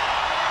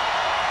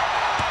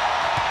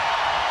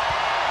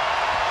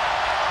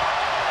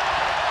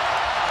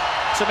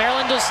 So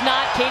Maryland does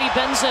not. Katie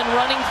Benson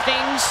running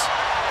things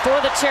for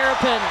the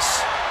Terrapins.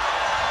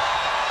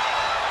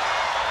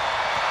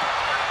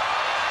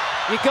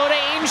 You go to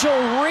Angel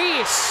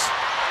Reese.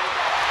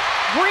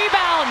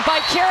 Rebound by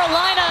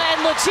Carolina,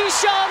 and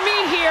Letitia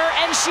Mee here,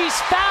 and she's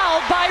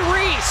fouled by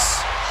Reese.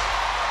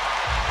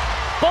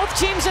 Both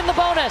teams in the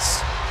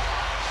bonus.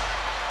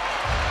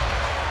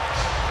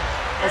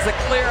 As a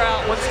clear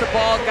out once the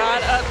ball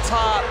got up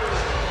top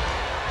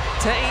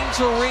to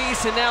Angel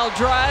Reese, and now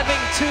driving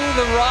to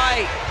the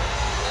right.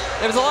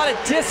 There was a lot of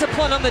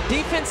discipline on the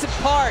defensive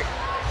part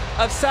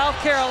of South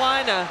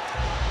Carolina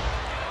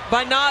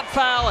by not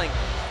fouling.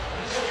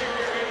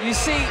 You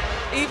see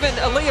even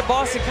Aaliyah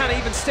Boston kind of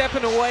even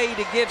stepping away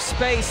to give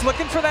space,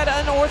 looking for that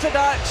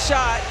unorthodox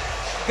shot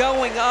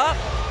going up,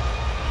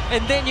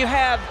 and then you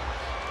have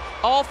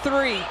all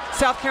 3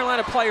 South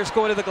Carolina players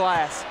going to the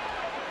glass.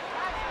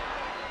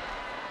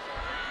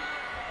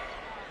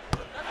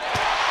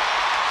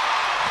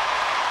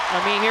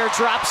 I mean, here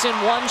drops in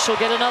 1, she'll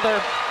get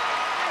another.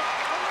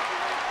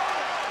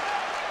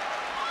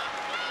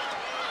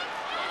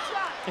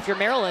 If you're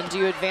Maryland, do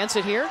you advance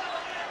it here?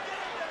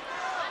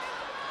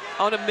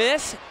 On a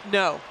miss,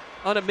 no.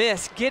 On a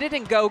miss, get it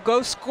and go.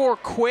 Go score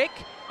quick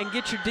and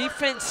get your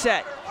defense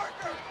set.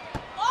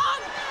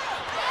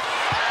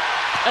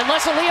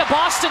 Unless Aaliyah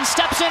Boston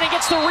steps in and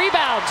gets the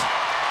rebound.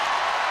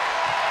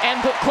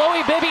 And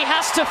Chloe Bibby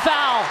has to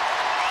foul.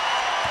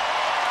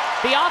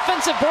 The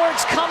offensive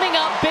board's coming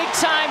up big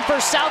time for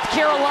South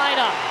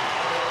Carolina.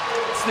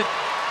 It's the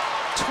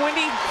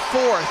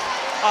 24th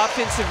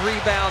offensive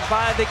rebound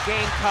by the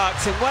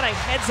Gamecocks. And what a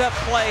heads-up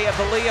play of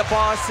Aaliyah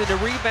Boston to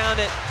rebound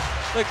it.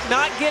 Look,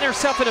 not getting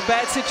herself in a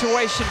bad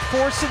situation,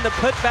 forcing the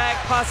putback,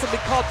 possibly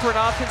called for an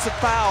offensive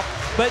foul,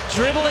 but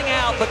dribbling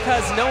out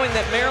because knowing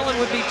that Maryland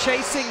would be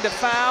chasing the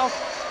foul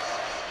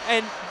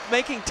and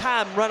making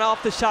time run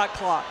off the shot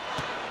clock.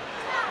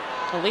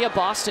 Aaliyah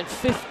Boston,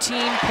 15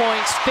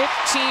 points,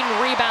 15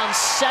 rebounds,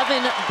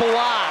 7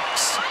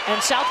 blocks. And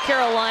South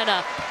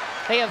Carolina,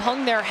 they have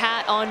hung their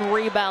hat on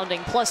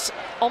rebounding, plus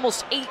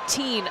almost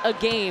 18 a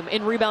game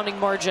in rebounding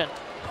margin.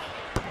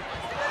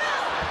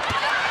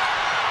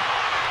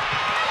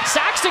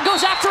 Saxton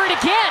goes after it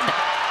again.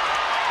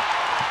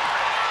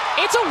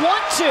 It's a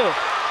 1-2.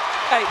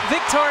 Hey,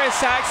 Victoria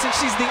Saxton,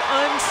 she's the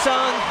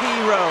unsung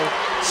hero.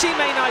 She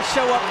may not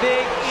show up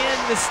big in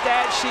the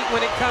stat sheet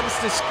when it comes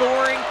to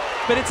scoring,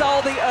 but it's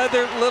all the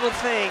other little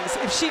things.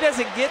 If she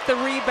doesn't get the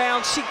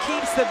rebound, she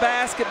keeps the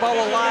basketball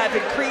alive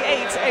and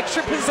creates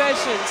extra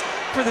possessions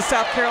for the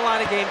South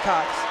Carolina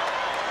Gamecocks.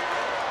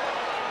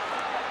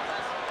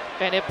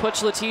 And it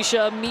puts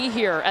Letitia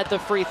Mehier at the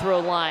free throw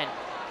line.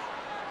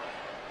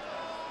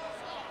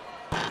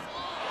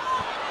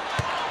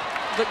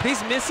 Look,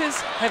 these misses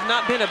have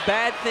not been a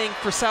bad thing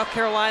for South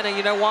Carolina.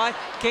 You know why?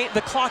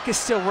 The clock is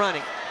still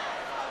running.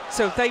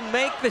 So if they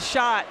make the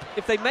shot,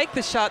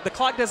 the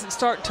clock doesn't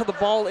start until the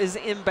ball is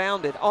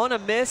inbounded. On a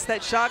miss,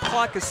 that shot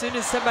clock, as soon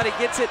as somebody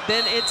gets it,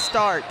 then it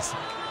starts.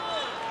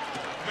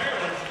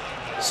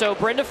 So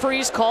Brenda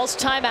Fries calls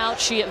timeout.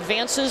 She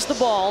advances the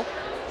ball.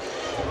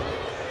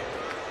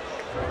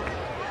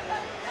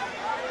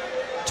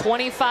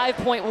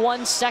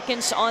 25.1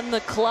 seconds on the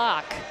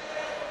clock.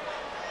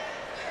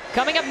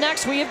 Coming up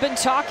next, we have been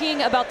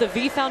talking about the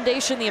V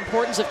Foundation, the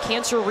importance of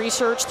cancer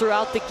research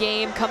throughout the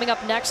game. Coming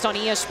up next on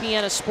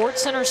ESPN, a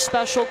SportsCenter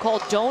special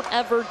called Don't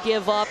Ever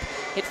Give Up.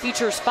 It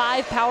features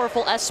 5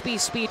 powerful SB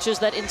speeches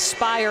that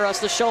inspire us.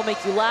 The show will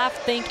make you laugh,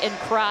 think, and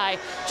cry,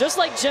 just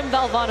like Jim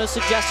Valvano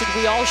suggested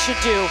we all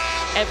should do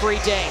every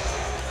day.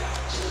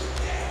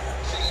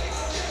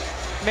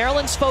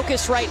 Maryland's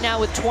focused right now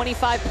with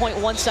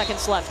 25.1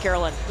 seconds left,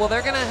 Carolyn. Well,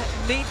 they're going to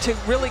need to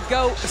really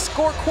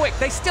score quick.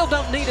 They still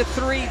don't need a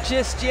 3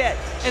 just yet.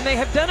 And they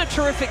have done a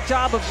terrific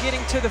job of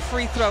getting to the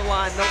free throw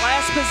line. The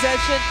last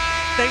possession,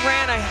 they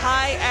ran a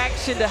high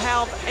action to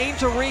have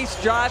Angel Reese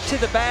drive to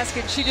the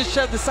basket. She just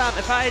showed the sign,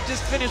 if I had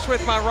just finished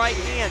with my right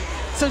hand.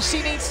 So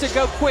she needs to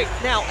go quick.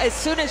 Now, as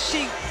soon as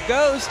she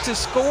goes to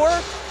score,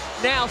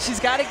 now she's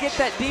got to get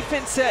that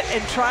defense set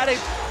and try to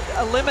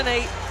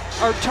eliminate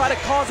or try to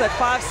cause a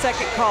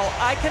 5-second call.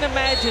 I can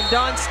imagine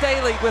Dawn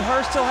Staley, with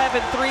her still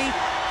having 3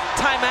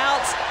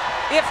 timeouts,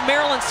 if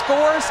Maryland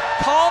scores,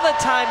 call the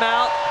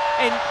timeout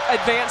and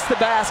advance the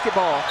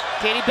basketball.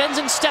 Katie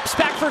Benson steps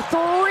back for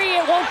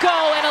 3, it won't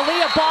go, and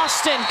Aaliyah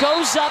Boston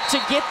goes up to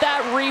get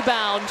that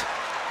rebound.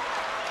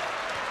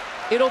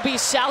 It'll be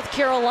South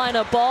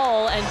Carolina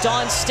ball, and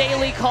Dawn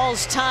Staley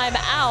calls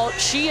timeout.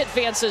 She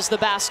advances the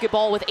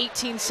basketball with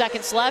 18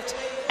 seconds left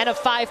and a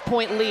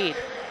 5-point lead.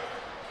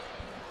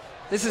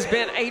 This has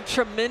been a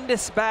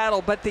tremendous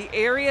battle, but the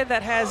area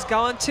that has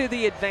gone to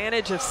the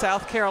advantage of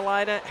South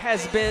Carolina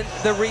has been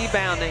the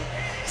rebounding,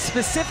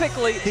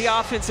 specifically the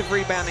offensive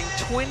rebounding.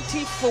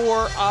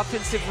 24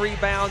 offensive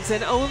rebounds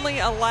and only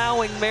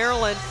allowing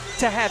Maryland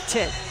to have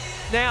 10.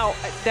 Now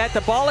that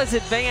the ball is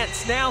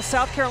advanced, now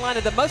South Carolina,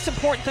 the most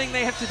important thing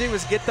they have to do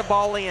is get the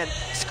ball in.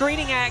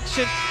 Screening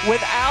action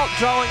without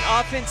drawing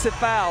offensive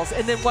fouls.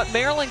 And then what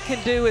Maryland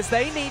can do is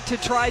they need to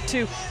try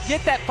to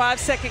get that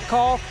 5-second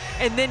call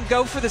and then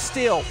go for the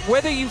steal,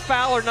 whether you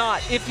foul or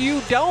not. If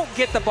you don't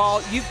get the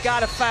ball, you've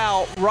got to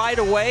foul right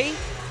away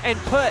and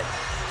put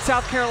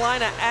South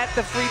Carolina at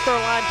the free throw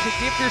line to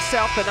give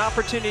yourself an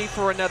opportunity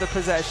for another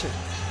possession.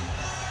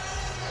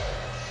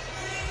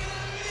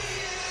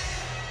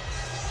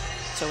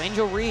 So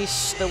Angel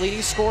Reese, the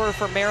leading scorer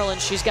for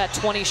Maryland, she's got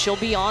 20. She'll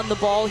be on the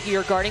ball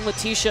here, guarding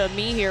Letitia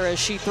Mehier as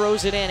she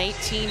throws it in.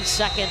 18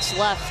 seconds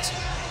left.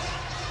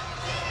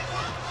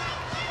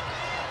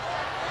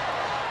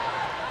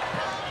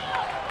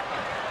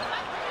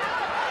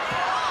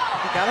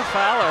 You got to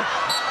foul her.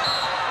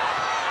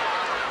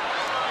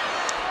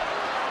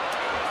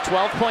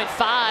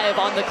 12.5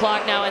 on the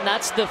clock now, and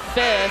that's the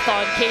 5th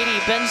on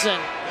Katie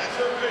Benson.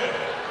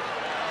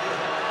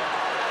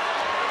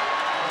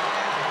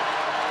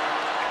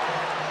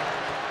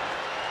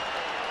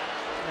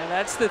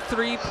 That's the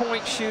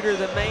 3-point shooter,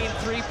 the main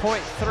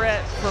 3-point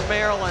threat for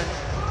Maryland.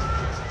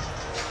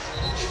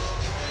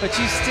 But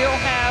you still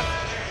have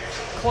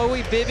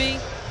Chloe Bibby,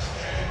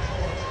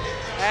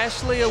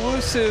 Ashley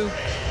Owusu.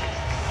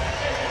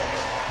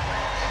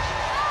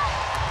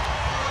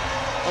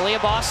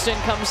 Aaliyah Boston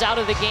comes out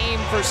of the game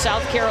for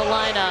South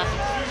Carolina.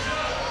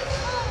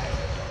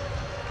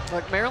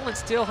 Look, Maryland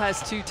still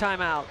has 2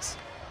 timeouts.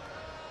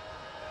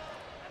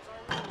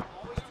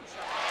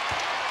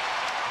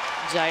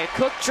 Zaya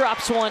Cook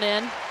drops one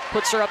in,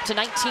 puts her up to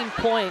 19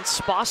 points.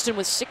 Boston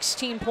with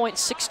 16 points,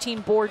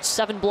 16 boards,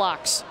 7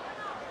 blocks.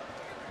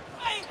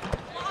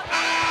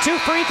 2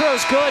 free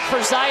throws good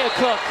for Zaya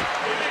Cook.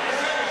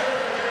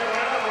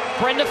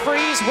 Brenda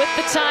Fries with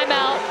the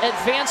timeout,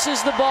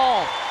 advances the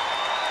ball.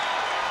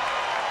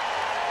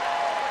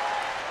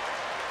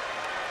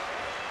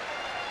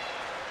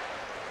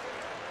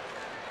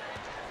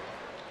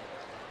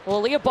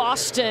 Well, Aaliyah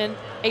Boston,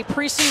 a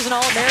preseason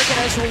All-American,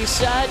 as we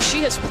said. She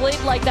has played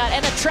like that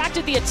and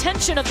attracted the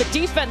attention of the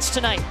defense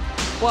tonight.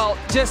 Well,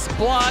 just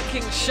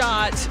blocking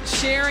shots,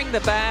 sharing the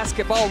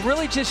basketball,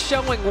 really just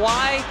showing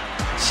why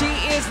she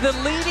is the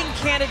leading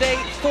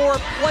candidate for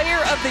Player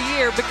of the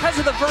Year because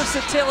of the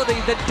versatility,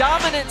 the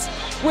dominance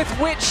with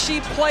which she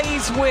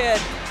plays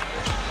with.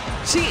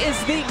 She is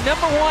the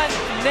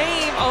 #1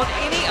 name on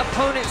any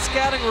opponent's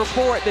scouting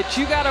report that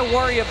you got to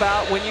worry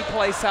about when you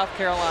play South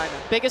Carolina.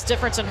 Biggest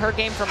difference in her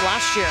game from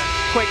last year.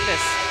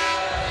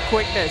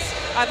 Quickness.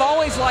 I've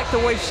always liked the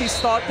way she's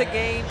thought the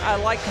game. I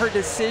like her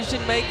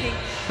decision making,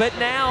 but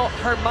now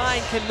her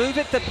mind can move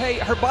at the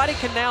pace. Her body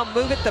can now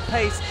move at the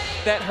pace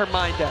that her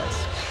mind does.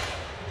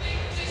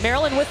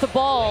 Maryland with the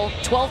ball,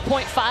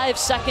 12.5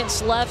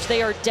 seconds left.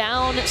 They are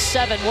down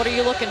 7. What are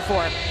you looking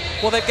for?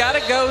 Well, they've got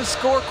to go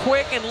score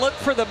quick and look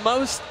for the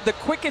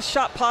quickest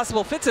shot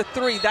possible. If it's a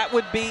 3, that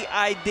would be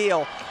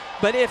ideal.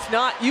 But if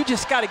not, you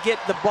just got to get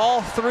the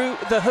ball through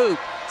the hoop.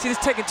 See, this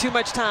is taking too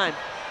much time.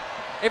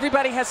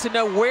 Everybody has to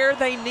know where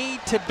they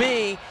need to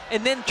be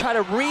and then try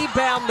to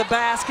rebound the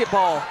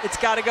basketball. It's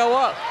got to go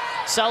up.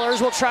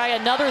 Sellers will try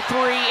another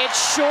 3.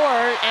 It's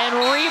short and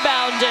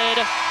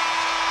rebounded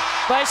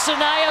by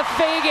Sanaya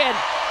Fagan.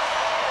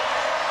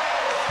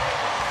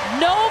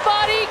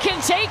 Nobody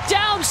can take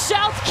down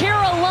South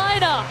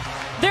Carolina.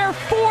 Their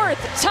 4th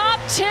top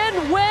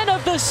 10 win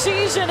of the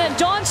season, and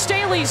Dawn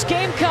Staley's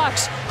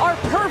Gamecocks are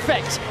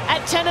perfect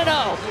at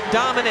 10-0.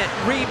 Dominant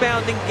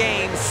rebounding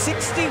game,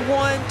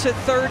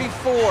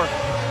 61-34.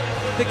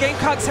 The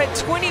Gamecocks had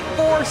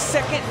 24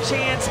 second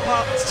chance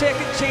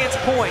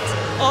points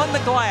on the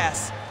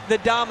glass. The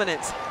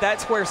dominance,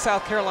 that's where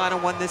South Carolina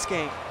won this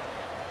game.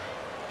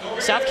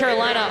 South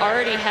Carolina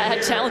already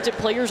had talented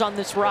players on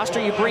this roster.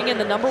 You bring in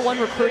the #1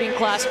 recruiting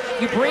class.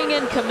 You bring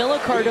in Camila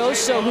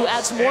Cardoso, who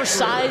adds more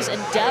size and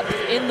depth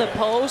in the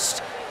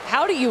post.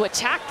 How do you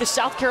attack the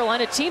South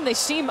Carolina team? They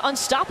seem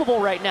unstoppable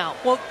right now.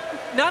 Well,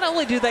 not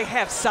only do they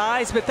have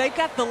size, but they've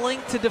got the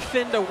length to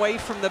defend away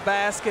from the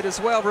basket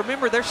as well.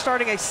 Remember, they're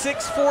starting a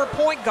 6'4"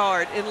 point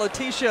guard in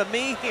Letitia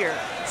Mee here.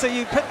 So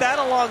you put that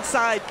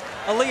alongside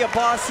Aaliyah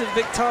Boston,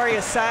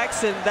 Victoria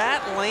Saxon,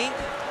 that length.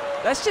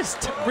 That's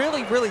just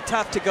really, really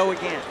tough to go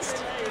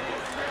against.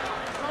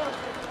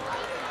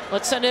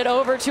 Let's send it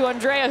over to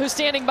Andrea, who's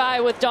standing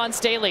by with Dawn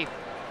Staley.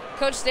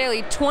 Coach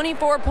Staley,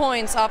 24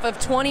 points off of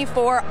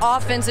 24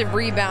 offensive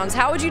rebounds.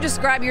 How would you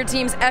describe your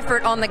team's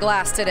effort on the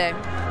glass today?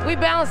 We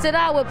balanced it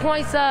out with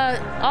points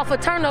off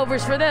of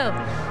turnovers for them.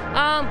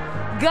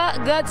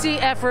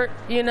 Gutsy effort,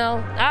 you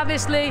know.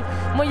 Obviously,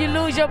 when you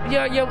lose your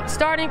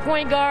starting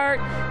point guard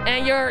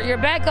and your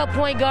backup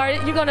point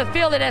guard, you're going to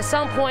feel it at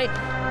some point.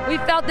 We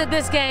felt it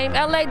this game.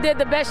 LA did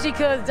the best she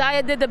could.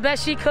 Zaya did the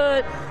best she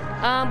could.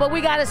 But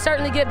we got to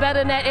certainly get better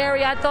in that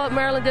area. I thought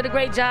Maryland did a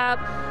great job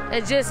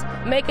at just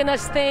making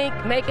us think,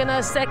 making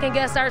us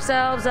second-guess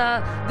ourselves.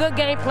 Good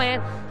game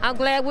plan. I'm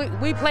glad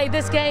we played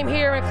this game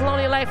here in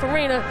Colonial Life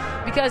Arena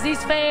because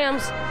these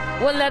fans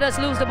wouldn't let us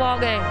lose the ball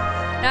game.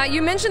 Now,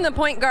 you mentioned the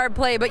point guard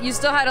play, but you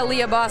still had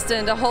Aaliyah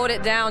Boston to hold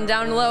it down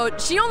low.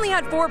 She only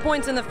had 4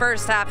 points in the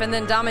first half and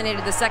then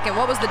dominated the second.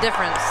 What was the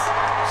difference?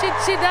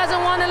 She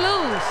doesn't want to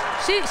lose.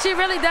 She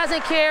really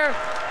doesn't care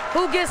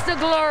who gets the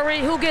glory,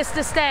 who gets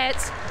the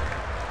stats.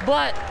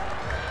 But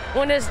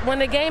when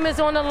the game is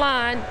on the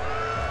line,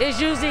 it's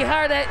usually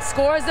her that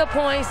scores the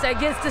points, that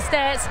gets the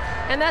stats,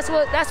 and that's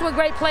what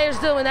great players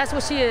do, and that's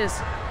what she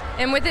is.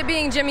 And with it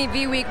being Jimmy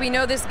V week, we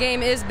know this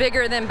game is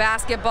bigger than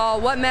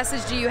basketball. What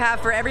message do you have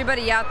for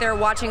everybody out there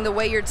watching the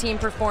way your team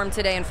performed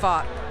today and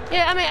fought?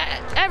 Yeah, I mean,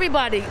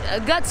 everybody,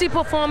 gutsy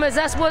performance,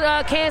 that's what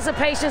cancer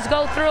patients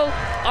go through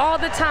all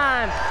the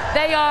time.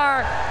 They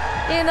are,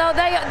 you know,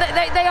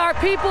 they are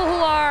people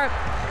who are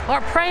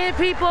praying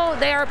people.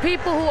 They are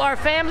people who are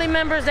family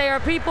members. They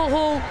are people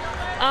who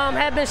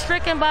have been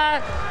stricken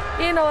by,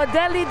 you know, a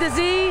deadly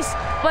disease,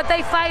 but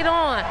they fight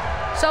on.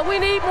 So we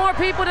need more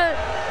people to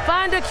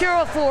find a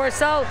cure for it.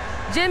 So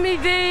Jimmy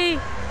V,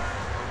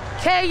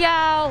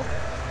 K-Yao,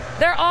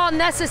 they're all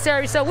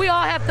necessary. So we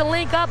all have to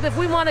link up if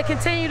we want to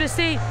continue to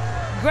see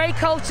great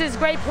coaches,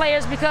 great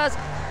players, because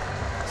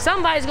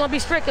somebody's going to be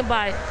stricken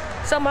by it.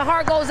 So my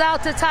heart goes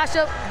out to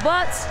Tasha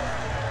Butts.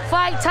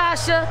 Fight,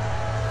 Tasha.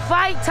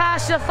 Fight,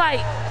 Tasha,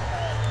 fight.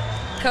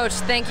 Coach,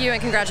 thank you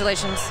and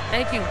congratulations.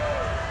 Thank you.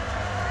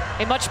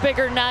 A much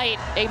bigger night,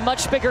 a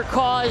much bigger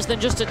cause than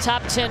just a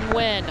top 10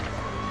 win.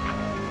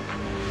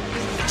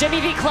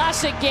 Jimmy V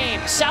Classic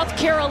game, South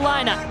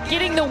Carolina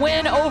getting the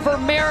win over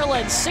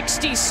Maryland,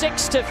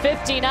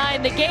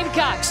 66-59. The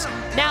Gamecocks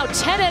now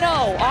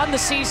 10-0 on the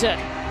season.